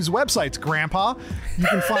 If you use websites, Grandpa, you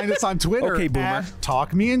can find us on Twitter Okay, Boomer. at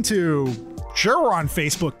talkmeinto. Sure, we're on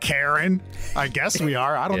Facebook, Karen. I guess we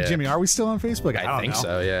are. I don't, Yeah. Jimmy, are we still on Facebook? I don't think know.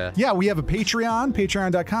 so, yeah. Yeah, we have a Patreon,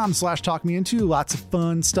 patreon.com/talkmeinto. Lots of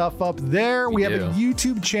fun stuff up there. We have a do.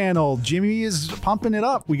 YouTube channel. Jimmy is pumping it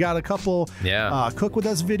up. We got a couple Cook With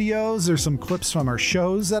Us videos. There's some clips from our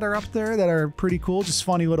shows that are up there that are pretty cool. Just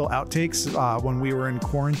funny little outtakes when we were in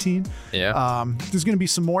quarantine. Yeah. There's going to be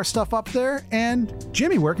some more stuff up there. And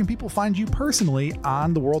Jimmy, where can people find you personally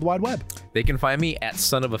on the World Wide Web? They can find me at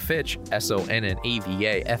Son of a Fitch,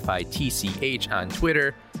 SONNAVAFITCH on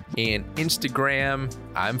Twitter and Instagram.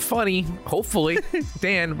 I'm funny, hopefully.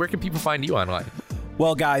 Dan, where can people find you online?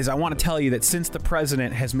 Well, guys, I want to tell you that since the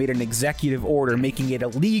president has made an executive order making it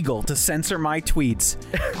illegal to censor my tweets,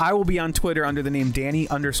 I will be on Twitter under the name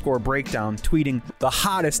Danny_Breakdown, tweeting the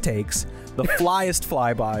hottest takes, the flyest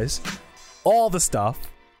flybys, all the stuff,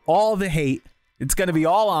 all the hate. It's going to be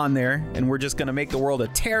all on there, and we're just going to make the world a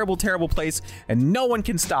terrible, terrible place, and no one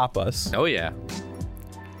can stop us. Oh, yeah.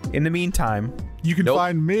 In the meantime, You can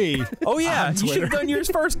find me. oh yeah, on you should Twitter. have done yours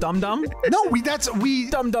first, dum-dum. No, we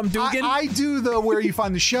Dum-dum Dugan. I do the where you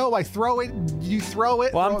find the show. I throw it, you throw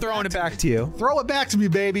it. Well, I'm throw throwing it back me. to you. Throw it back to me,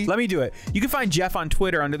 baby. Let me do it. You can find Jeff on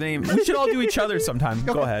Twitter under the name. We should all do each other sometime.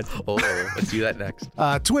 Go ahead. Oh, let's do that next.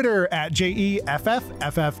 Twitter at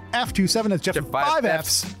JEFFFF27. That's Jeff with 5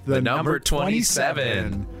 Fs. The number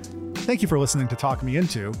 27. Thank you for listening to Talk Me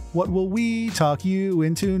Into. What will we talk you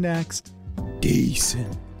into next?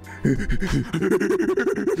 Decent.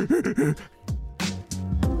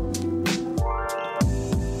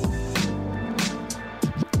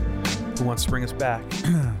 Who wants to bring us back?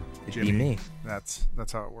 Jimmy. me. That's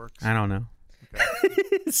how it works. I don't know.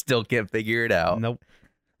 Still can't figure it out. Nope.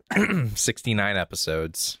 69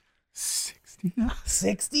 episodes.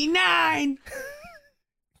 69.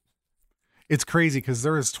 It's crazy because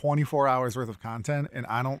there is 24 hours worth of content, and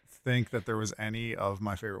I don't think that there was any of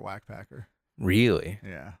my favorite Whack Packer. Really?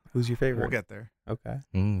 Yeah. Who's your favorite? We'll get there. Okay.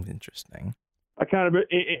 Interesting. I kind of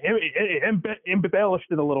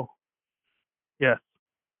embellished it a little. Yes.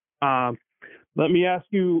 Let me ask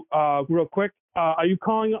you real quick. Are you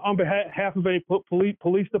calling on behalf of any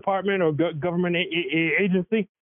police department or government agency?